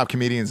some of the top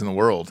comedians in the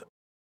world.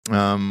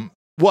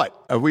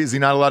 What? Is he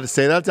not allowed to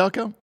say that,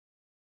 Delco?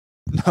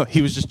 No,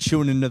 he was just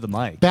chewing into the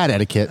mic. Bad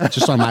etiquette,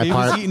 just on my He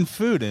was part. eating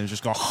food and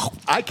just going.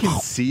 I can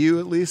see you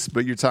at least,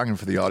 but you're talking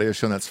for the audio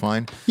show, and that's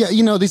fine. Yeah,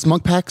 you know, these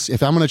monk packs,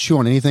 if I'm going to chew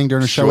on anything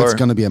during a show, Sure. it's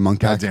going to be a monk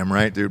pack. Goddamn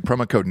right, dude.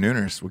 Promo code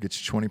Nooners will get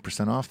you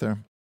 20% off there.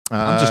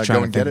 I'm just Go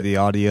trying and to get get it. the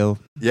audio.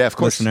 Yeah, of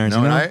course. listeners,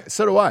 No, you know? and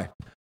so do I.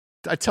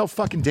 I tell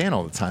fucking Dan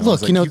all the time. I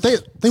Look, was you like, know, they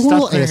stop want a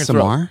little clearing your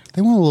throat. ASMR.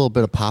 They want a little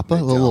bit of papa, a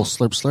little don't.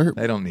 slurp.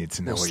 They don't need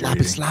to know Little what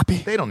you're slappy,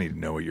 eating. slappy. They don't need to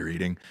know what you're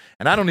eating.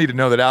 And I don't need to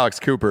know that Alex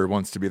Cooper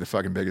wants to be the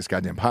fucking biggest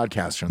goddamn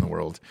podcaster in the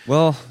world.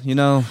 Well, you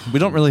know, we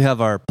don't really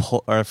have our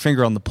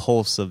finger on the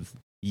pulse of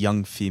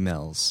young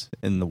females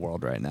in the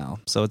world right now.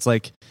 So it's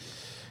like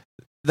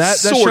that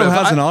Sort show of.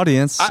 has an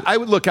audience. I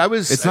would look.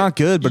 It's not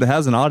good, but it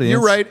has an audience.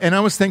 You're right. And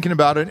I was thinking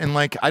about it, and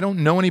like, I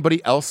don't know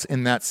anybody else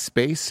in that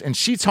space. And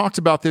she talked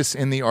about this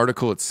in the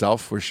article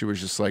itself, where she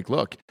was just like,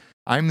 look,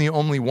 I'm the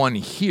only one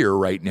here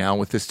right now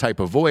with this type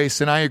of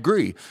voice. And I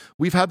agree.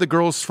 We've had the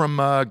girls from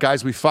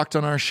Guys We Fucked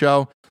on our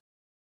show.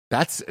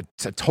 It's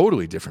a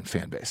totally different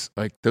fan base.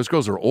 Like, those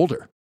girls are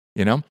older,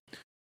 you know?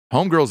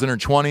 Homegirls in her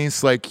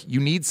 20s. Like, you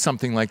need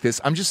something like this.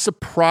 I'm just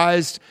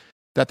surprised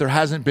that there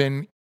hasn't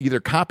been either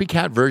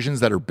copycat versions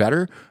that are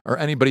better or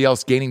anybody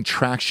else gaining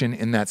traction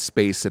in that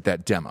space at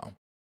that demo.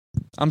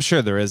 I'm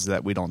sure there is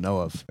that we don't know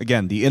of.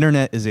 Again, the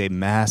internet is a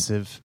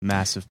massive,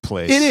 massive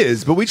place. It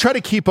is, but we try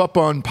to keep up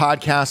on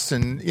podcasts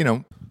and, you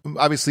know,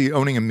 obviously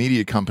owning a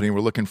media company, we're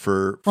looking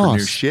for Boss,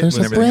 new shit there's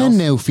and a everything brand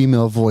else. new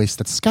female voice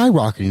that's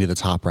skyrocketing to the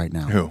top right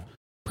now. Who?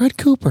 Brett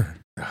Cooper.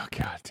 Oh,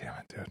 God damn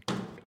it, dude.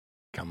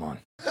 Come on.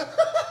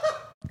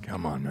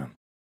 Come on, man.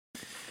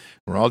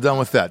 We're all done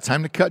with that.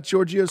 Time to cut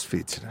Giorgio's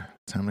feet today.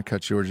 Time to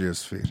cut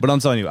Giorgio's feet. But I'm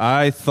telling you,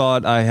 I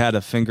thought I had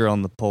a finger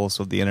on the pulse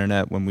of the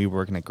internet when we were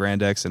working at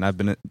Grand X, and I've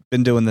been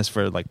doing this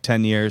for like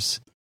 10 years.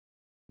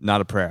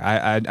 Not a prayer.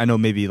 I know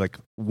maybe like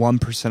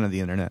 1% of the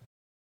internet.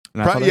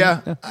 And I thought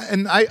Yeah.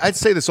 And I'd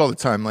say this all the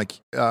time. Like,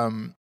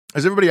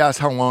 as everybody asks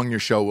how long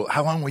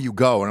will you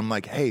go? And I'm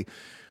like, hey,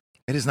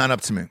 it is not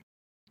up to me.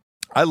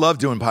 I love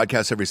doing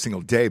podcasts every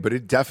single day, but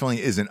it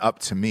definitely isn't up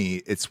to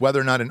me. It's whether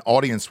or not an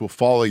audience will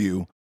follow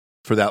you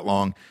for that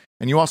long.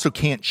 And you also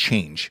can't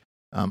change.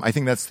 I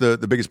think that's the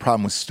biggest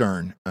problem with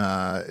Stern,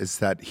 is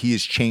that he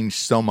has changed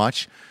so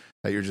much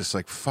that you're just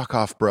like, fuck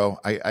off, bro.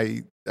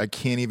 I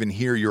can't even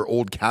hear your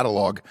old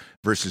catalog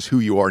versus who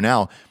you are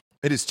now.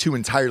 It is two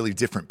entirely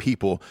different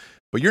people,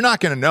 but you're not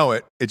going to know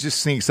it. It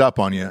just sneaks up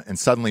on you, and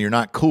suddenly you're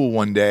not cool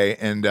one day,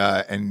 and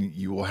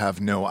you will have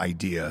no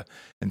idea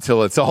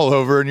until it's all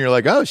over, and you're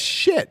like, oh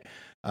shit.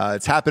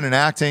 It's happened in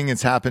acting.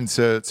 It's happened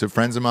to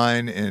friends of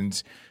mine,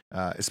 and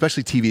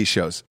especially TV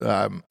shows.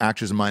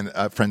 Actors of mine,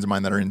 friends of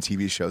mine that are in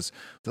TV shows.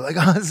 They're like,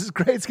 oh, this is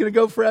great. It's going to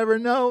go forever.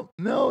 No,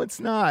 it's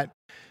not.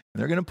 And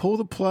they're going to pull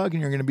the plug,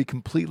 and you're going to be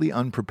completely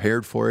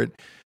unprepared for it.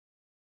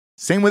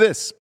 Same with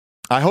this.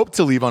 I hope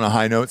to leave on a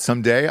high note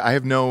someday. I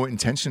have no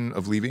intention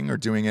of leaving or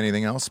doing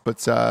anything else, but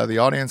the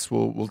audience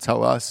will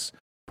tell us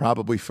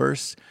probably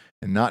first,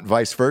 and not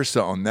vice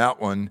versa on that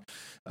one.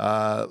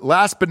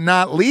 Last but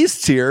not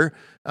least here,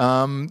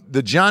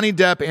 The Johnny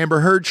Depp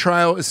Amber Heard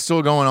trial is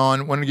still going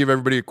on. Want to give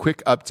everybody a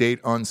quick update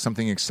on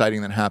something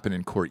exciting that happened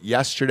in court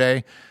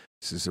yesterday.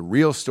 This is a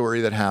real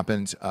story that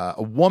happened.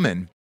 A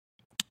woman,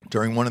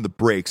 during one of the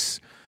breaks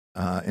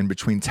in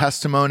between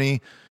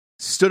testimony,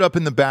 stood up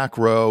in the back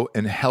row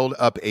and held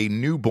up a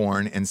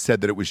newborn and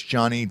said that it was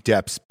Johnny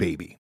Depp's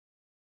baby,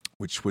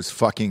 which was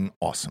fucking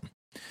awesome.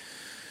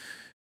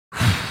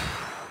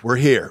 We're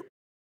here.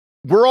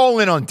 We're all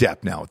in on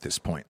Depp now at this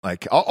point.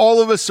 Like,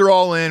 all of us are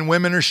all in.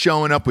 Women are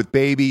showing up with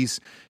babies,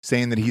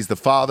 saying that he's the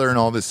father and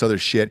all this other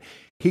shit.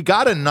 He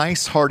got a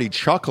nice hearty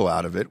chuckle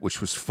out of it,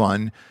 which was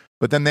fun.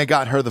 But then they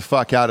got her the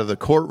fuck out of the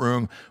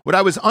courtroom. What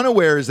I was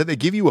unaware is that they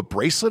give you a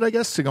bracelet, I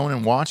guess, to go in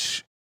and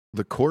watch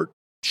the court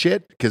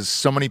shit because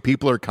so many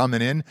people are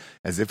coming in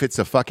as if it's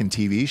a fucking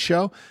TV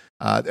show.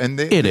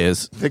 It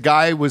is. The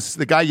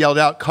guy yelled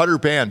out, cut her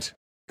band.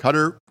 Cut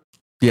her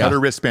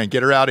wristband.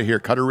 Get her out of here.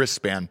 Cut her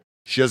wristband.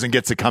 She doesn't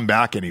get to come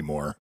back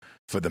anymore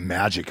for the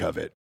magic of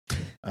it.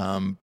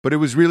 But it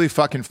was really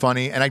fucking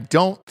funny. And I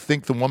don't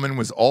think the woman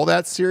was all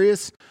that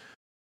serious.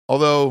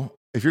 Although,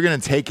 if you're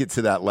going to take it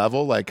to that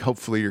level, like,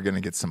 hopefully you're going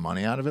to get some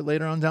money out of it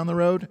later on down the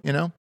road, you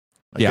know?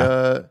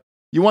 Like,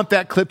 you want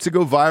that clip to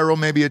go viral,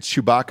 maybe a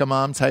Chewbacca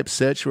mom type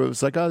sitch where it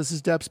was like, oh, this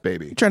is Depp's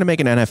baby. You're trying to make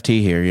an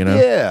NFT here, you know?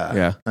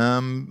 Yeah.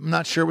 I'm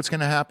not sure what's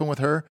going to happen with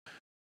her,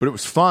 but it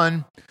was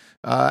fun.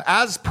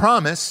 As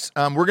promised,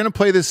 we're going to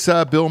play this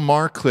Bill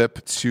Maher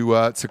clip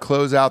to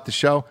close out the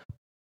show.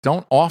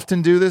 Don't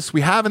often do this.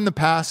 We have in the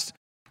past.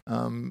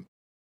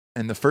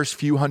 In the first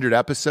few hundred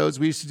episodes,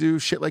 we used to do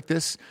shit like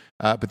this.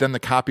 But then the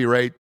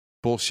copyright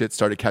bullshit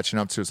started catching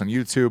up to us on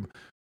YouTube.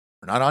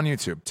 We're not on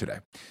YouTube today.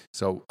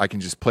 So I can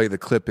just play the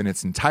clip in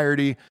its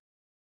entirety.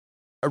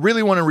 I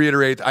really want to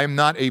reiterate, I'm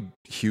not a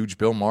huge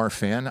Bill Maher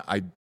fan.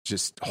 I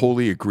just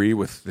wholly agree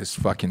with this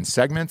fucking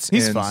segment.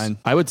 He's fine.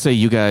 I would say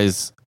you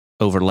guys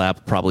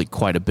overlap probably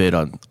quite a bit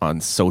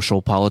on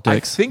social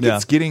politics. I think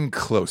it's getting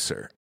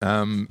closer.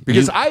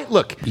 Because I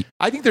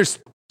think there's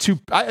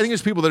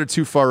people that are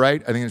too far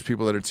right. I think there's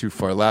people that are too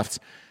far left.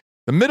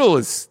 The middle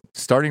is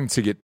starting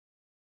to get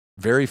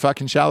very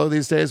fucking shallow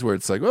these days where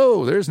it's like,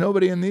 oh, there's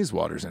nobody in these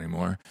waters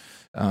anymore.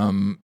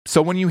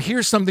 So when you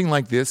hear something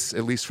like this,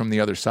 at least from the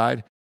other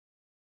side,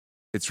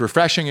 it's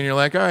refreshing and you're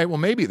like, all right, well,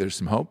 maybe there's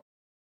some hope.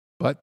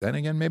 But then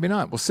again, maybe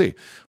not. We'll see.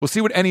 We'll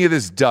see what any of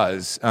this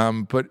does.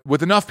 But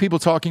with enough people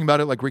talking about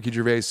it, like Ricky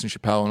Gervais and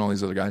Chappelle and all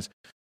these other guys,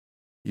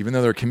 even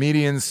though they're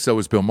comedians, so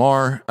is Bill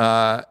Maher,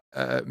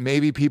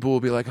 maybe people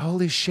will be like,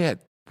 holy shit,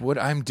 what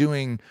I'm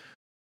doing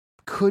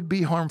could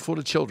be harmful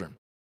to children.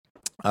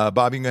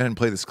 Bobby, you can go ahead and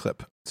play this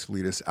clip to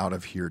lead us out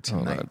of here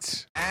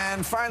tonight.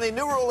 And finally,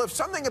 new rule: if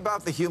something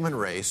about the human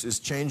race is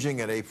changing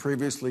at a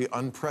previously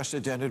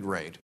unprecedented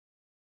rate,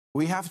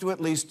 we have to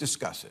at least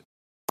discuss it.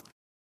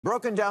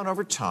 Broken down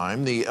over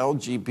time, the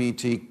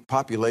LGBT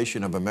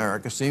population of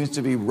America seems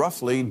to be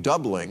roughly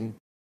doubling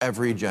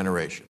every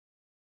generation.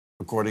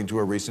 According to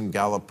a recent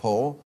Gallup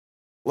poll,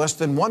 less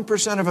than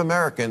 1% of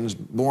Americans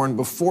born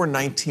before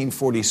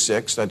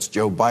 1946, that's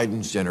Joe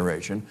Biden's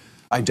generation,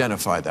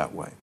 identify that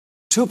way.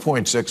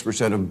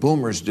 2.6% of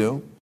boomers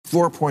do,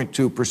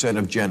 4.2%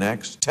 of Gen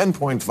X,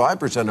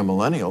 10.5% of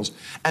millennials,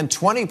 and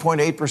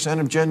 20.8%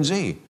 of Gen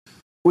Z.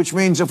 Which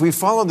means if we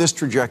follow this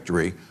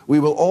trajectory,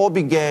 we will all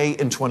be gay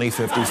in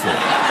 2054.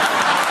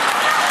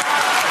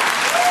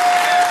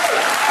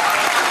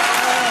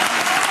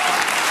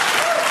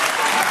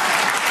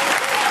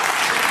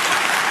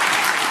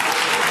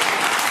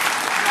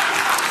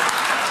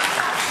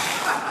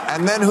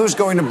 And then who's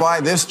going to buy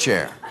this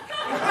chair?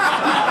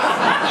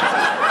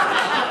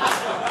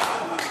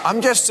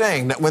 I'm just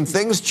saying that when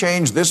things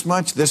change this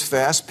much, this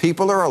fast,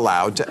 people are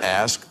allowed to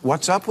ask,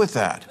 what's up with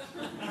that?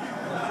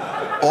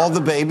 All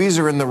the babies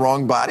are in the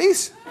wrong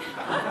bodies?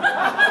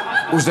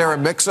 Was there a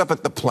mix-up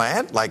at the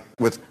plant, like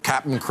with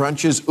Captain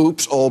Crunch's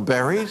Oops, All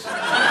Berries?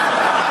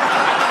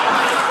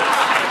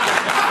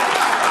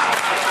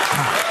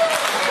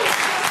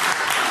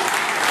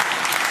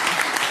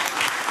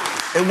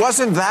 It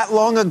wasn't that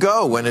long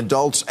ago when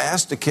adults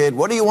asked a kid,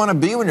 what do you want to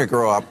be when you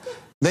grow up?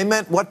 They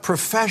meant what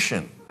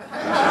profession?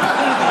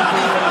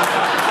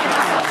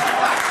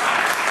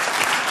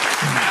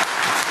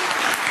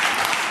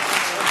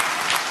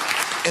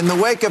 In the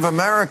wake of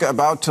America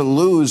about to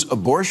lose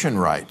abortion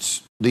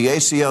rights, the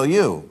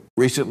ACLU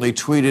recently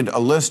tweeted a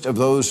list of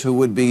those who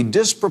would be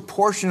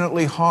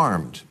disproportionately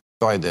harmed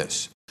by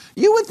this.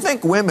 You would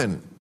think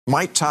women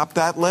might top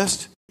that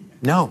list?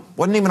 No,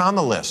 wasn't even on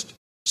the list.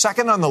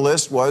 Second on the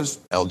list was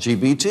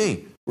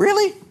LGBT.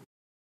 Really?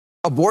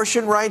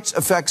 Abortion rights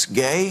affects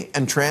gay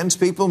and trans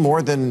people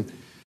more than,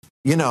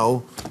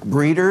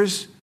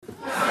 breeders?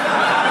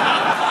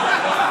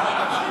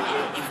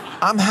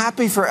 I'm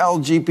happy for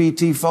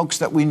LGBT folks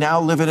that we now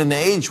live in an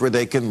age where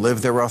they can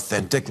live their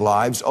authentic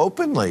lives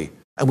openly.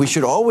 And we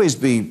should always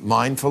be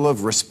mindful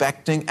of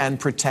respecting and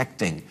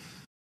protecting.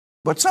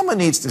 But someone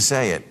needs to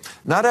say it.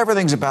 Not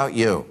everything's about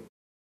you.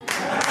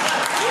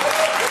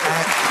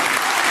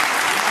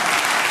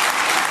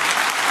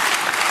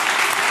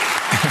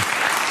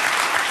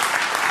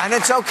 And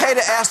it's okay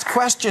to ask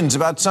questions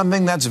about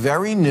something that's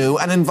very new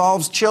and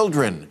involves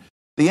children.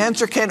 The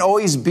answer can't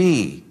always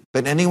be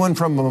that anyone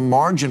from a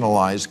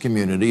marginalized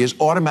community is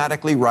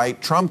automatically right,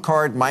 trump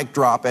card, mic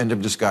drop, end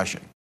of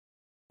discussion.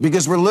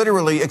 Because we're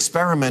literally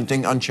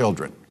experimenting on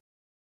children.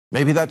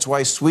 Maybe that's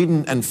why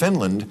Sweden and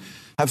Finland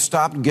have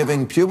stopped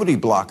giving puberty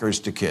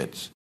blockers to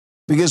kids.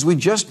 Because we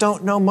just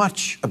don't know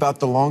much about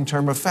the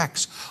long-term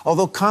effects.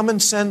 Although common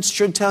sense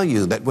should tell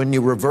you that when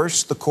you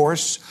reverse the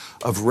course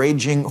of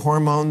raging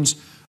hormones,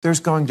 there's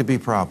going to be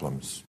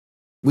problems.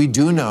 We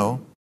do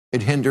know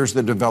it hinders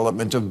the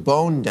development of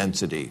bone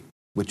density,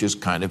 which is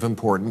kind of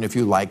important if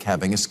you like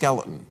having a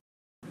skeleton.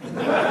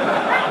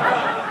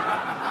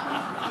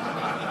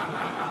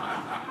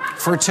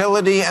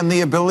 Fertility and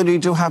the ability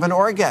to have an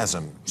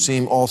orgasm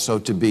seem also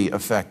to be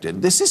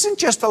affected. This isn't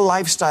just a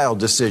lifestyle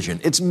decision,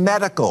 it's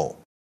medical.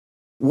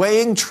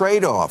 Weighing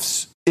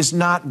trade-offs is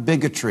not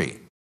bigotry.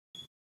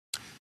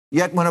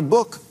 Yet when a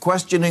book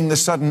questioning the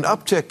sudden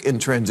uptick in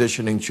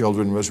transitioning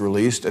children was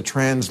released, a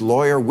trans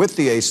lawyer with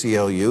the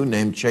ACLU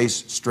named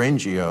Chase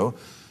Strangio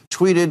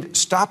tweeted,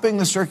 "Stopping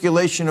the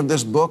circulation of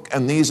this book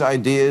and these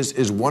ideas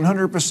is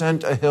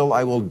 100% a hill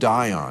I will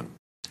die on."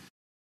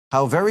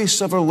 How very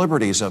civil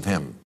liberties of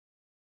him.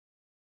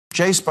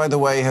 Chase, by the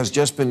way, has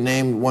just been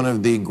named one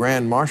of the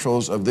grand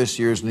marshals of this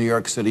year's New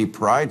York City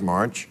Pride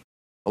March,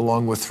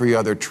 along with 3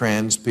 other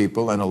trans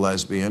people and a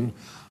lesbian.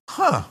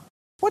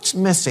 What's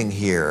missing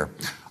here?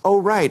 Oh,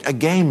 right, a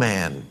gay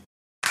man.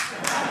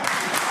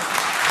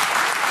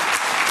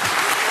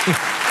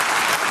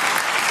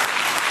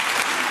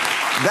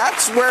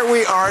 That's where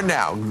we are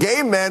now.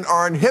 Gay men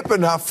aren't hip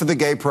enough for the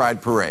gay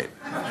pride parade.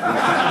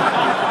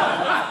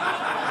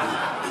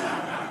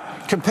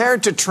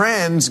 Compared to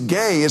trans,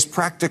 gay is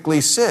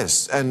practically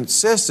cis, and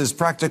cis is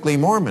practically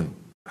Mormon.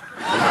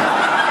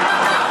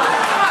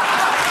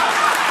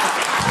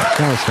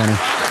 That was funny.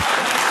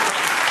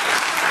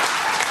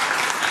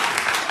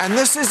 And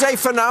this is a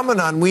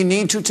phenomenon we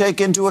need to take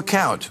into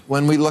account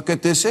when we look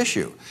at this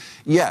issue.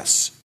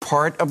 Yes,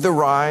 part of the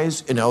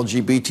rise in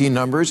LGBT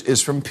numbers is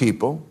from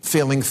people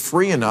feeling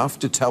free enough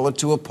to tell it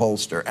to a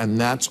pollster, and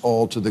that's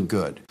all to the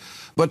good.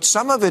 But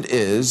some of it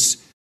is,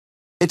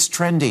 it's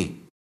trendy.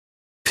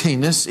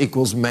 Penis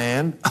equals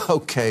man?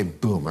 Okay,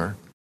 boomer.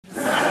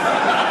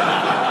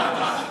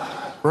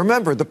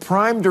 Remember, the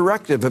prime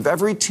directive of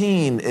every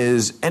teen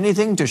is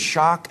anything to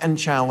shock and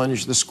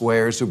challenge the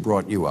squares who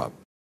brought you up.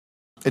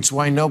 It's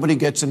why nobody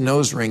gets a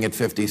nose ring at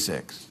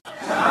 56.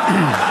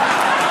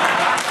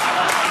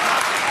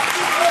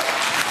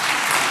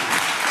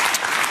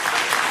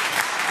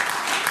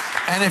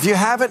 And if you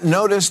haven't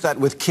noticed that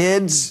with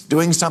kids,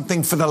 doing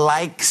something for the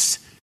likes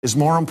is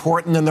more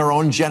important than their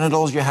own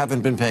genitals, you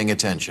haven't been paying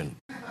attention.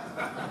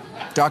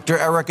 Dr.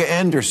 Erica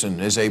Anderson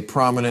is a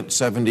prominent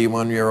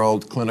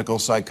 71-year-old clinical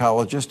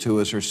psychologist who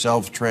is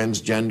herself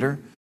transgender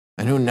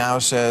and who now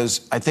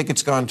says, "I think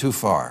it's gone too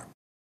far."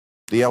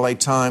 The LA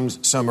Times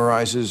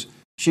summarizes,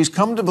 she's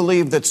come to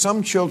believe that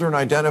some children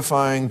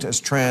identifying as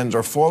trans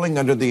are falling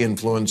under the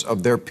influence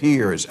of their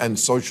peers and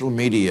social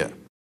media.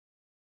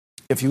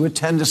 If you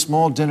attend a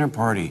small dinner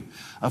party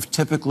of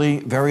typically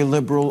very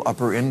liberal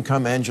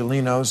upper-income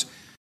Angelenos,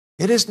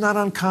 it is not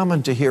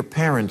uncommon to hear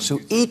parents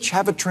who each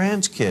have a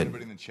trans kid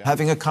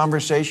having a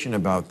conversation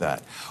about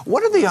that.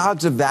 What are the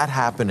odds of that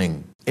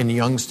happening in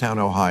Youngstown,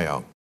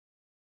 Ohio?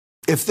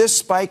 If this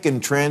spike in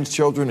trans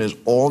children is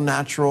all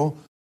natural,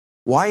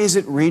 why is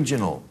it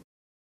regional?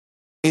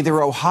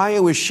 Either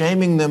Ohio is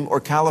shaming them or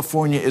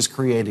California is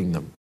creating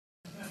them.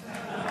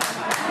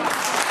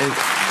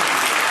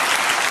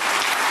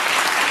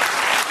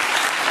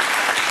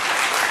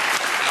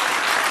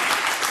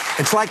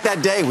 It's like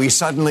that day we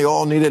suddenly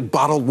all needed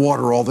bottled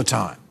water all the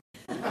time.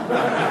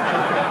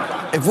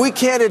 If we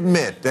can't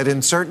admit that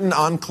in certain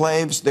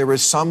enclaves there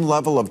is some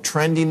level of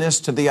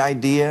trendiness to the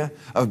idea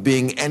of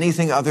being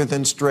anything other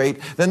than straight,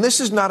 then this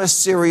is not a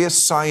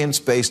serious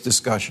science-based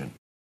discussion.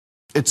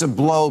 It's a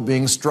blow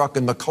being struck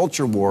in the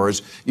culture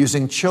wars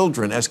using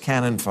children as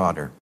cannon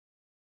fodder.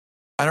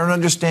 I don't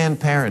understand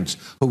parents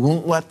who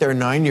won't let their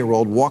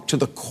 9-year-old walk to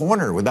the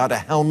corner without a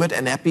helmet,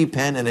 an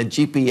EpiPen, and a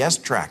GPS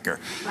tracker.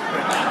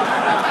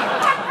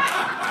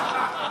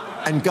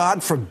 And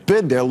God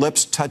forbid their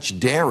lips touch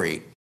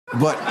dairy.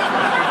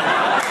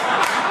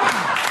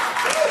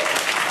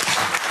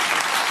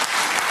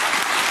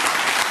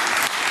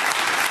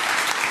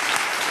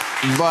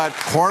 But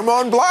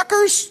hormone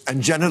blockers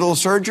and genital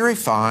surgery,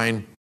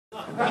 fine.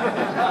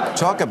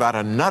 Talk about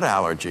a nut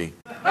allergy.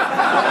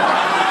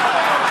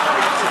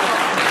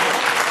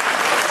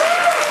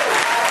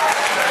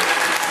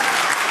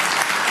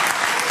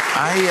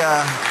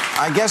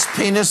 I guess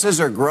penises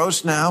are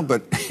gross now,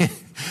 but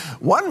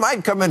one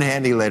might come in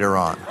handy later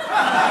on.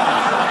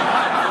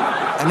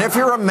 And if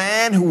you're a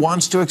man who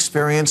wants to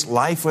experience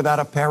life without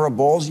a pair of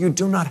balls, you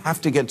do not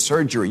have to get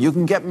surgery. You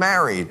can get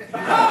married.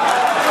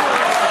 I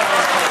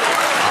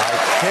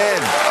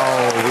kid.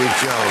 Oh, we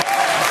joke.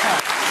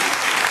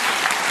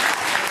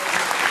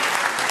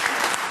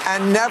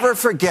 And never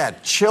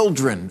forget,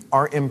 children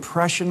are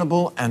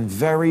impressionable and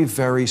very,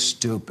 very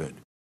stupid.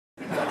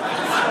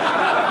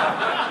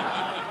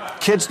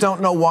 Kids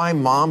don't know why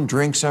mom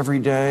drinks every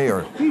day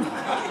or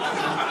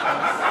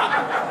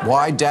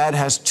why dad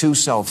has 2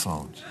 cell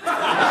phones.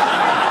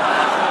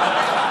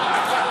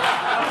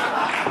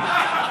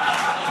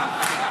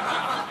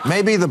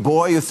 Maybe the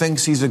boy who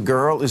thinks he's a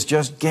girl is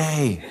just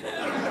gay.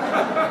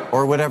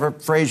 Or whatever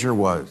Frasier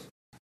was.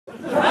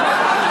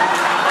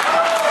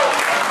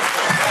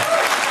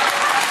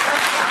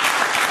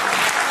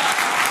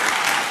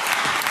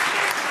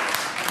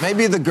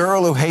 Maybe the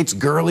girl who hates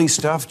girly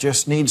stuff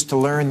just needs to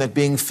learn that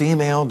being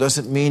female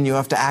doesn't mean you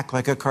have to act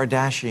like a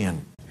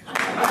Kardashian.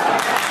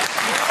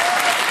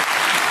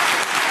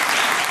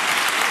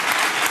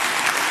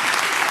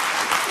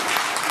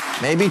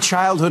 Maybe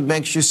childhood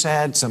makes you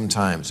sad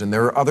sometimes, and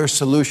there are other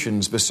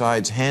solutions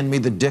besides hand me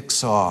the dick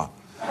saw.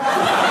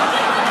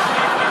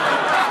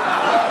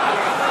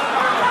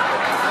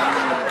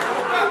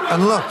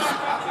 And look,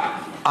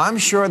 I'm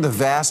sure the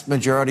vast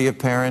majority of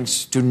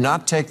parents do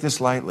not take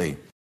this lightly,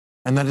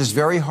 and that it's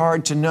very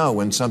hard to know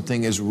when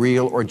something is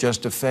real or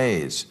just a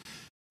phase.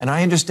 And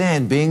I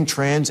understand being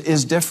trans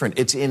is different,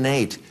 it's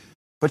innate.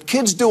 But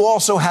kids do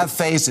also have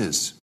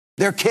phases.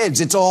 They're kids,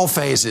 it's all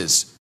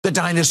phases. The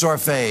dinosaur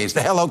phase,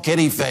 the Hello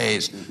Kitty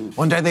phase.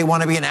 One day they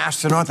want to be an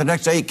astronaut, the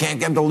next day you can't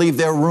get them to leave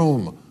their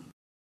room.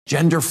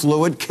 Gender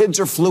fluid,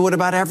 kids are fluid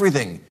about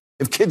everything.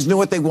 If kids knew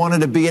what they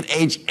wanted to be at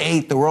age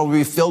 8, the world would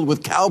be filled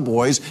with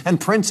cowboys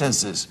and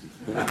princesses.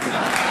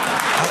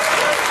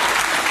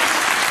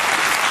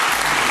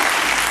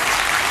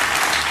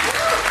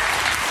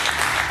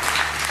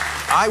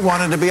 I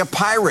wanted to be a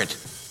pirate.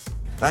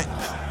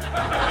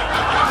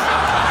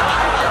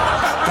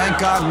 Thank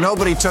God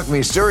nobody took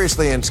me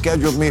seriously and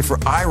scheduled me for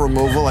eye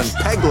removal and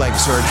peg leg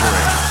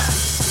surgery.